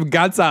ripping some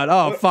guts out.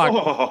 Oh,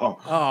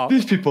 fuck.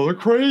 These people are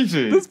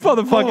crazy. This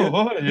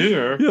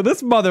motherfucker. Yeah,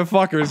 this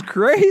motherfucker is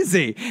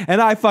crazy.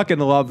 And I fucking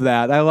love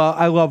that.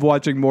 I love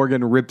watching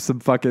Morgan rip some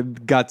fucking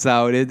guts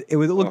out. It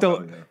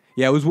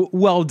was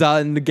well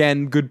done.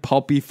 Again, good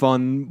pulpy,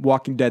 fun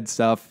Walking Dead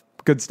stuff.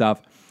 Good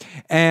stuff.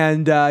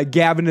 And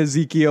Gavin and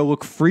Ezekiel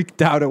look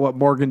freaked out at what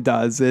Morgan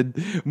does. And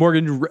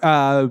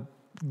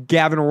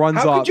Gavin runs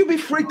off. How could you be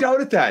freaked out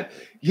at that?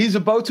 He's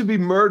about to be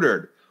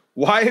murdered.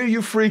 Why are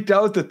you freaked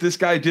out that this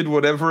guy did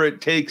whatever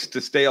it takes to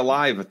stay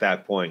alive at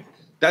that point?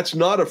 That's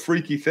not a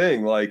freaky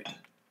thing. Like,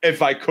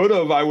 if I could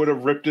have, I would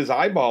have ripped his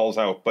eyeballs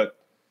out. But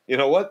you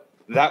know what?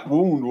 That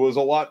wound was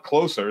a lot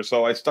closer,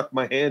 so I stuck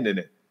my hand in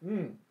it.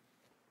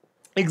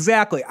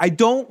 Exactly. I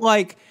don't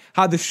like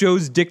how the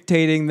show's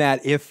dictating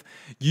that if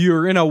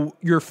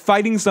you're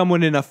fighting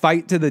someone in a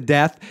fight to the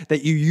death,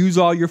 that you use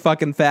all your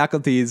fucking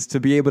faculties to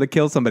be able to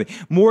kill somebody.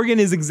 Morgan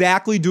is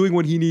exactly doing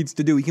what he needs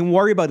to do. He can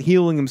worry about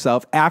healing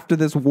himself after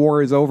this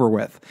war is over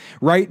with.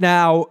 Right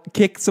now,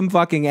 kick some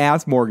fucking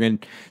ass, Morgan.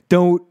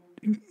 Don't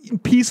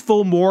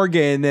peaceful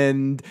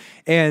Morgan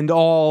and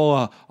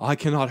all I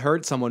cannot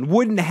hurt someone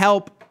wouldn't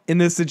help in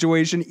this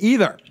situation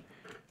either.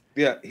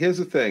 Yeah, here's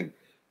the thing.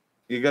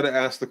 You got to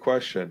ask the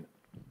question.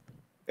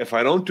 If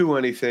I don't do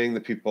anything, the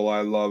people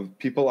I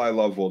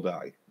love will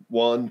die.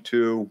 1,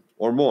 2,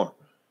 or more.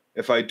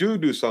 If I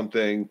do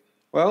something,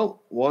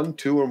 well, 1,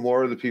 2, or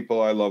more of the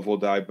people I love will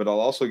die, but I'll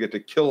also get to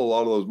kill a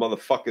lot of those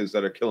motherfuckers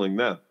that are killing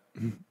them.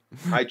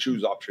 I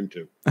choose option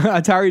 2.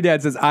 Atari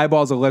Dad says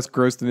eyeballs are less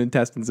gross than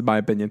intestines, in my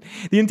opinion.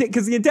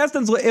 Because the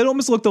intestines, it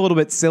almost looked a little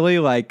bit silly.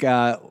 Like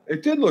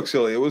it did look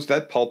silly. It was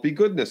that pulpy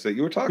goodness that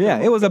you were talking about.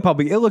 Yeah, it was a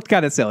pulpy. It looked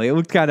kind of silly. It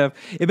looked kind of.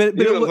 But it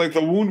looked like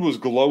the wound was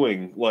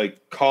glowing,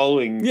 like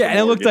calling. Yeah, and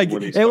it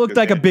looked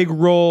like a big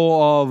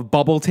roll of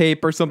bubble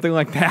tape or something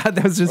like that.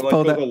 That was just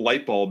pulled out. A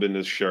light bulb in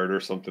his shirt or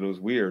something. It was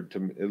weird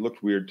to me. It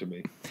looked weird to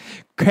me.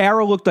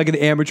 Carol looked like an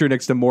amateur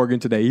next to Morgan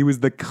today. He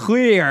was the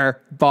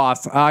clear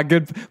boss.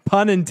 Good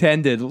pun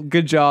intended.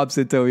 Good job,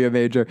 Centolia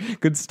Major.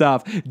 Good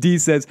stuff. D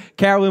says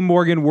Carol and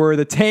Morgan were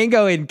the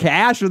Tango and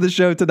Cash of the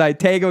show tonight.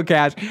 Tango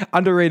Cash,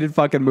 underrated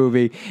fucking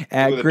movie.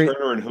 Great.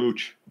 Turner and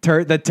Hooch.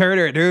 The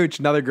Turner and Hooch,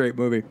 another great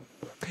movie.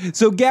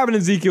 So Gavin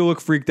and Ezekiel look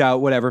freaked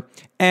out, whatever.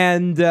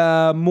 And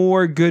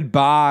more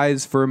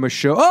goodbyes for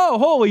Michelle. Oh,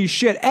 holy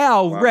shit.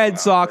 Red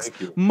Sox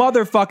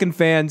motherfucking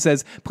fan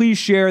says, please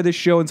share this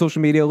show on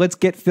social media. Let's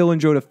get Phil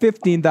and Joe to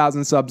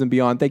 15,000 subs and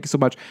beyond. Thank you so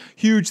much.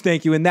 Huge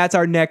thank you. And that's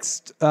our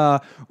next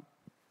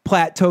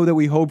plateau that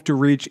we hope to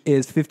reach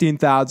is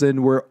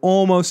 15,000. We're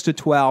almost to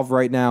 12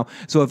 right now.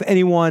 So if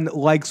anyone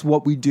likes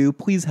what we do,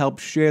 please help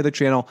share the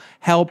channel.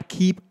 Help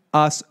keep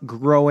us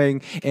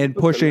growing and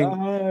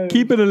pushing,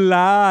 keep it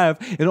alive.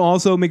 And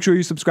also make sure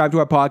you subscribe to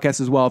our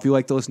podcast as well if you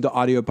like to listen to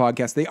audio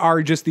podcasts. They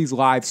are just these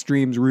live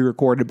streams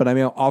re-recorded, but I'm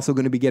also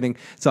going to be getting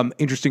some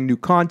interesting new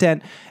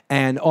content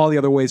and all the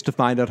other ways to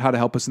find out how to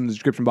help us in the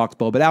description box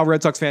below. But Al,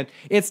 Red Sox fan,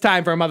 it's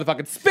time for a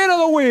motherfucking spin of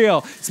the wheel.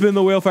 Spin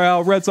the wheel for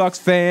Al, Red Sox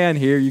fan.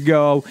 Here you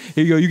go.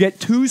 Here you go. You get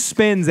 2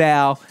 spins,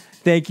 Al.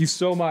 Thank you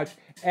so much.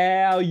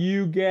 Al,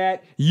 you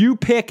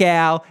pick,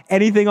 Al,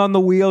 anything on the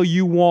wheel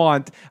you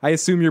want. I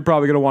assume you're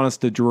probably going to want us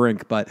to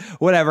drink, but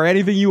whatever.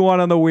 Anything you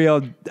want on the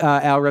wheel,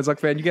 Al, Red Sox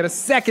fan. You get a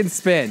second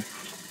spin.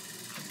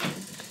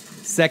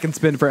 Second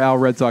spin for Al,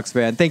 Red Sox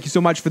fan. Thank you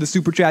so much for the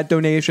super chat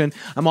donation.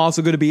 I'm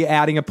also going to be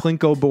adding a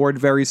Plinko board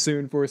very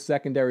soon for a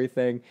secondary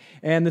thing.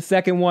 And the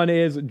second one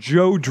is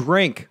Joe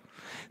Drink.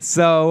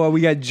 So we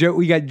got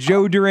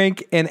Joe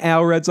Drink and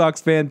Al, Red Sox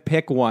fan,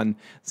 pick one.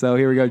 So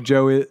here we go.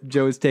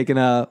 Joe is taking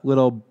a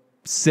little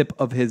sip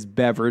of his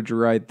beverage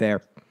right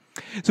there.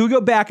 So we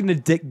go back into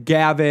Dick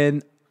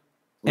Gavin.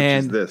 Which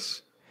is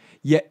this?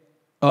 Yeah.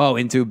 Oh,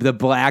 into the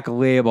Black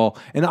Label.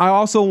 And I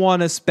also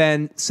want to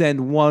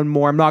send one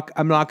more. I'm not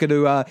going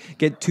to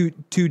get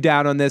too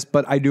down on this,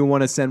 but I do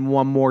want to send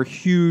one more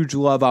huge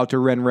love out to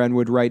Ren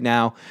Renwood right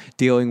now,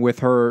 dealing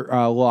with her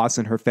loss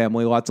and her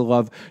family. Lots of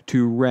love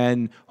to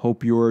Ren.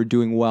 Hope you're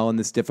doing well in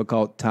this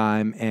difficult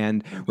time,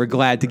 and we're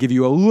glad to give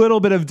you a little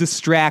bit of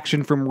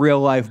distraction from real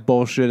life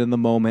bullshit in the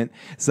moment.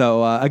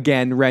 So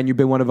again, Ren, you've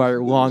been one of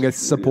our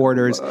longest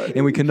supporters,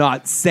 and we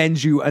cannot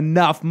send you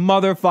enough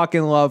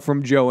motherfucking love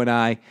from Joe and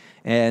I.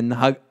 And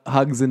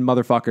hugs and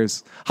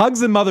motherfuckers.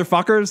 Hugs and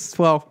motherfuckers.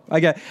 Well,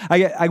 we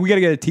gotta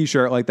get a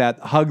T-shirt like that.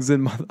 Hugs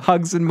and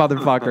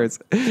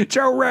motherfuckers.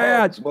 Joe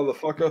Rad. Hugs,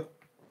 motherfucker.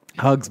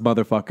 Hugs,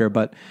 motherfucker.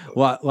 But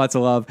lots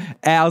of love.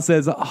 Al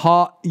says,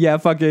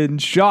 fucking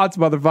shots,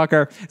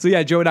 motherfucker. So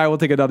yeah, Joe and I will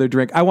take another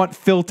drink. I want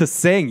Phil to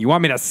sing. You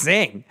want me to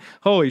sing?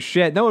 Holy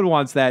shit! No one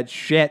wants that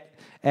shit.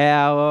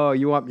 Al,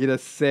 you want me to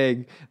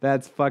sing?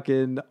 That's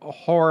fucking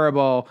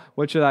horrible.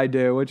 What should I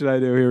do?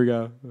 Here we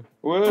go.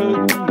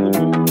 Oh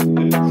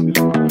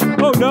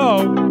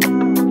no.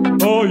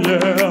 Oh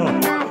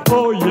yeah.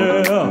 Oh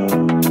yeah.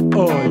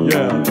 Oh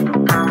yeah.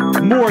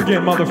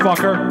 Morgan,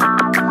 motherfucker.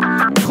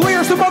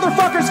 Clear some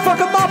motherfuckers. Fuck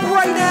them up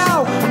right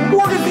now.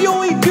 Morgan's the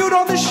only dude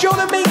on this show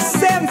that makes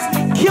sense.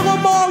 Kill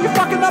them all. You're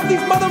fucking up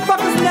these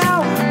motherfuckers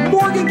now.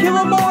 Morgan, kill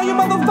them all. You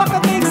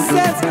motherfucker makes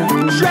sense.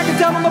 Drag it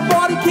down on the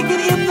body. Kick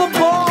it in the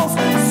balls.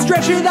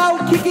 Stretch it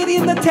out. Kick it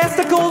in the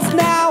testicles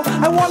now.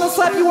 I want to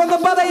slap you on the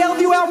butt. I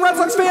love you, Al, Red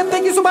Sox fan.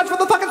 Thank you so much for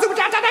the fucking super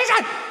chat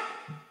donation.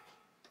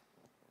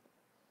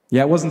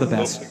 Yeah, it wasn't the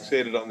best.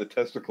 Fixated on the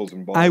testicles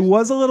and balls. I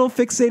was a little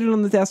fixated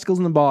on the testicles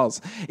and the balls.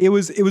 It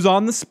was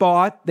on the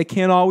spot. They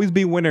can't always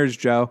be winners,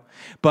 Joe.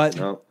 But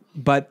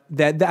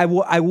that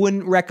I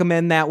wouldn't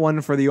recommend that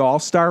one for the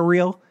All-Star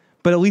reel.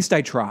 But at least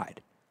I tried.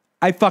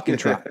 I fucking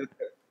tried.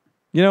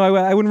 You know,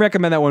 I wouldn't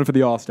recommend that one for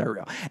the All-Star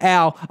reel.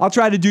 Al, I'll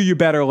try to do you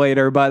better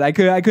later, but I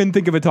couldn't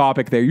think of a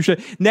topic there. You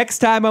should next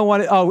time I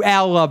want it. Oh,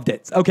 Al loved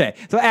it. Okay,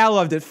 so Al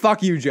loved it.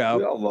 Fuck you, Joe.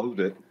 We all loved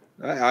it.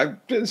 I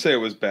didn't say it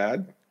was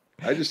bad.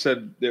 I just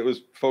said it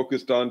was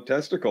focused on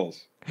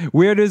testicles.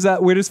 Where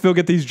does Phil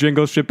get these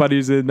jingle shit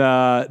buddies in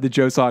the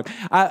Joe song?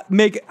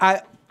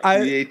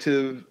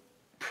 Creative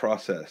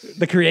process.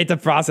 The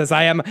creative process.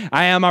 I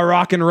am a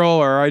rock and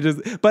roller.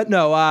 But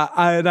no.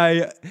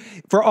 I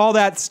for all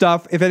that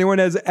stuff. If anyone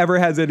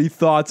has any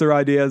thoughts or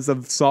ideas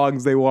of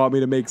songs they want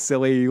me to make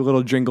silly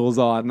little jingles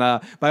on,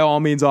 by all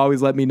means,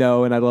 always let me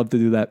know, and I'd love to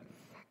do that.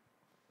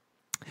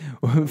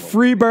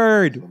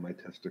 Freebird. My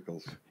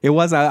testicles. It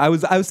was. I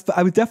was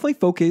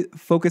definitely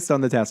focused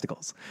on the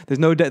testicles. There's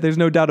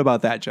no doubt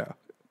about that, Joe.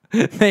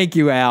 Thank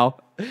you,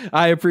 Al.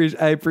 I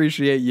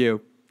appreciate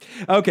you.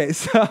 Okay,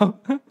 so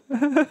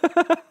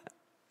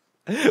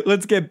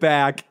let's get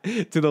back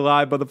to the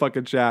live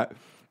motherfucking chat.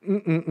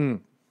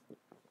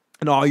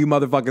 And all you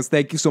motherfuckers,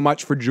 thank you so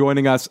much for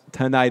joining us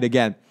tonight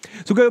again.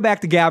 So go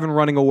back to Gavin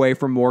running away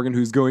from Morgan,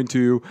 who's going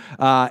to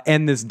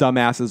end this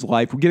dumbass's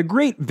life. We get a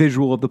great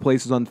visual of the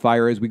place is on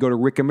fire as we go to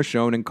Rick and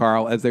Michonne and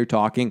Carl as they're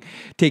talking,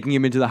 taking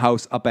him into the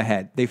house up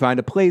ahead. They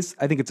find a place,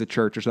 I think it's a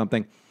church or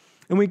something.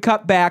 And we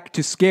cut back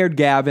to scared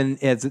Gavin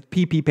as it's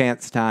pee-pee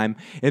pants time,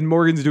 and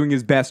Morgan's doing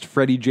his best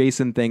Freddy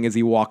Jason thing as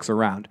he walks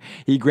around.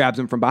 He grabs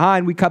him from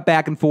behind. We cut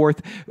back and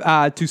forth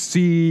to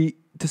see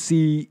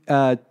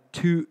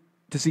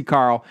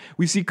Carl.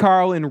 We see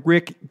Carl and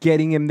Rick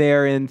getting him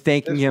there and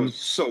thanking him. Was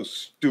so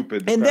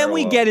stupid. And then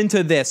we get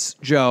into this,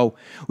 Joe.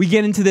 We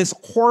get into this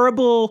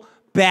horrible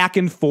back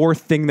and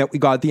forth thing that we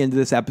got at the end of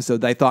this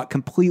episode that I thought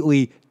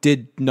completely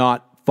did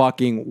not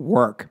fucking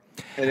work.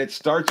 And it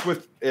starts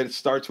with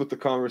the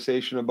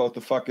conversation about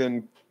the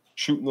fucking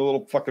shooting the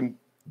little fucking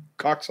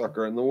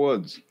cocksucker in the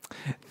woods.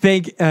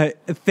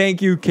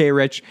 Thank you,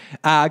 K-Rich.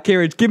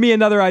 K-Rich, give me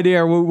another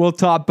idea. We'll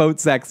top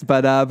boat sex,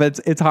 but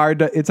it's hard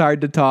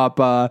to top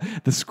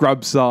the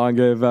Scrub song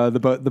of the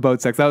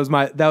boat sex. That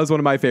was one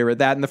of my favorite.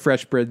 That and the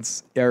Fresh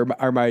Prince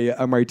are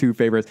my two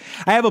favorites.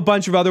 I have a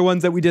bunch of other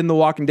ones that we did in the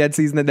Walking Dead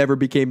season that never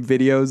became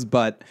videos,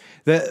 but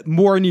the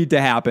more need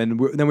to happen.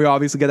 Then we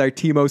obviously get our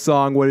Timo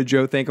song. What did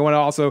Joe think? I want to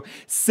also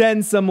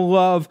send some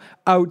love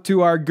out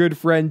to our good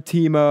friend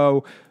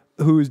Timo,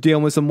 who's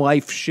dealing with some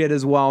life shit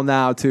as well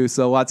now too.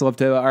 So lots of love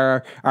to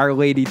our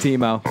lady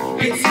Timo.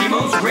 It's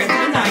Timo's Red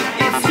of the Night.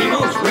 It's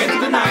Timo's Red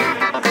of the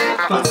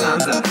Night. Fuck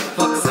Sansa.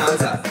 Fuck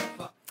Sansa.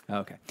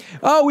 Okay.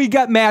 Oh, we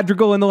got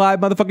Madrigal in the live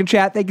motherfucking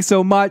chat. Thank you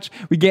so much.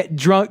 We get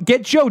Joe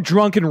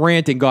drunk and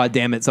ranting. God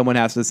damn it. Someone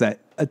has to say.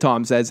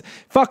 Tom says,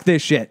 "Fuck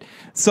this shit."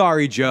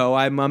 Sorry, Joe.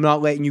 I'm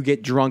not letting you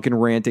get drunk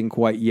and ranting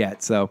quite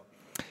yet. So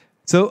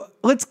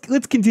let's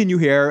continue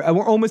here.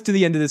 We're almost to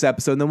the end of this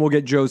episode, and then we'll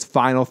get Joe's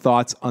final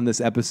thoughts on this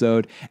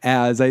episode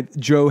as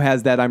Joe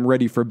has that I'm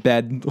ready for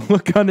bed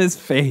look on his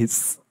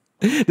face.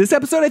 This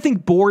episode, I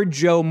think, bored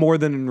Joe more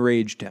than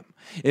enraged him.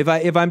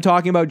 If I'm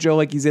talking about Joe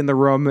like he's in the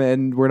room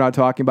and we're not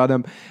talking about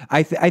him,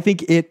 I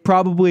think it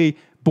probably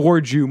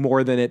bored you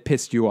more than it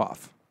pissed you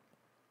off.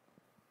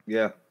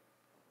 Yeah.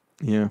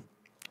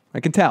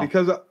 I can tell.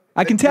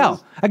 I can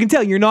tell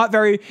you're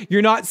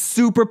not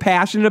super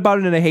passionate about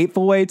it in a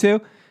hateful way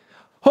too.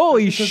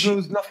 Holy shit. There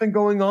was nothing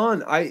going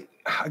on.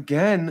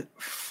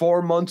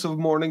 4 months of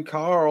Morning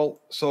Carl,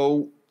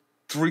 so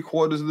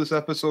 3/4 of this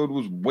episode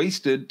was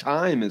wasted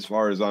time as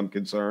far as I'm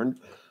concerned.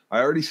 I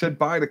already said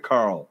bye to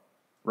Carl,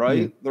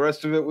 right? Mm. The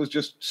rest of it was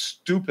just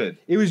stupid.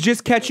 It was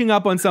just catching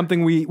up on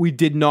something we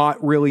did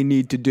not really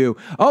need to do.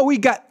 Oh, we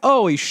got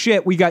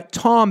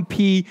Tom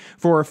P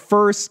for a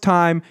first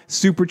time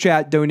super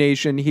chat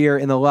donation here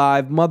in the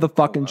live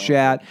motherfucking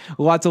chat.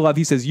 Lots of love.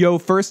 He says, "Yo,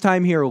 first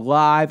time here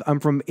live. I'm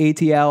from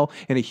ATL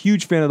and a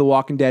huge fan of The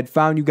Walking Dead.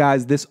 Found you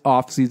guys this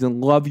off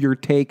season. Love your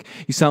take.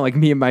 You sound like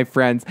me and my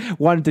friends.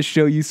 Wanted to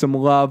show you some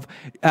love.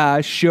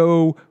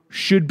 Show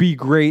should be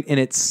great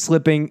and it's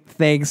slipping.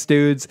 Thanks,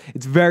 dudes."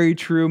 It's very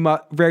true.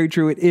 Very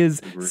true. It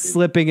is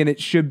slipping and it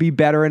should be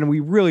better. And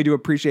we really do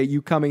appreciate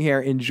you coming here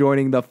and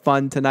joining the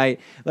fun tonight.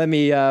 Let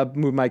me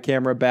move my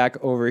camera back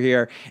over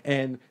here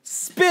and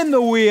spin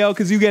the wheel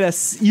because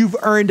you've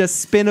earned a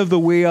spin of the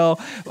wheel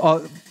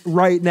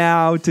right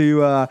now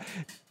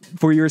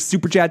for your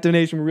super chat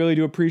donation. We really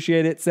do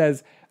appreciate it. It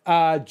says,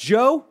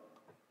 Joe,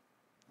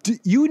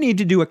 you need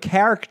to do a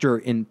character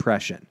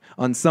impression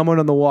on someone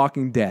on The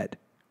Walking Dead.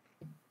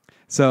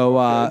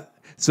 So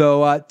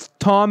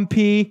Tom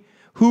P,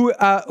 who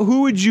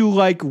would you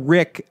like,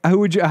 Rick? I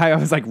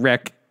was like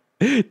Rick.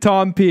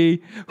 Tom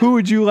P, who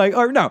would you like?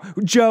 Or no,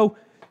 Joe,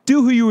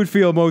 do who you would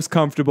feel most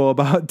comfortable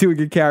about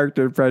doing a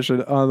character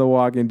impression on The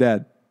Walking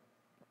Dead.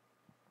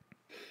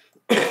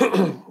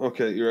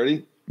 Okay, you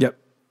ready? Yep.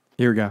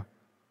 Here we go.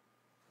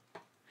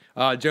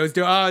 Joe's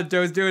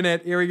doing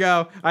it. Here we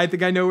go. I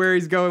think I know where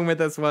he's going with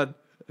this one.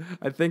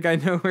 It's like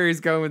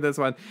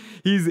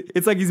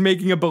he's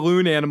making a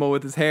balloon animal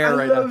with his hair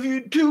right now. I love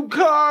you too,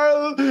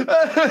 Carl.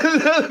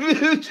 I love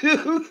you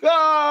too,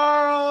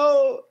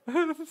 Carl.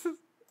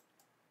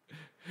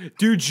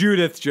 Do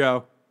Judith,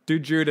 Joe. Do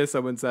Judith,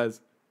 someone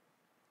says.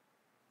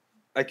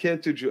 I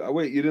can't do Judith.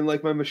 Wait, you didn't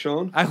like my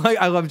Michonne?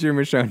 I loved your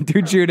Michonne.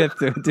 Do Judith,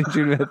 too. Do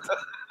Judith.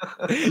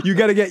 You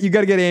gotta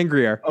get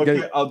angrier.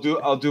 Okay,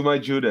 I'll do my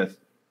Judith.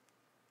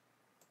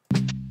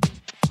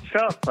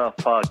 Shut the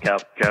fuck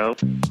up, Joe.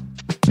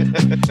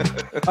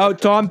 Oh,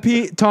 Tom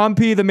P,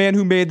 the man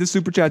who made the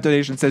super chat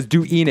donation, says,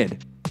 "Do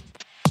Enid."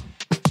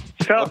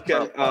 Shut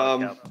the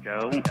fuck up,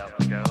 Joe.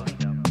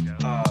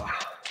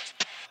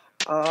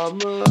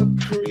 I'm a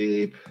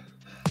creep.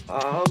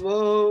 I'm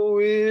a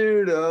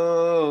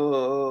weirdo.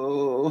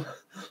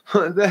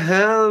 What the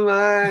hell am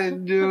I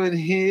doing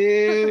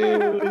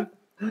here?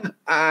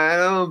 I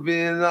don't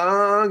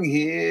belong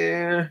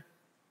here.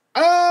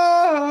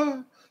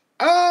 Oh,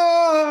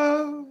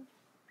 oh,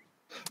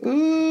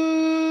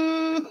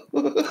 ooh.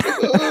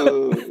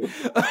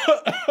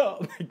 Oh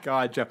my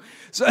God, Joe!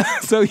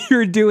 So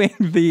you're doing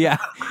the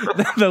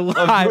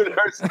live.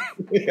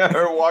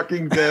 Her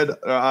Walking Dead.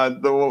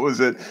 What was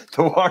it?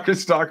 The Walker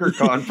Stalker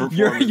Con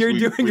performance. You're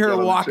doing her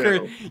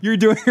Walker. You're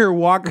doing her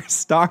Walker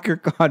Stalker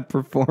Con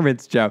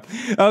performance, Joe.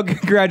 Oh,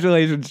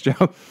 congratulations,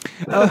 Joe.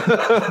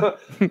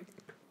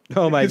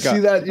 Oh my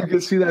God! You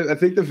can see that. I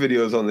think the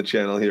video is on the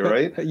channel here,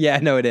 right? Yeah,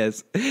 no, it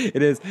is.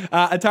 It is.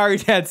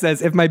 Atari Dad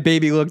says, "If my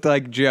baby looked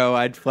like Joe,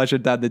 I'd flush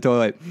it down the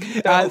toilet."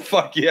 Oh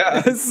fuck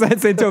yeah!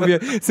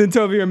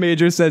 Santovia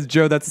Major says,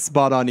 "Joe, that's a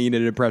spot on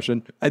Enid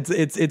impression."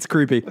 It's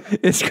creepy.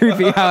 It's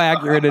creepy how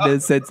accurate it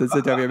is. Says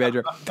Santovia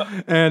Major,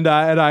 and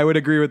I would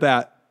agree with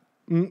that.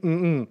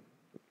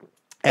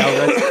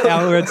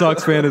 Al Red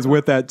Sox fan is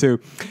with that too.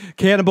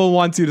 Hannibal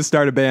wants you to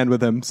start a band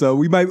with him, so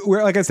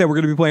like I said, we're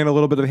going to be playing a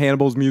little bit of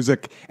Hannibal's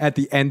music at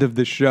the end of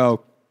the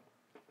show.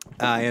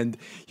 And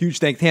huge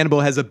thanks. Hannibal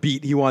has a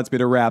beat he wants me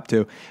to rap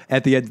to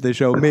at the end of the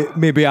show.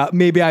 Maybe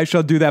I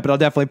shall do that, but I'll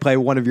definitely play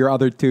one of your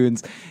other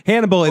tunes.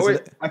 Hannibal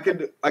is. I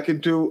could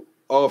do.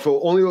 Oh, if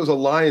only it was a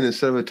lion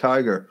instead of a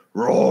tiger.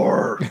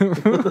 Roar.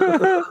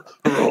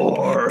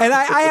 Roar. And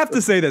I have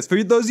to say this.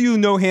 For those of you who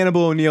know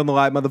Hannibal O'Neill in the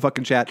live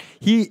motherfucking chat,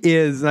 he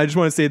is, and I just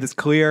want to say this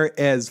clear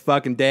as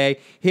fucking day,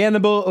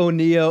 Hannibal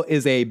O'Neill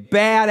is a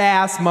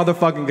badass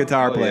motherfucking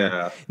guitar player.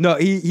 Yeah. No,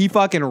 he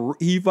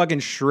fucking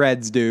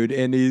shreds, dude.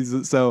 And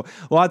he's, so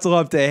lots of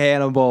love to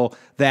Hannibal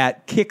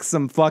that kicks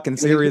some fucking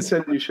serious. He's been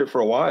sending you shit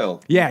for a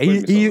while. Yeah,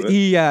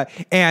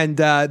 and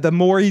the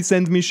more he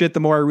sends me shit, the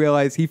more I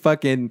realize he's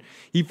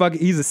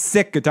a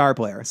sick guitar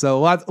player.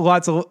 So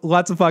lots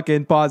of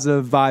fucking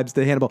positive vibes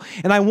to Hannibal.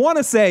 And I want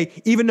to say,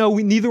 even though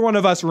neither one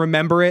of us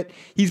remember it,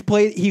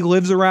 he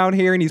lives around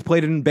here and he's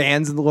played in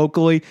bands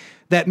locally,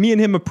 that me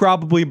and him have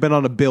probably been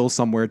on a bill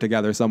somewhere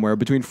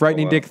between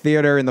Frightening Dick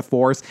Theater and the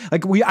Force.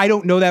 Like I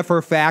don't know that for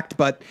a fact,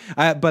 but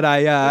I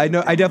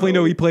definitely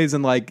know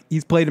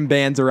he's played in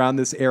bands around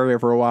this area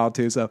for a while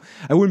too. So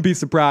I wouldn't be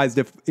surprised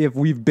if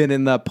we've been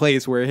in the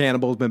place where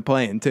Hannibal's been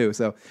playing too.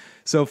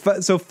 So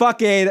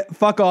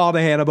fuck all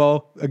to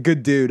Hannibal, a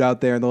good dude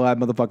out there in the live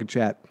motherfucking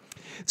chat.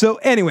 So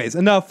anyways,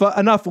 enough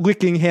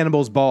licking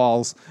Hannibal's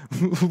balls.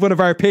 One of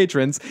our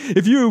patrons.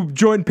 If you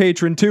join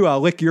Patreon too,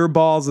 I'll lick your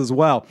balls as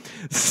well.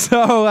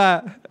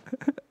 So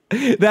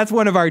that's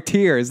one of our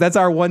tiers. That's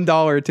our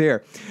 $1 tier.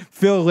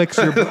 Phil licks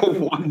your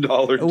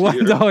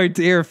 $1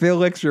 tier. Phil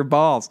licks your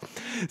balls.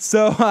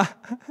 So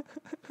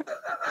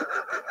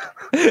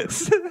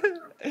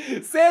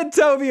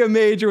Santovia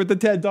Major with the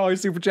 $10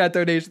 super chat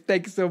donation.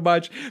 Thank you so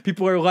much.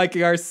 People are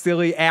liking our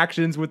silly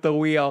actions with the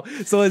wheel.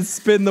 So let's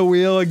spin the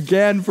wheel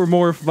again for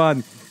more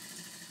fun.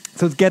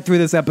 So let's get through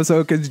this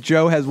episode because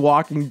Joe has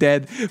Walking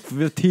Dead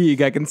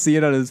fatigue. I can see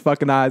it on his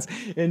fucking eyes.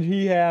 And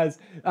he has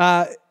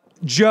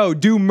Joe,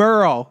 do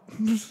Merle.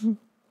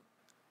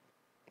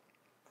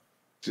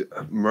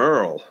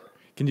 Merle.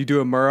 Can you do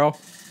a Merle?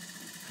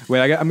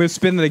 Wait, I'm going to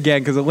spin it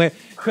again because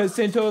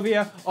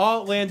Santovia,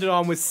 all it landed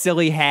on was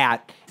silly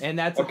hat. And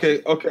that's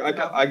okay. I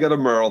got a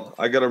Merle.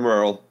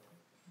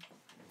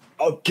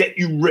 I'll get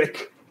you,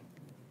 Rick.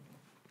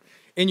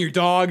 And your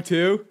dog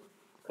too.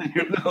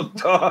 Your little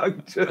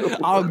dog too.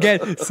 I'll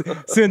get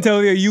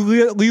Santovia.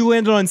 You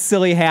landed on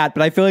silly hat,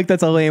 but I feel like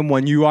that's a lame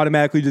one. You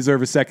automatically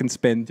deserve a second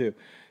spin too.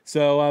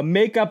 So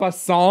make up a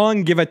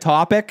song, give a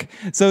topic.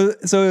 So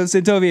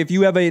Santovia, if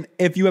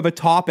you have a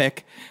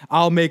topic,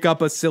 I'll make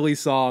up a silly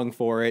song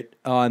for it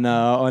on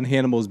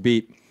Hannibal's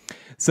beat.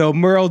 So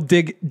Merle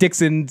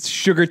Dixon's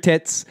Sugar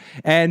Tits,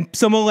 and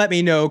someone let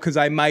me know because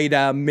I might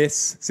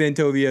miss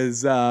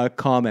Santovia's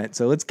comment.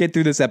 So let's get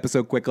through this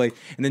episode quickly,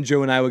 and then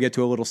Joe and I will get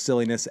to a little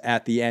silliness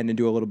at the end and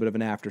do a little bit of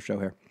an after show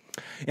here.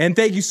 And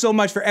thank you so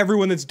much for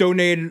everyone that's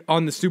donated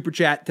on the super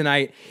chat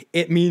tonight.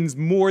 It means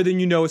more than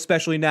you know,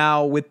 especially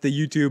now with the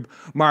YouTube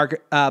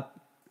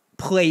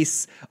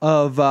place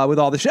of with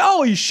all the shit.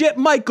 Holy shit,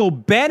 Michael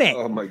Bennett.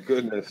 Oh my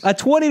goodness. A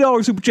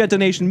 $20 super chat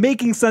donation,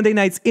 making Sunday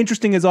nights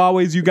interesting as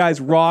always. You guys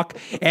rock.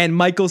 And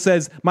Michael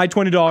says, my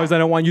 $20, I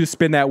don't want you to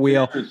spin that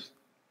wheel.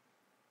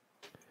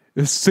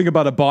 Sing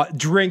about a bot.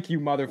 Drink, you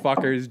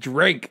motherfuckers.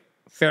 Drink.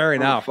 Fair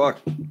enough. Fuck.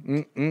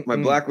 My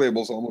black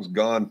label's almost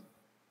gone.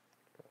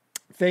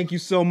 Thank you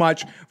so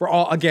much for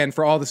all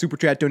the super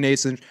chat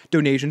donations,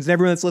 and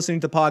everyone that's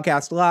listening to the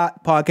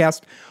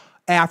podcast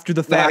after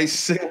the fact. I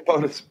sing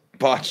about a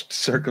botched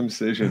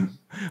circumcision.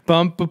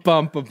 Bum.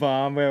 Wait.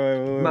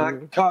 My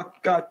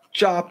cock got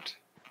chopped.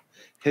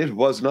 It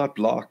was not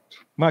blocked.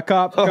 My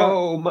cock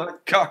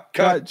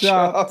got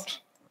chopped.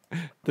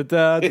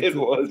 It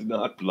was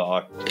not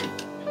blocked.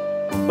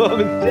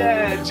 Mom and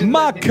Dad,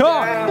 my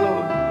cock.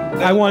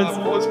 I want.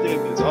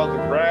 It's on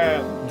the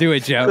ground. Do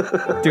it, Joe.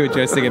 Do it,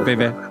 Joe. Sing it,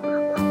 baby.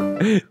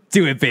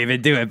 Do it, baby.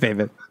 Do it,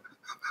 baby.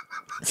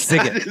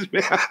 Sing it.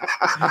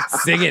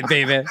 Sing it,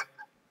 baby.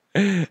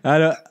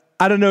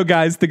 I don't know,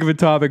 guys. Think of a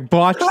topic.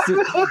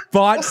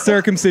 Botched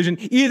circumcision.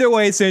 Either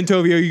way,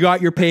 Santovio, you got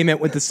your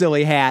payment with the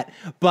silly hat.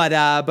 But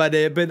I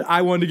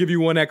wanted to give you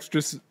one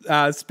extra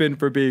spin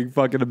for being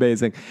fucking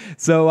amazing.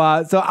 So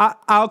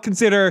I'll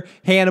consider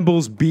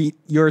Hannibal's beat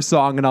your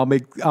song, and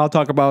I'll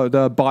talk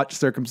about botched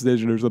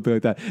circumcision or something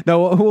like that.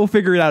 No, we'll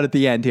figure it out at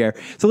the end here.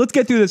 So let's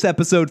get through this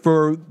episode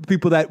for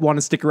people that want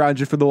to stick around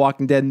just for The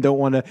Walking Dead and don't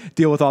want to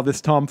deal with all this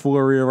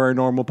tomfoolery of our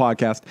normal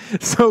podcast.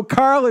 So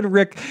Carl and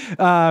Rick.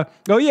 Oh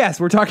yes,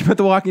 we're talking about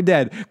The Walking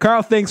Dead.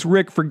 Carl thanks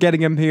Rick for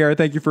getting him here.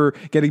 Thank you for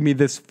getting me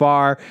this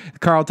far.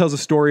 Carl tells a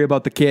story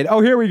about the kid. Oh,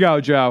 here we go,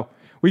 Joe.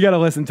 We got to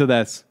listen to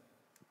this.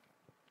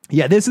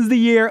 Yeah, this is the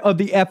year of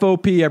the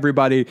FOP,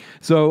 everybody.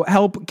 So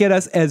help get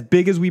us as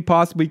big as we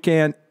possibly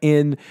can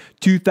in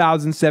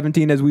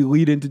 2017 as we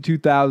lead into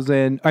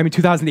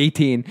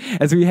 2018,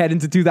 as we head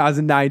into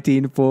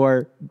 2019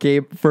 for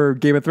Game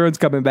of Thrones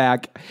coming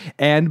back.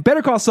 And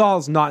Better Call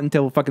Saul's not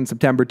until fucking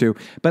September too.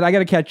 But I got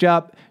to catch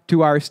up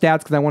to our stats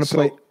because I want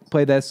to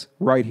play this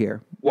right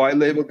here. Why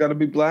label got to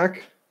be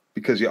black?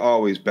 Because you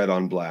always bet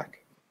on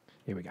black.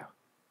 Here we go.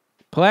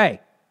 Play,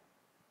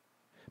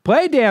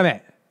 damn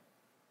it.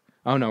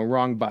 Oh no,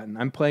 wrong button.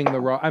 I'm playing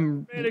the wrong.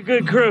 I'm Ran a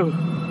good crew.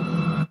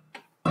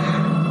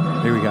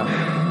 Here we go.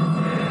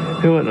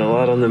 There wasn't a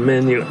lot on the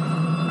menu.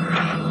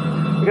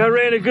 I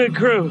ran a good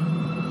crew.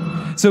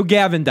 So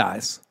Gavin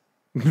dies.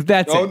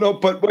 That's it. Oh no,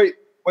 but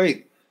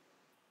wait.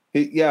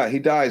 He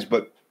dies.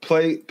 But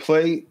play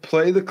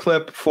the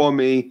clip for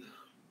me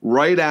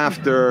right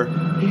after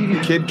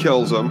the kid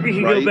kills him. You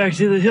can go back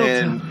to the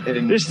hilltop.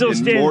 And they're still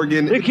standing.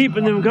 Morgan, they're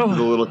keeping them going.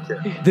 The little kid.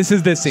 This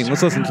is this scene.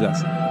 Let's listen to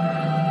this.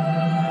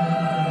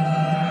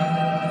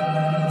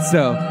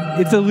 So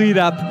it's a lead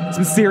up.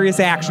 Some serious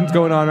actions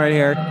going on right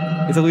here.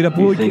 It's a lead up.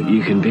 You think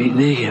you can beat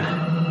Negan?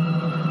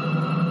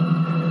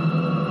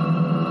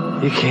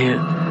 You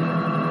can't.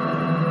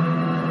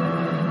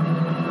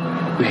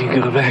 We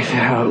can go back to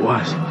how it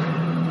was.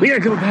 We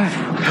gotta go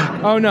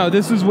back. Oh no,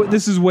 this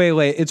is way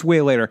late. It's way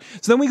later.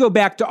 So then we go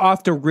back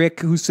to Rick,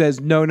 who says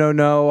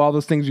no, all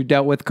those things you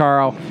dealt with,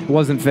 Carl, it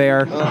wasn't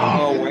fair.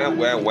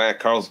 Wah.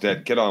 Carl's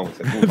dead. Get on with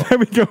it. Then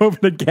we go over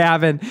to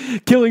Gavin.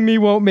 Killing me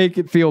won't make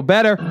it feel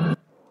better.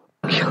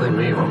 Killing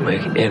me won't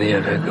make any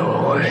of it go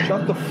away.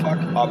 Shut the fuck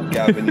up,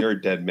 Gavin. You're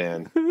a dead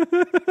man.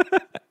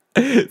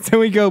 So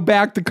we go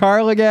back to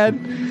Carl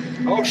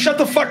again. Oh, shut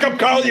the fuck up,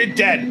 Carl. You're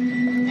dead.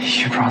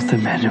 You brought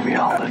them in and we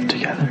all lived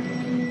together.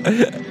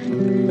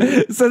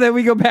 So then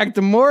we go back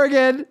to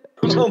Morgan.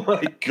 Oh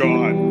my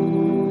God.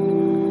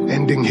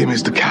 Ending him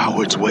is the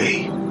coward's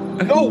way.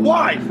 No,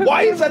 why?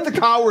 Why is that the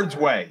coward's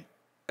way?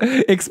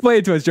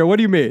 Explain to us, Joe. What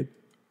do you mean?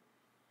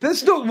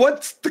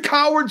 What's the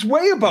coward's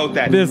way about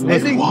that?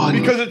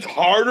 Because it's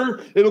harder.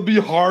 It'll be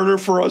harder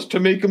for us to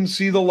make him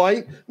see the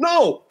light.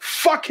 No,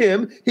 fuck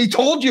him. He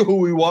told you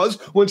who he was.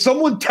 When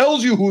someone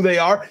tells you who they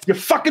are, you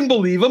fucking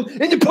believe him,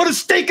 and you put a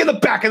stake in the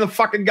back of the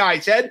fucking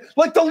guy's head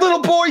like the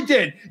little boy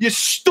did. You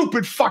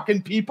stupid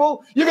fucking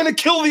people. You're gonna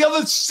kill the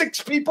other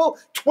 6 people,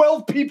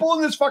 12 people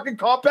in this fucking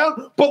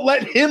compound, but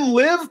let him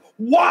live?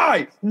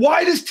 Why?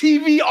 Why does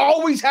TV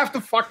always have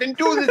to fucking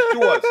do this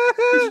to us?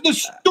 This is the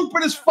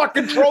stupidest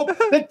fucking trope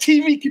that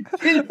TV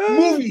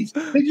movies.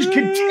 They just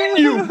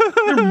continue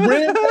to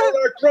ram down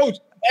our throats.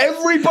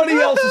 Everybody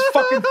else is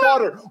fucking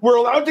fodder. We're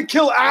allowed to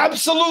kill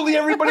absolutely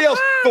everybody else.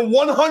 The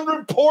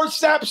 100 poor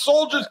sap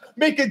soldiers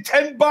making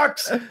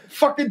 $10,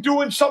 fucking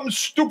doing something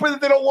stupid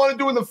that they don't want to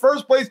do in the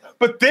first place,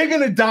 but they're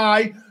gonna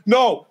die.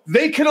 No,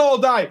 they can all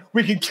die.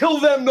 We can kill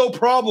them, no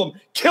problem.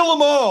 Kill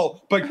them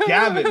all. But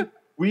Gavin,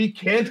 we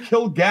can't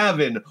kill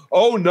Gavin.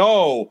 Oh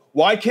no.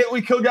 Why can't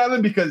we kill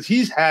Gavin? Because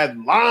he's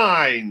had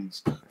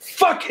lines.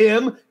 Fuck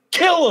him.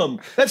 Kill him.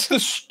 That's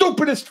the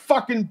stupidest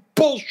fucking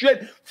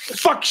bullshit.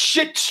 Fuck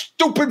shit.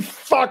 Stupid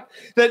fuck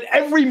that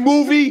every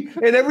movie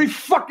and every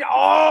fucking.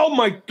 Oh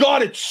my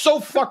God. It's so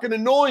fucking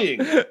annoying.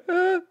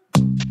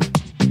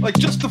 Like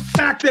just the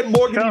fact that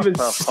Morgan even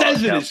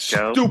says it is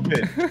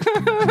stupid.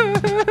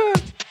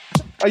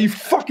 Are you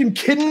fucking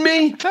kidding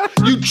me?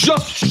 You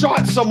just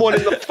shot someone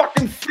in the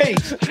fucking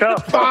face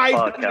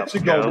 5 minutes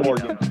ago,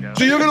 Morgan.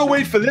 So you're going to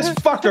wait for this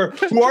fucker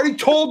who already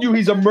told you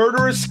he's a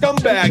murderous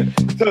scumbag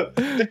to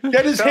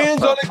get his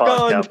hands on a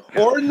gun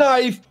or a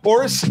knife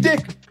or a stick.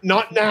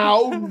 Not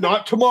now,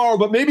 not tomorrow,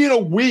 but maybe in a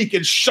week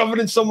and shove it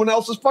in someone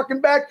else's fucking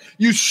back?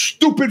 You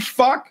stupid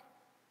fuck.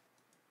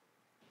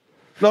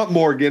 Not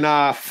Morgan,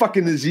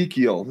 fucking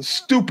Ezekiel.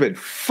 Stupid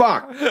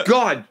fuck.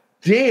 God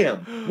damn,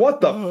 what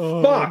the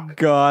fuck?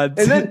 God.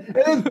 And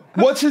then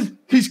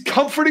he's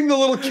comforting the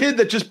little kid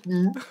that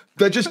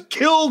just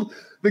killed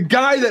the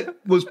guy that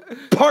was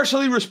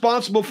partially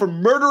responsible for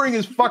murdering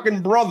his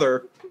fucking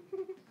brother.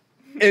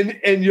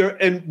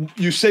 and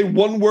you say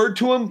one word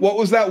to him. What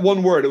was that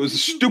one word? It was the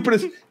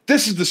stupidest.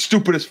 This is the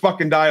stupidest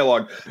fucking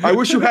dialogue. I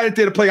wish you had it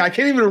there to play. I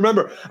can't even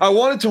remember. I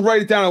wanted to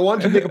write it down. I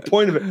wanted to make a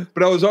point of it,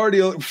 but I was already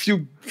a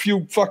few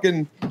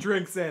fucking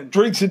drinks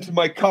into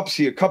my cups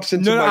here. Cups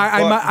into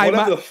my butt.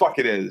 Whatever the fuck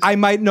it is. I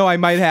might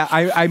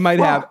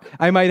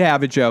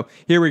have it, Joe.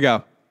 Here we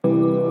go.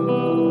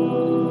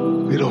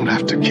 We don't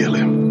have to kill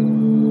him.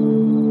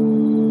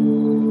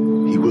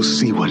 He will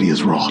see what he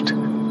has wrought,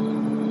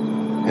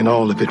 and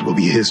all of it will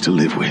be his to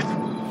live with.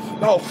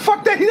 Oh,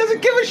 fuck that. He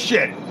doesn't give a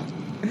shit.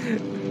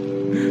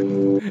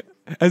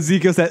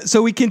 Ezekiel said,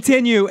 so we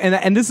continue,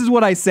 and this is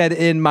what I said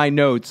in my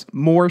notes.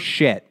 More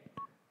shit.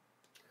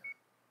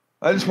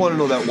 I just want to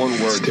know that one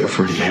word. It's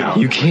different now.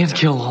 You can't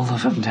kill all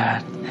of them,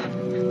 Dad.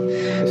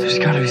 There's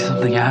got to be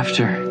something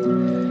after.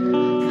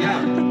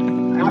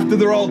 Yeah. After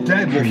they're all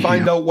dead, we'll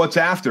find out what's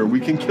after.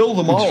 We can kill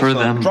them all. For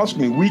them. Trust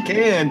me, we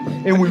can,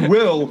 and we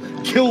will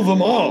kill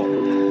them all.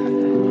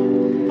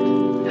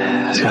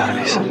 There's got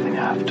to be something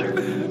after.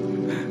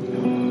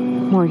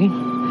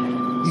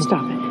 Morgan,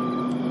 stop it.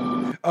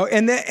 Oh,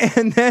 and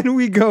then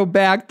we go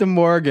back to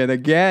Morgan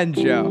again,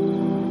 Joe.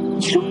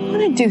 You don't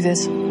want to do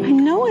this. I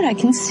know it. I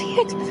can see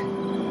it.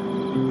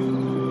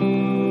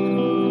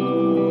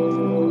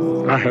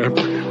 I have.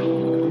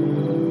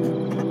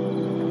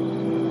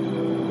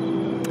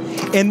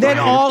 And then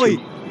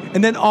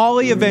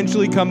Ollie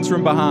eventually comes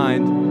from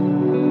behind.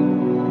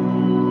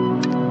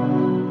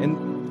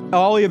 And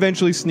Ollie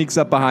eventually sneaks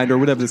up behind her,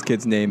 whatever this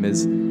kid's name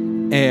is.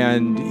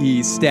 And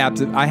he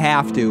stabs it. I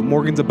have to.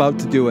 Morgan's about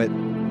to do it.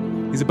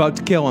 He's about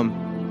to kill him.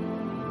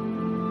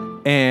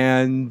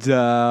 And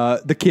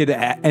the kid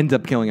ends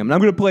up killing him. And I'm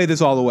going to play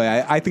this all the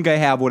way. I think I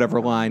have whatever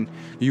line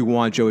you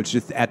want, Joe. It's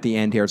just at the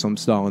end here, so I'm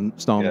stalling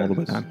a little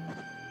bit of time.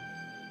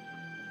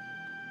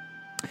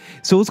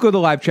 So let's go to the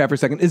live chat for a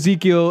second.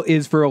 Ezekiel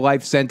is for a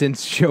life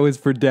sentence. Joe is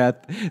for death.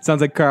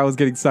 Sounds like Carl is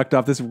getting sucked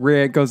off. This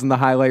rant goes in the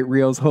highlight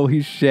reels.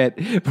 Holy shit.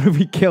 But if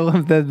we kill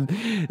him,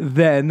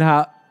 then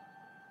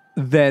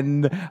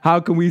how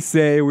can we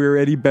say we're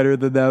any better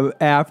than them?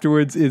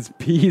 Afterwards is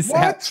peace.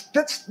 What?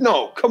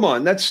 No, come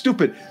on. That's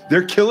stupid.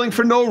 They're killing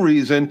for no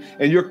reason,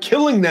 and you're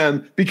killing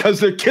them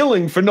because they're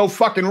killing for no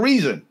fucking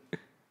reason.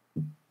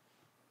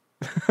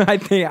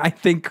 I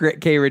think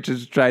K. Rich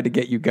is trying to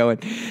get you going.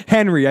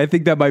 Henry, I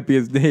think that might be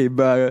his name.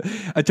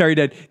 Atari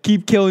Dead.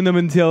 Keep killing them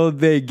until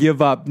they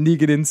give up.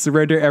 Negan,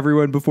 surrender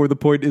everyone before the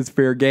point is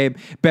fair game.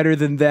 Better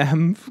than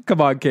them. Come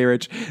on, K.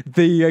 Rich.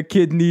 The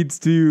kid needs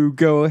to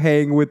go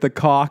hang with the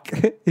cock,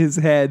 his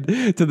head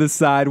to the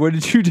side. What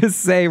did you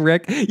just say,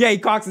 Rick? Yeah, he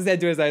cocks his head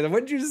to his side.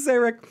 What did you just say,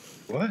 Rick?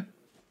 What?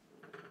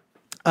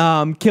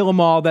 Kill them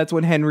all. That's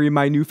what Henry,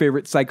 my new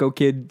favorite psycho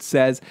kid,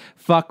 says.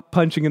 Fuck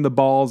punching in the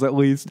balls, at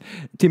least.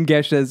 Tim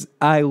Gesh says,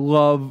 I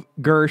love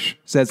Gersh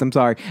says, I'm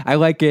sorry. I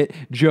like it.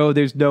 Joe,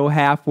 there's no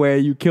halfway.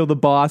 You kill the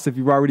boss if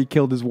you've already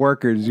killed his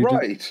workers.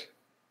 Right.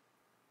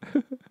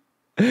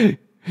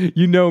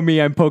 You know me,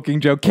 I'm poking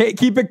Joe.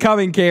 Keep it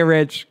coming,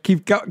 K-Rich.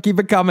 Keep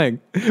it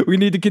coming. We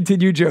need to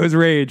continue Joe's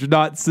rage,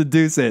 not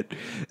seduce it.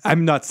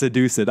 I'm not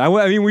seduce it. I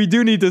mean, we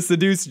do need to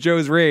seduce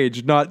Joe's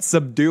rage, not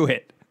subdue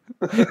it.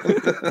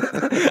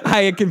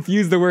 I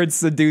confused the word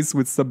seduce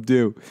with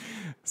subdue.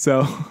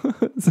 So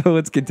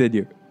let's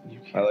continue.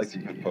 I like to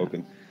keep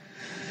poking.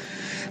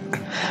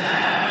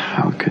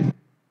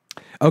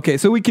 Okay,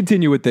 so we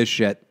continue with this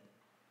shit.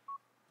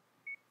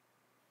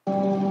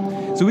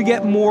 So we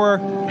get more.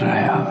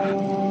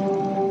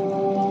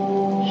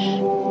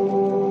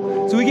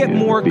 So we get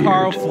more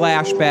Carl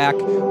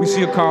flashback. We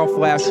see a Carl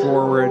flash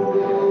forward.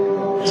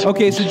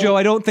 Okay, so Joe,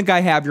 I don't think I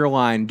have your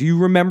line. Do you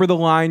remember the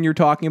line you're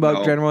talking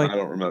about generally? I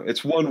don't remember.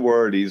 It's one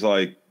word. He's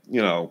like,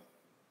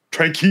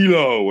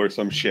 tranquilo or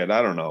some shit.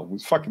 I don't know.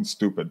 It's fucking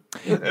stupid.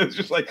 It's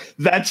just like,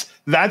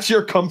 that's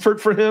your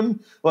comfort for him?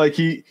 Like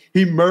he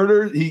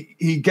murdered,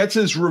 he gets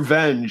his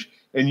revenge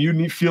and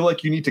you feel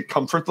like you need to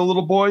comfort the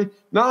little boy?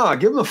 Nah,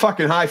 give him a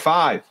fucking high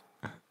five.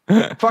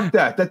 Fuck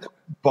that. That's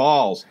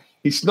balls.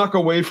 He snuck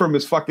away from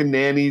his fucking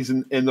nannies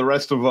and the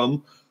rest of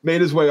them,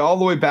 made his way all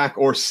the way back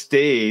or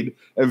stayed,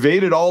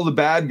 evaded all the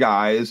bad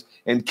guys,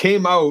 and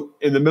came out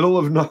in the middle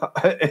of in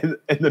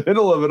the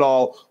middle of it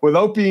all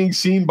without being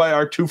seen by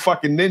our two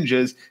fucking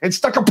ninjas and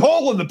stuck a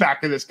pole in the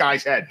back of this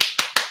guy's head.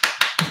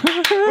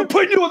 We're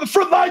putting you on the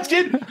front lines,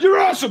 kid. You're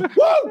awesome.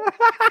 Woo!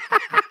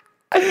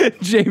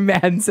 Jay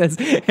Madden says,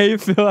 hey,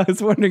 Phil, I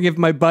was wondering if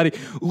my buddy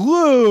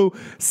Lou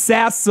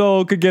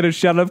Sassel could get a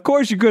shout out. Of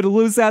course you could.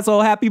 Lou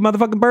Sassel, happy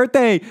motherfucking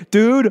birthday,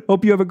 dude.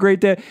 Hope you have a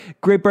great day.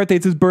 Great birthday.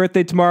 It's his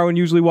birthday tomorrow and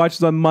usually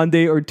watches on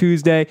Monday or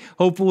Tuesday.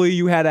 Hopefully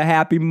you had a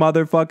happy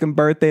motherfucking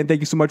birthday and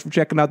thank you so much for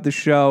checking out the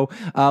show.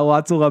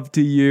 Lots of love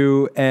to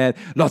you and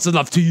lots of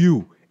love to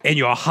you and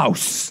your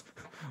house.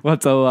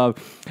 Lots of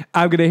love.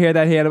 I'm going to hear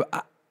that hand.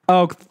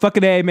 Oh,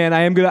 fucking A, man.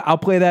 I'll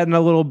play that in a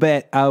little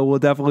bit. I will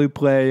definitely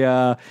play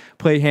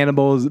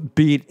Hannibal's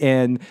beat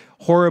and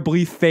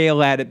horribly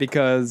fail at it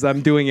because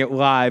I'm doing it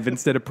live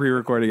instead of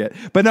pre-recording it.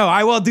 But no,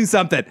 I will do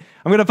something.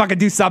 I'm going to fucking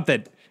do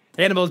something.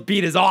 Hannibal's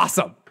beat is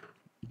awesome.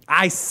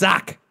 I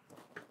suck.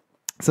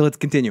 So let's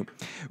continue.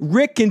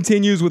 Rick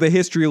continues with a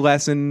history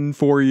lesson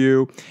for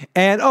you.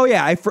 And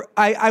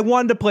I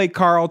wanted to play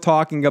Carl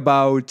talking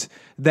about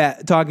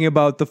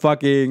the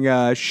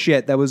fucking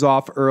shit that was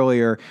off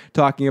earlier,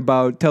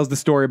 tells the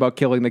story about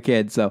killing the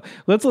kid. So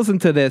let's listen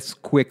to this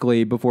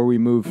quickly before we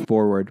move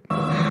forward.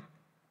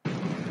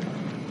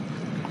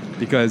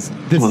 Because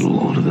this a little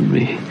older than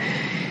me.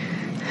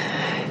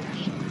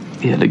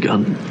 He had a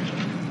gun.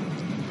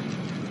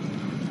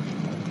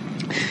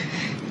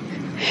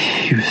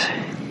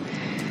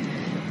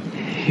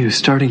 He was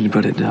starting to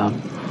put it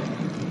down,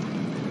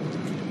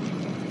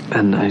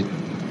 and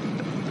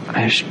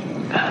I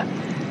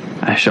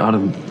shot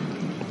him.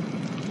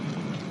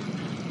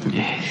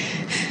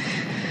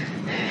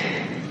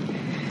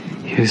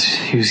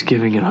 He was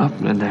giving it up,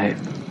 and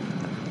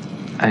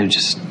I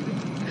just.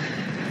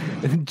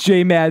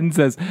 Jay Madden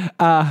says,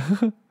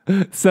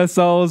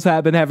 Sasol's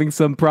have been having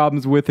some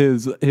problems with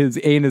his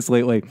anus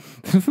lately.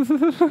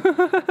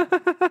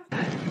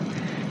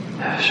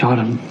 Shot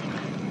him.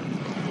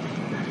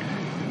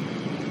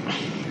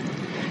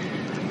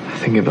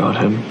 Think about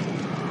him,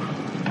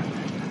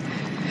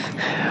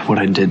 what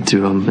I did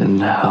to him,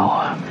 and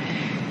how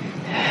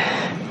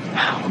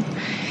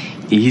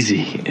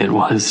easy it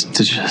was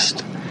to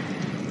just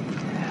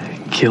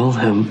kill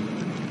him.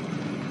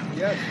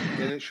 Yes,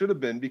 and it should have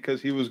been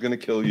because he was going to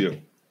kill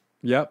you.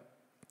 Yep.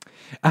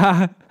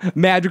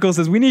 Magical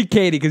says we need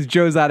Katie because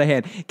Joe's out of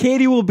hand.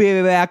 Katie will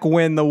be back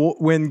when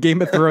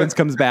Game of Thrones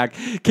comes back.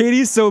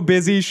 Katie's so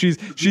busy. She's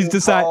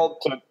decided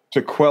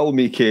to quell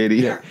me, Katie.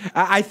 Yeah.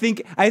 I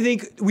think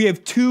we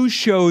have 2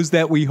 shows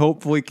that we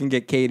hopefully can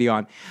get Katie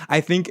on. I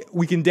think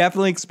we can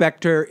definitely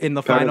expect her in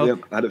the final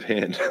out of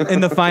hand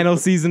in the final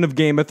season of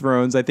Game of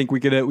Thrones. I think we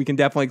can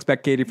definitely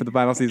expect Katie for the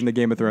final season of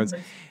Game of Thrones,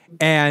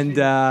 and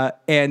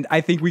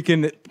I think we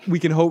can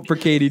hope for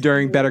Katie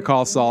during Better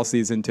Call Saul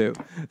season 2.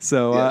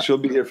 So she'll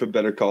be here for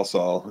Better Call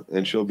Saul,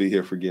 and she'll be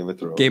here for Game of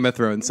Thrones. Game of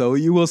Thrones. So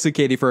you will see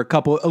Katie for a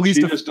couple, at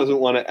least. She just doesn't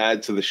want to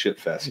add to the shit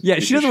fest. Yeah,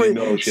 she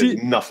doesn't. She has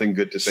nothing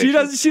good to say. She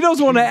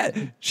doesn't want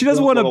to. She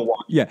doesn't want to.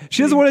 Yeah,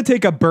 she doesn't want to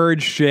take a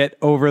bird shit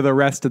over the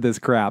rest of this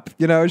crap.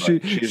 You know,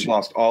 she's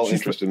lost all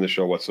interest in the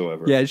show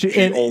whatsoever. Yeah,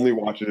 she only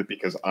watches it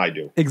because I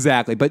do.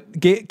 Exactly,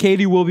 but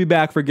Katie will be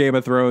back for Game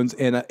of Thrones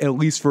and at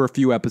least for a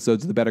few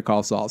episodes of the Better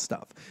Call Saul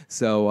stuff.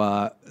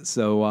 But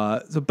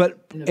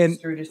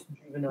absurdist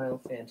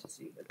juvenile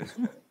fantasy.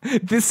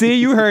 See,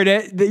 you heard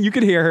it. You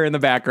could hear her in the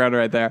background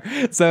right there.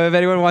 So if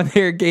anyone wants to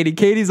hear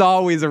Katie's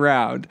always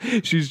around.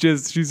 She's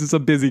just a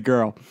busy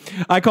girl.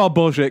 I call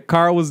bullshit.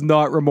 Carl was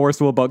not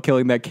remorseful about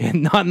killing that kid,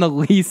 not in the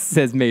least,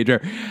 says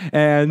Major.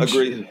 And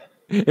agreed.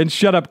 And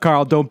shut up,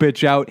 Carl. Don't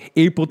bitch out.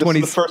 April 20th.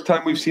 This is the first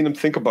time we've seen him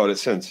think about it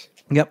since.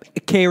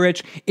 Yep.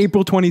 K-Rich,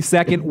 April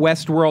 22nd,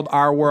 Westworld,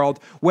 Our World.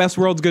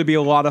 Westworld's going to be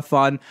a lot of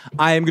fun.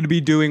 I am going to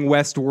be doing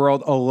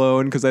Westworld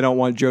alone because I don't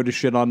want Joe to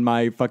shit on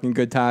my fucking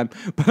good time.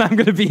 But I'm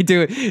going to be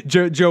doing...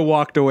 Joe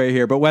walked away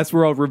here. But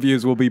Westworld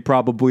reviews will be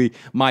probably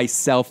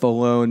myself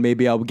alone.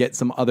 Maybe I'll get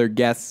some other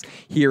guests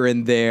here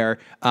and there.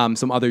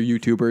 Some other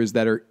YouTubers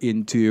that are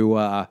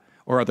into...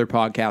 or other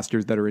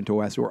podcasters that are into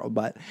Westworld,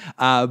 but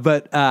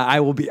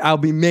I'll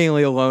be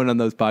mainly alone on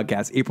those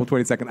podcasts. April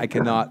 22nd. I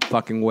cannot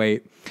fucking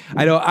wait.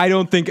 I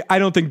don't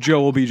think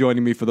Joe will be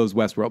joining me for those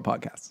Westworld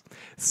podcasts.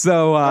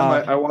 So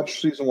I watched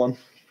season 1.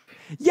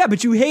 Yeah,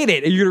 but you hate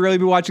it. Are you gonna really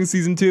be watching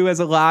season 2 as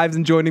it lives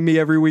and joining me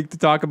every week to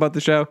talk about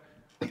the show?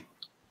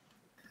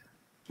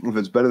 If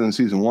it's better than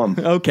season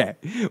 1. Okay.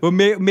 Well,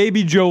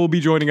 maybe Joe will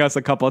be joining us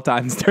a couple of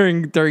times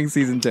during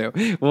season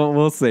 2.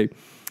 We'll see.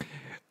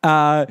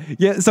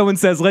 Someone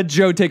says, let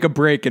Joe take a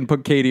break and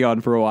put Katie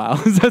on for a while.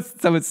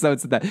 Someone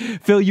said that.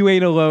 Phil, you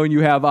ain't alone.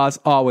 You have us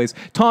always.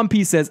 Tom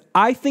P says,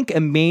 I think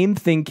a main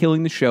thing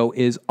killing the show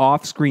is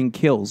off-screen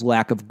kills,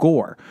 lack of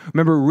gore.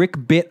 Remember,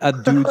 Rick bit a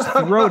dude's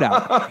throat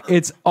out.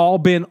 It's all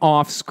been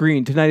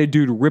off-screen. Tonight, a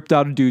dude ripped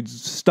out a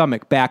dude's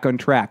stomach. Back on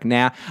track.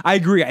 Nah, I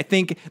agree. I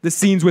think the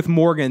scenes with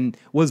Morgan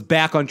was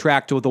back on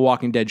track to what The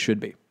Walking Dead should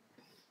be.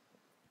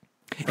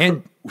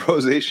 And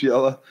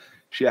Rosacea,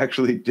 she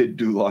actually did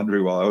do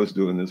laundry while I was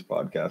doing this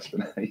podcast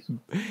tonight.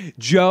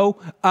 Joe,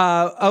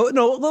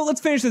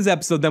 let's finish this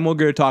episode, then we're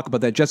going to talk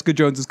about that. Jessica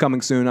Jones is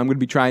coming soon. I'm going to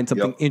be trying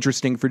something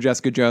interesting for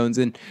Jessica Jones.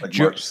 And like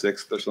March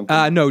 6th or something?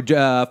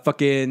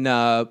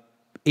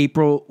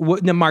 April,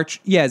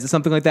 March. Yeah, is it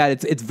something like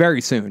that? It's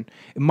very soon.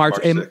 March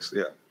 6th,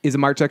 yeah. Is it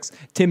March 6th?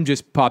 Tim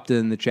just popped it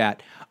in the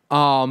chat.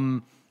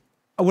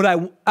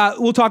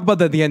 We'll talk about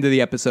that at the end of the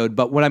episode,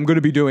 but what I'm going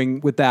to be doing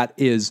with that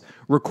is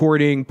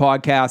recording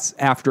podcasts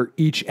after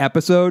each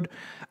episode.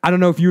 I don't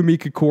know if you and me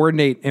could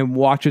coordinate and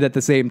watch it at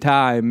the same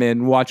time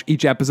and watch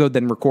each episode,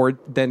 then record,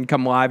 then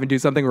come live and do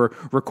something or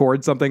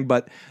record something,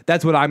 but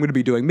that's what I'm going to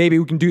be doing. Maybe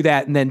we can do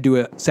that and then do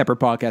a separate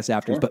podcast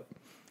after, but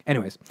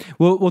anyways,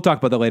 we'll talk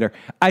about that later.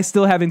 I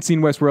still haven't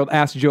seen Westworld.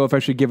 Asked Joe if I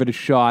should give it a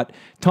shot.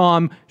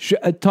 Tom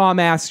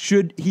asked,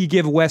 should he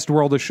give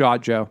Westworld a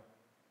shot, Joe?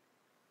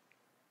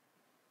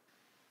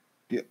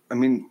 Yeah, I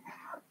mean,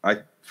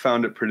 I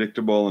found it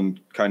predictable and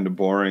kind of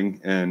boring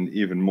and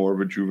even more of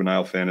a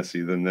juvenile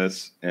fantasy than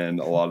this. And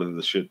a lot of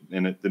the shit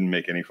in it didn't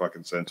make any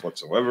fucking sense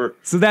whatsoever.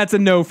 So that's a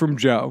no from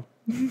Joe.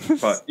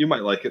 But you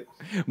might like it.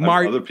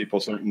 Other people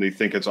certainly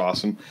think it's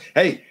awesome.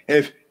 Hey,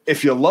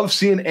 if you love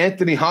seeing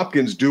Anthony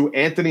Hopkins do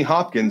Anthony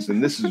Hopkins,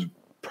 then this is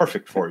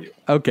perfect for you.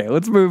 Okay,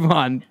 let's move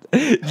on.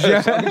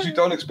 As long as you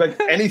don't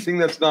expect anything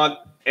that's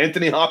not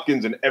Anthony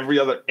Hopkins and every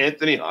other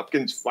Anthony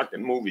Hopkins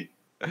fucking movie.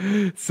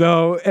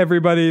 So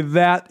everybody,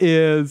 that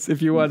is,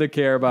 if you want to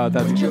care about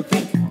that. What did you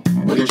think?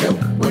 What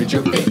did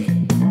you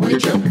think? What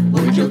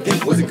did you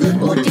think? Was it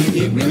good or did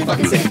it really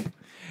fucking stink?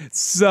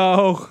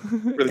 So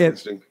really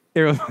interesting.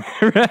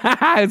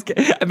 I've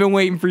been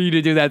waiting for you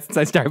to do that since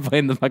I started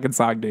playing the fucking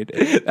song, dude.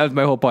 That was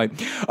my whole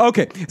point.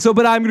 Okay,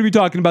 but I'm going to be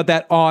talking about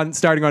that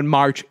starting on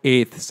March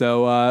 8th.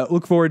 So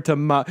look forward to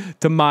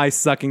my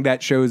sucking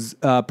that show's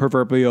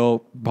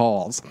proverbial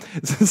balls.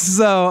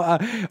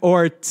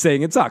 Or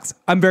saying it sucks.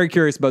 I'm very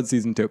curious about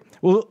season 2.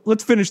 Well,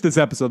 let's finish this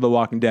episode of The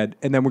Walking Dead,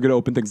 and then we're going to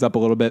open things up a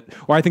little bit.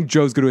 Or I think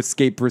Joe's going to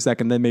escape for a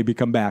second, then maybe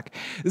come back.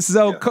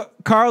 So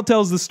Carl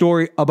tells the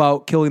story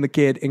about killing the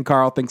kid, and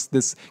Carl thinks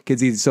this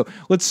kid's easy. So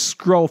let's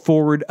scroll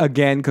forward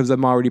again because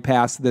I'm already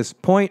past this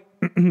point.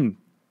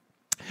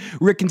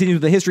 Rick continues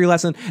with the history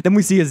lesson. Then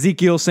we see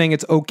Ezekiel saying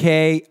it's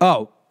okay.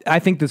 Oh, I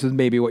think this is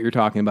maybe what you're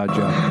talking about,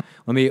 Joe.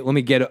 Let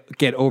me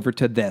get over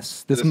to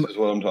this. This is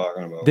what I'm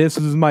talking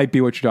about. Might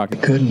be what you're talking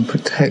about. Couldn't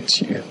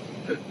protect you.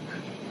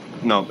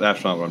 No,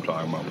 that's not what I'm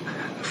talking about.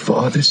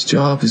 Father's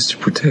job is to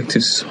protect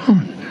his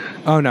son.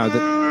 Oh no!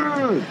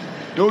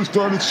 Don't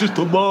start. It's just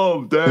a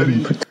love,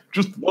 Daddy.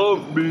 Just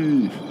love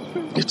me.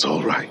 It's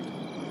all right.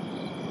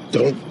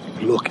 Don't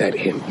look at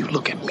him. You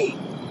look at me.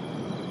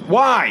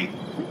 Why?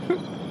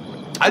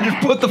 I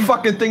just put the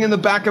fucking thing in the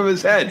back of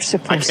his head.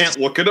 I can't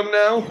look at him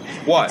now?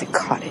 What? The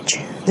cottage.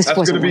 That's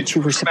going to be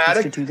you were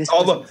supposed to do. This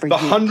all the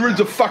hundreds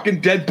of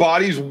fucking dead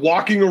bodies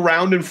walking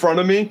around in front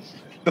of me.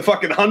 The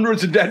fucking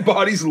hundreds of dead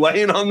bodies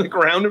laying on the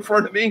ground in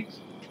front of me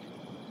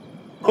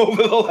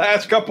over the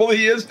last couple of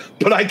years.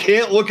 But I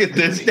can't look at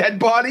this dead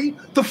body?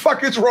 The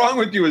fuck is wrong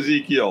with you,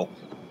 Ezekiel?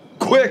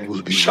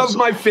 Quick, shove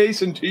my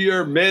face into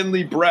your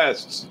manly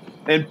breasts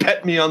and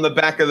pet me on the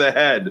back of the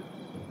head.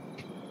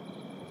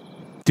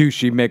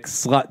 Douchey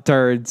mix slut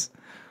turds.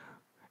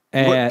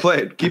 And play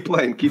it. Keep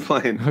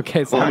playing.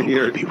 Okay, so I'm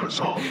here. Be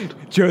resolved.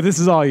 Joe, this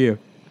is all you.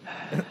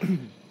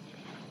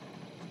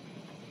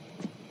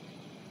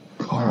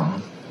 Carl,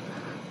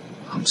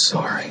 I'm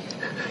sorry.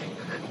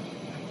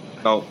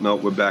 Oh, no,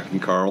 we're back in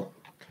Carl.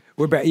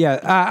 We're back. Yeah,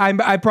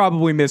 I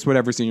probably missed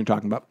whatever scene you're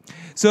talking about.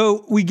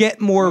 So we get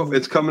more. No,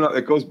 it's coming up.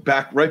 It goes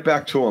right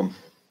back to him.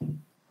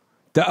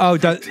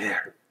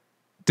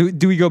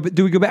 Do we go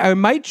back? I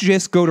might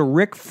just go to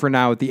Rick for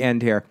now at the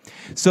end here.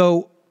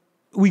 So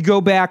we go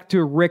back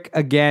to Rick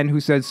again, who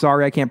says,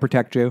 "Sorry, I can't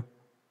protect you."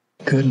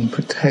 Couldn't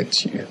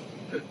protect you.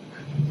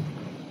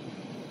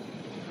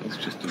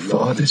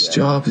 Father's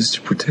job is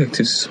to protect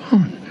his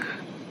son.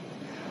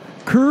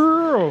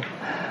 Cool.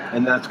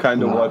 And that's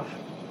kind of what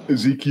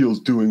Ezekiel's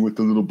doing with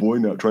the little boy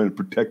now, trying to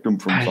protect him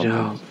from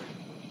something.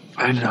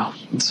 I know.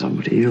 It's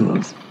somebody you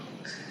love.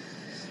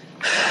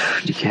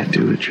 You can't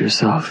do it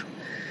yourself.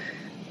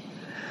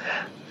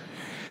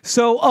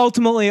 So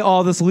ultimately,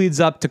 all this leads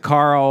up to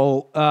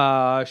Carl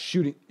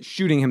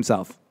shooting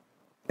himself,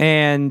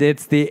 and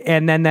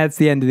then that's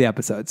the end of the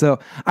episode. So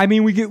I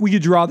mean, we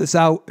could draw this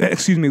out.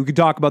 Excuse me, we could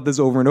talk about this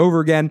over and over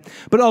again.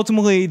 But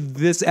ultimately,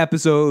 this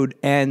episode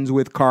ends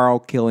with Carl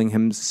killing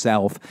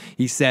himself.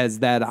 He says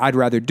that I'd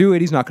rather do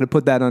it. He's not going to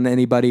put that on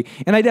anybody,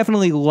 and I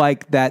definitely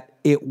like that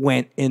it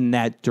went in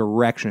that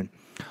direction.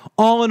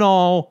 All in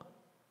all,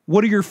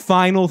 what are your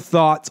final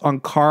thoughts on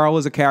Carl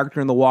as a character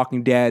in The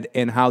Walking Dead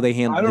and how they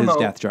handled his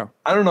death, Joe?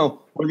 I don't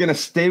know. We're gonna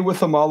stay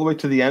with him all the way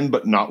to the end,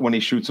 but not when he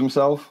shoots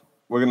himself.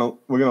 We're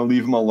gonna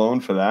leave him alone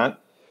for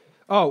that.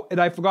 Oh, and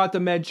I forgot to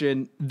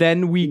mention.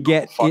 Then we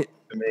get it.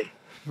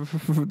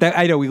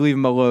 I know we leave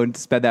him alone to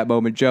spend that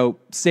moment. Joe,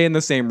 stay in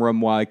the same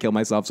room while I kill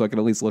myself, so I can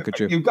at least look at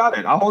you. You got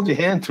it. I'll hold your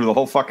hand through the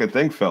whole fucking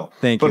thing, Phil.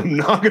 Thank you. But I'm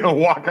not gonna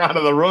walk out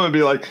of the room and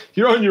be like,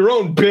 "You're on your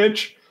own,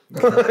 bitch."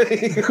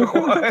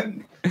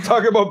 What?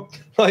 Talk about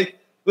like.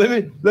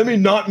 Let me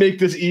not make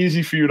this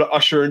easy for you to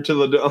usher into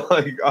the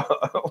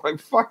like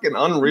fucking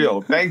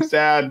unreal. Thanks,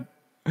 Dad.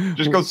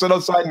 Just go sit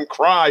outside and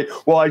cry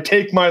while I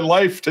take my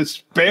life to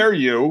spare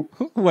you.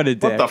 What a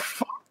dick! What the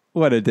fuck?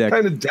 What a dick!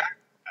 What kind of dad?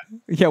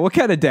 Yeah, what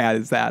kind of dad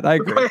is that? I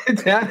agree. What kind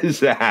of dad is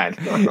that?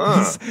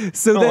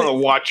 So I don't want to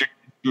watch him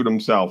shoot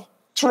himself.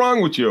 What's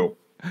wrong with you?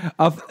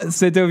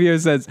 Santovio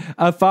says,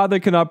 a father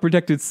cannot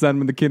protect his son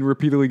when the kid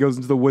repeatedly goes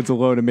into the woods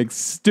alone and makes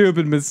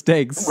stupid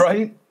mistakes.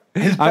 Right?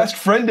 His best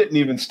friend didn't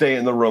even stay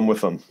in the room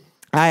with him.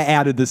 I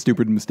added the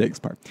stupid mistakes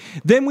part.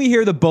 Then we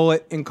hear the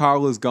bullet and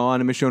Carl is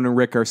gone and Michonne and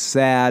Rick are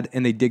sad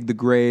and they dig the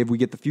grave. We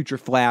get the future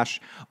flash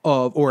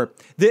of,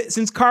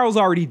 since Carl's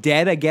already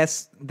dead, I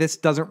guess this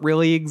doesn't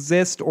really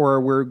exist, or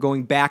we're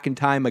going back in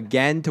time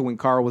again to when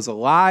Carl was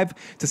alive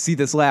to see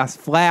this last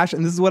flash.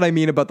 And this is what I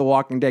mean about The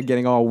Walking Dead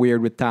getting all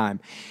weird with time.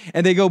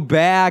 And they go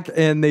back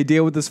and they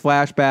deal with this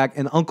flashback,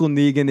 and Uncle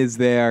Negan is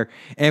there,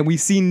 and we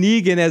see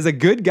Negan as a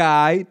good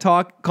guy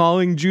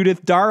calling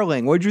Judith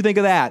darling. What did you think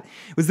of that?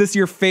 Was this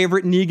your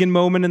favorite Negan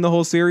moment in the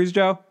whole series,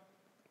 Joe?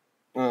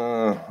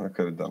 I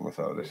could have done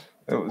without it.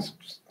 It was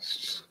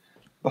just,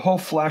 the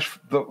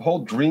whole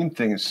dream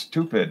thing is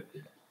stupid.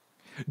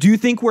 Do you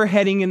think we're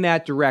heading in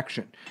that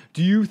direction?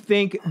 Do you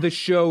think the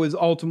show is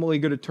ultimately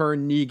going to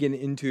turn Negan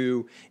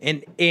into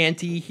an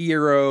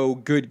anti-hero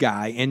good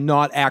guy and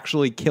not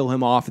actually kill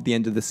him off at the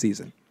end of the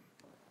season?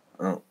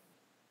 Oh.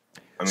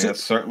 I mean,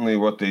 that's certainly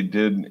what they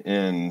did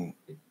in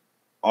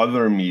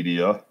other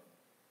media.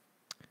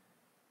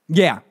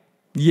 Yeah,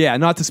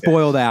 not to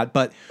spoil that,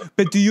 but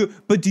do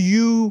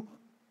you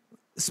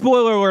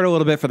spoiler alert a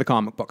little bit for the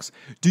comic books.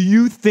 Do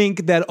you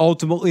think that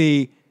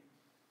ultimately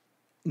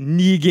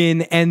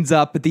Negan ends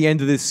up at the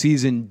end of this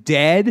season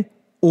dead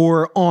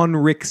or on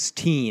Rick's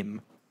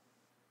team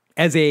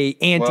as a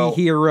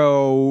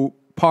anti-hero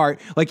part,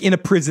 like in a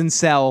prison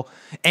cell,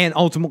 and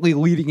ultimately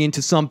leading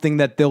into something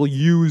that they'll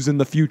use in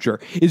the future?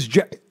 Is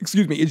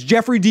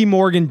Jeffrey D.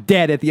 Morgan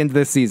dead at the end of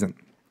this season?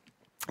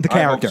 The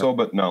character. I hope so,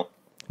 but no.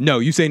 No,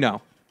 you say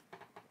no.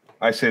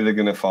 I say they're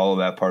going to follow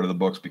that part of the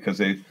books because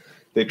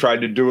they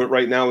tried to do it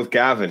right now with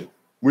Gavin.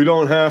 We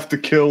don't have to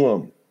kill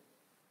him.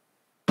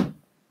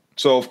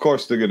 So, of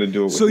course, they're going to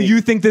do it with So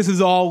you think this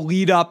is all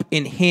lead up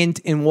and hint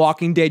in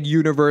Walking Dead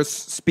universe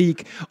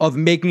speak of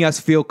making us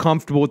feel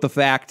comfortable with the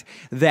fact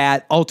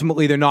that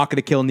ultimately they're not going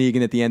to kill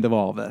Negan at the end of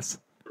all of this?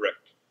 Correct.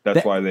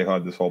 That's why they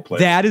had this whole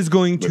plan. That is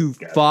going to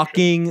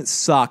fucking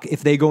suck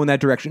if they go in that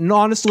direction. And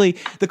honestly,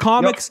 the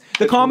comics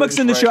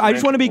in the show, I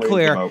just want to be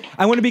clear.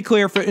 I want to be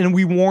clear, and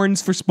we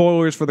warns for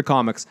spoilers for the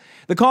comics.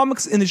 The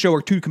comics in the show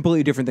are two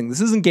completely different things.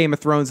 This isn't Game of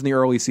Thrones in the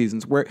early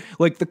seasons, where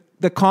like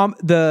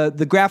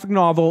the graphic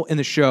novel and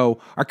the show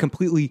are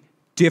completely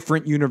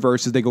different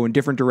universes. They go in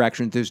different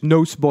directions. There's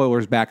no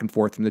spoilers back and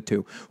forth from the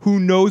two. Who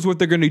knows what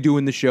they're going to do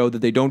in the show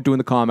that they don't do in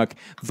the comic,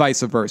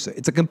 vice versa.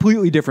 It's a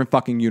completely different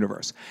fucking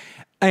universe.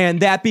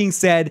 And that being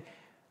said,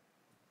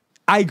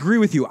 I agree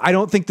with you. I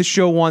don't think the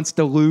show wants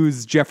to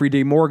lose Jeffrey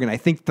D. Morgan. I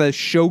think the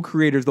show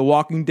creators, the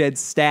Walking Dead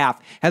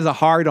staff, has a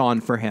hard-on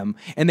for him,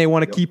 and they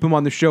want to keep him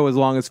on the show as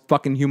long as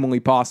fucking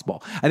humanly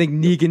possible. I think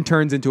Negan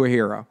turns into a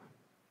hero.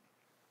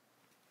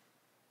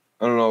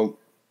 I don't know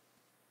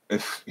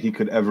if he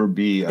could ever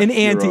be an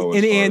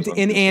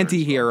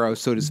anti-hero,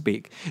 so to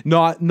speak.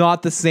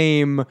 Not the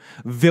same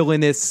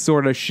villainous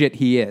sort of shit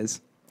he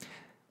is.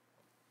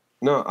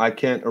 No, I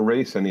can't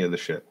erase any of the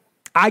shit.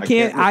 I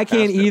can't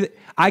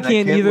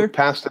either. Look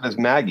past it as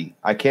Maggie.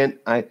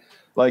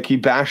 He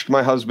bashed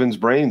my husband's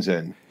brains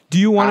in. Do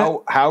you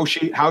want how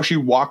she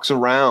walks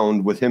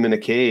around with him in a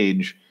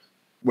cage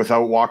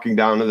without walking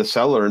down to the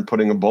cellar and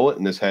putting a bullet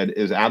in his head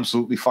is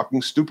absolutely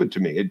fucking stupid to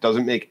me. It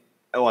doesn't make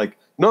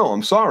no,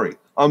 I'm sorry.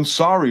 I'm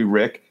sorry,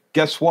 Rick.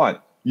 Guess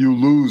what? You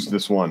lose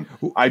this one.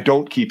 I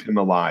don't keep him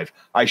alive.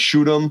 I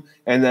shoot him,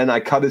 and then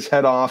I cut his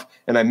head off,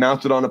 and I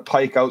mount it on a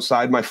pike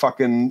outside my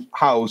fucking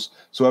house,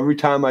 so every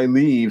time I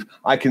leave,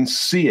 I can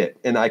see it,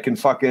 and I can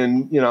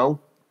fucking,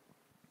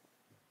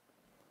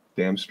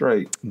 damn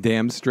straight.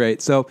 Damn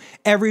straight. So,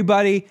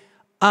 everybody,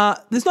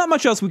 there's not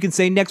much else we can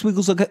say. Next week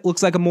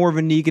looks like a more of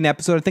a Negan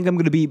episode. I think I'm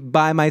going to be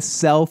by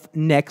myself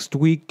next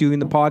week doing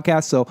the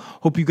podcast, so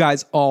hope you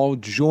guys all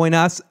join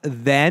us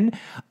then.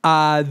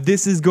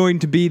 This is going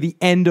to be the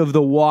end of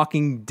the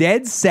Walking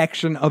Dead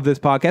section of this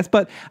podcast,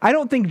 but I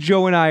don't think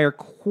Joe and I are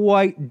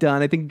quite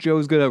done. I think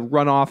Joe's going to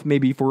run off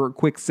maybe for a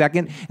quick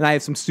second, and I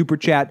have some super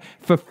chat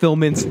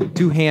fulfillments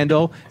to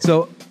handle.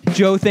 So,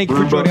 Joe, thank you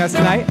for joining us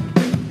tonight.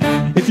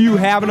 If you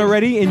haven't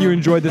already and you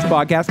enjoyed this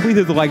podcast, please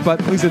hit the like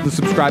button. Please hit the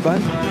subscribe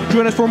button.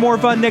 Join us for more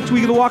fun next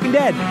week of The Walking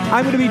Dead.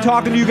 I'm going to be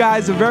talking to you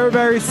guys very,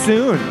 very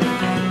soon.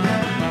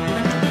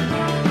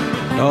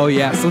 Oh,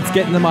 yes. Let's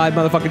get in the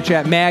motherfucking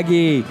chat.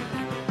 Maggie.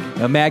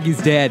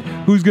 Maggie's dead.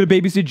 Who's going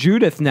to babysit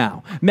Judith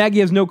now?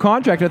 Maggie has no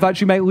contract. I thought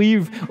she might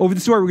leave over the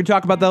story. We're going to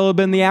talk about that a little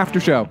bit in the after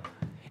show.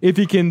 If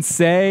he can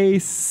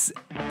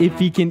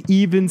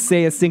even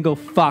say a single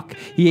fuck,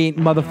 he ain't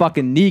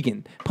motherfucking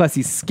Negan. Plus,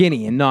 he's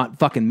skinny and not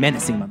fucking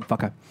menacing,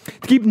 motherfucker.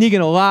 To keep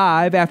Negan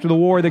alive after the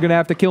war, they're going to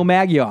have to kill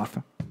Maggie off.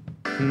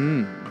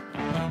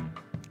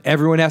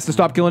 Everyone has to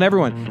stop killing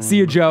everyone. See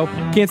you, Joe.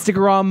 Can't stick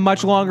around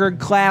much longer in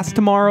class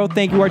tomorrow.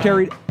 Thank you,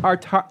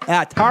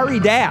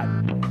 Atari Dad.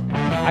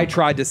 I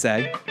tried to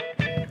say.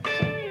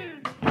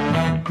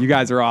 You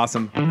guys are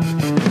awesome.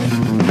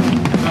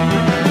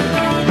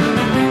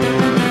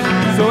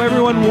 So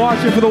everyone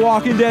watching for The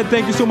Walking Dead,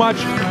 thank you so much.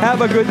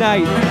 Have a good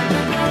night.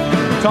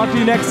 Talk to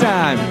you next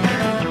time.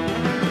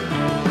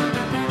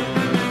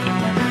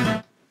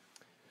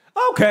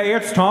 Okay. Okay,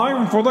 it's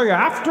time for the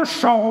after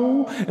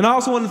show. And I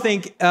also want to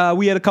thank,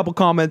 we had a couple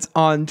comments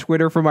on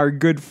Twitter from our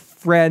good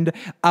friend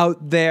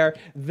out there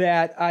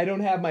that I don't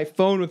have my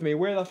phone with me.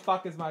 Where the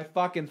fuck is my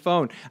fucking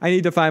phone? I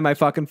need to find my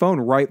fucking phone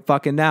right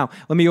fucking now.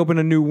 Let me open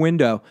a new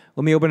window.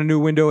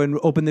 And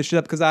open this shit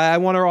up because I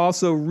want to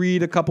also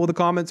read a couple of the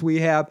comments we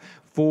have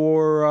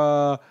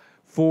for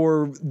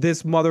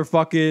this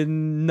motherfucking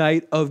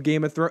night of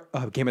Game of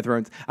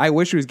Thrones. I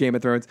wish it was Game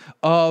of Thrones,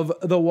 of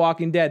The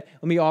Walking Dead.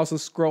 Let me also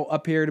scroll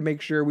up here to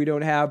make sure we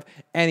don't have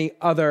any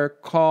other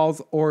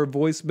calls or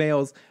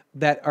voicemails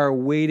that are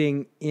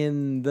waiting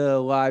in the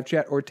live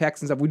chat or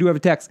text and stuff. We do have a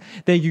text.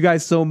 Thank you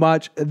guys so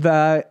much.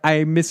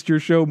 I missed your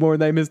show more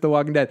than I missed The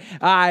Walking Dead.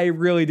 I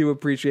really do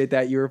appreciate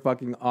that. You're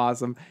fucking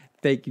awesome.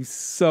 Thank you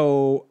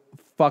so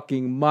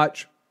fucking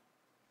much.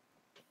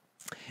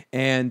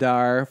 And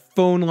our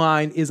phone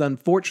line is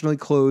unfortunately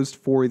closed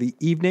for the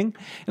evening.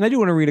 And I do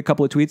want to read a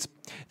couple of tweets.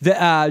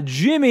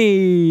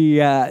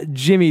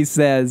 Jimmy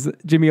says,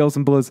 Jimmy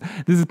Olsen Blues,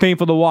 this is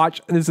painful to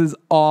watch. This is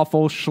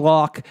awful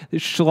schlock.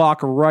 This schlock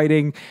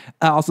writing.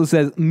 Also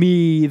says,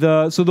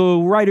 so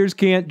the writers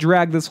can't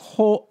drag this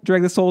whole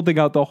thing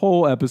out the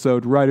whole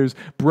episode. Writers,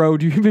 bro,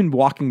 do you even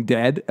Walking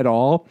Dead at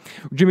all?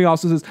 Jimmy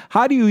also says,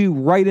 how do you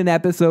write an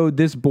episode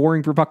this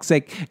boring for fuck's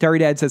sake? Terry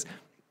Dad says,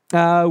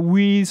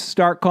 we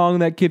start calling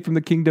that kid from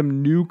the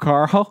kingdom New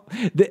Carl.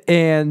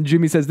 And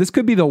Jimmy says, this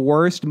could be the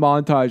worst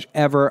montage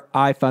ever.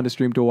 I found a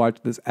stream to watch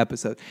this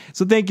episode.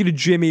 So thank you to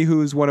Jimmy,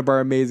 who's one of our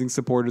amazing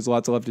supporters.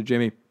 Lots of love to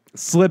Jimmy.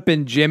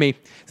 Slippin' Jimmy.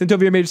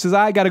 Santovia Major says,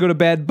 I got to go to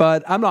bed,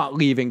 but I'm not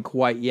leaving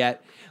quite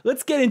yet.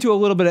 Let's get into a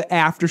little bit of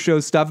after show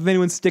stuff. If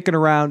anyone's sticking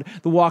around,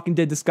 the Walking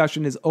Dead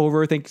discussion is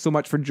over. Thank you so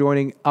much for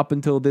joining up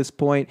until this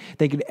point.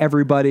 Thank you to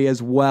everybody as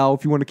well.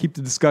 If you want to keep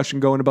the discussion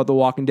going about the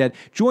Walking Dead,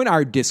 join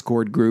our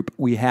Discord group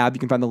we have. You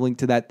can find the link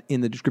to that in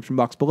the description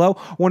box below.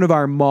 One of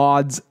our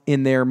mods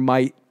in there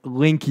might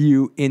link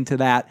you into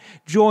that.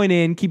 Join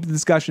in, keep the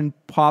discussion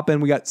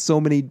popping. We got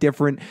so many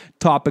different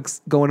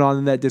topics going on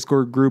in that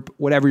Discord group.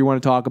 Whatever you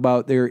want to talk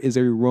about, there is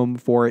a room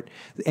for it.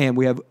 And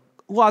we have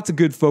lots of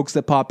good folks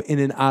that pop in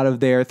and out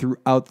of there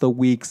throughout the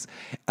weeks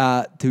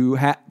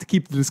to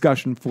keep the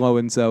discussion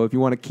flowing. So if you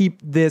want to keep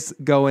this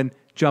going,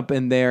 jump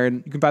in there,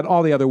 and you can find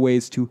all the other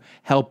ways to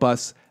help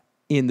us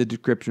in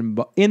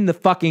the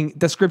fucking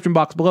description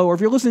box below. Or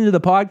if you're listening to the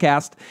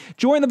podcast,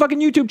 join the fucking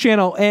YouTube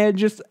channel and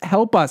just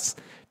help us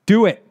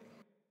do it.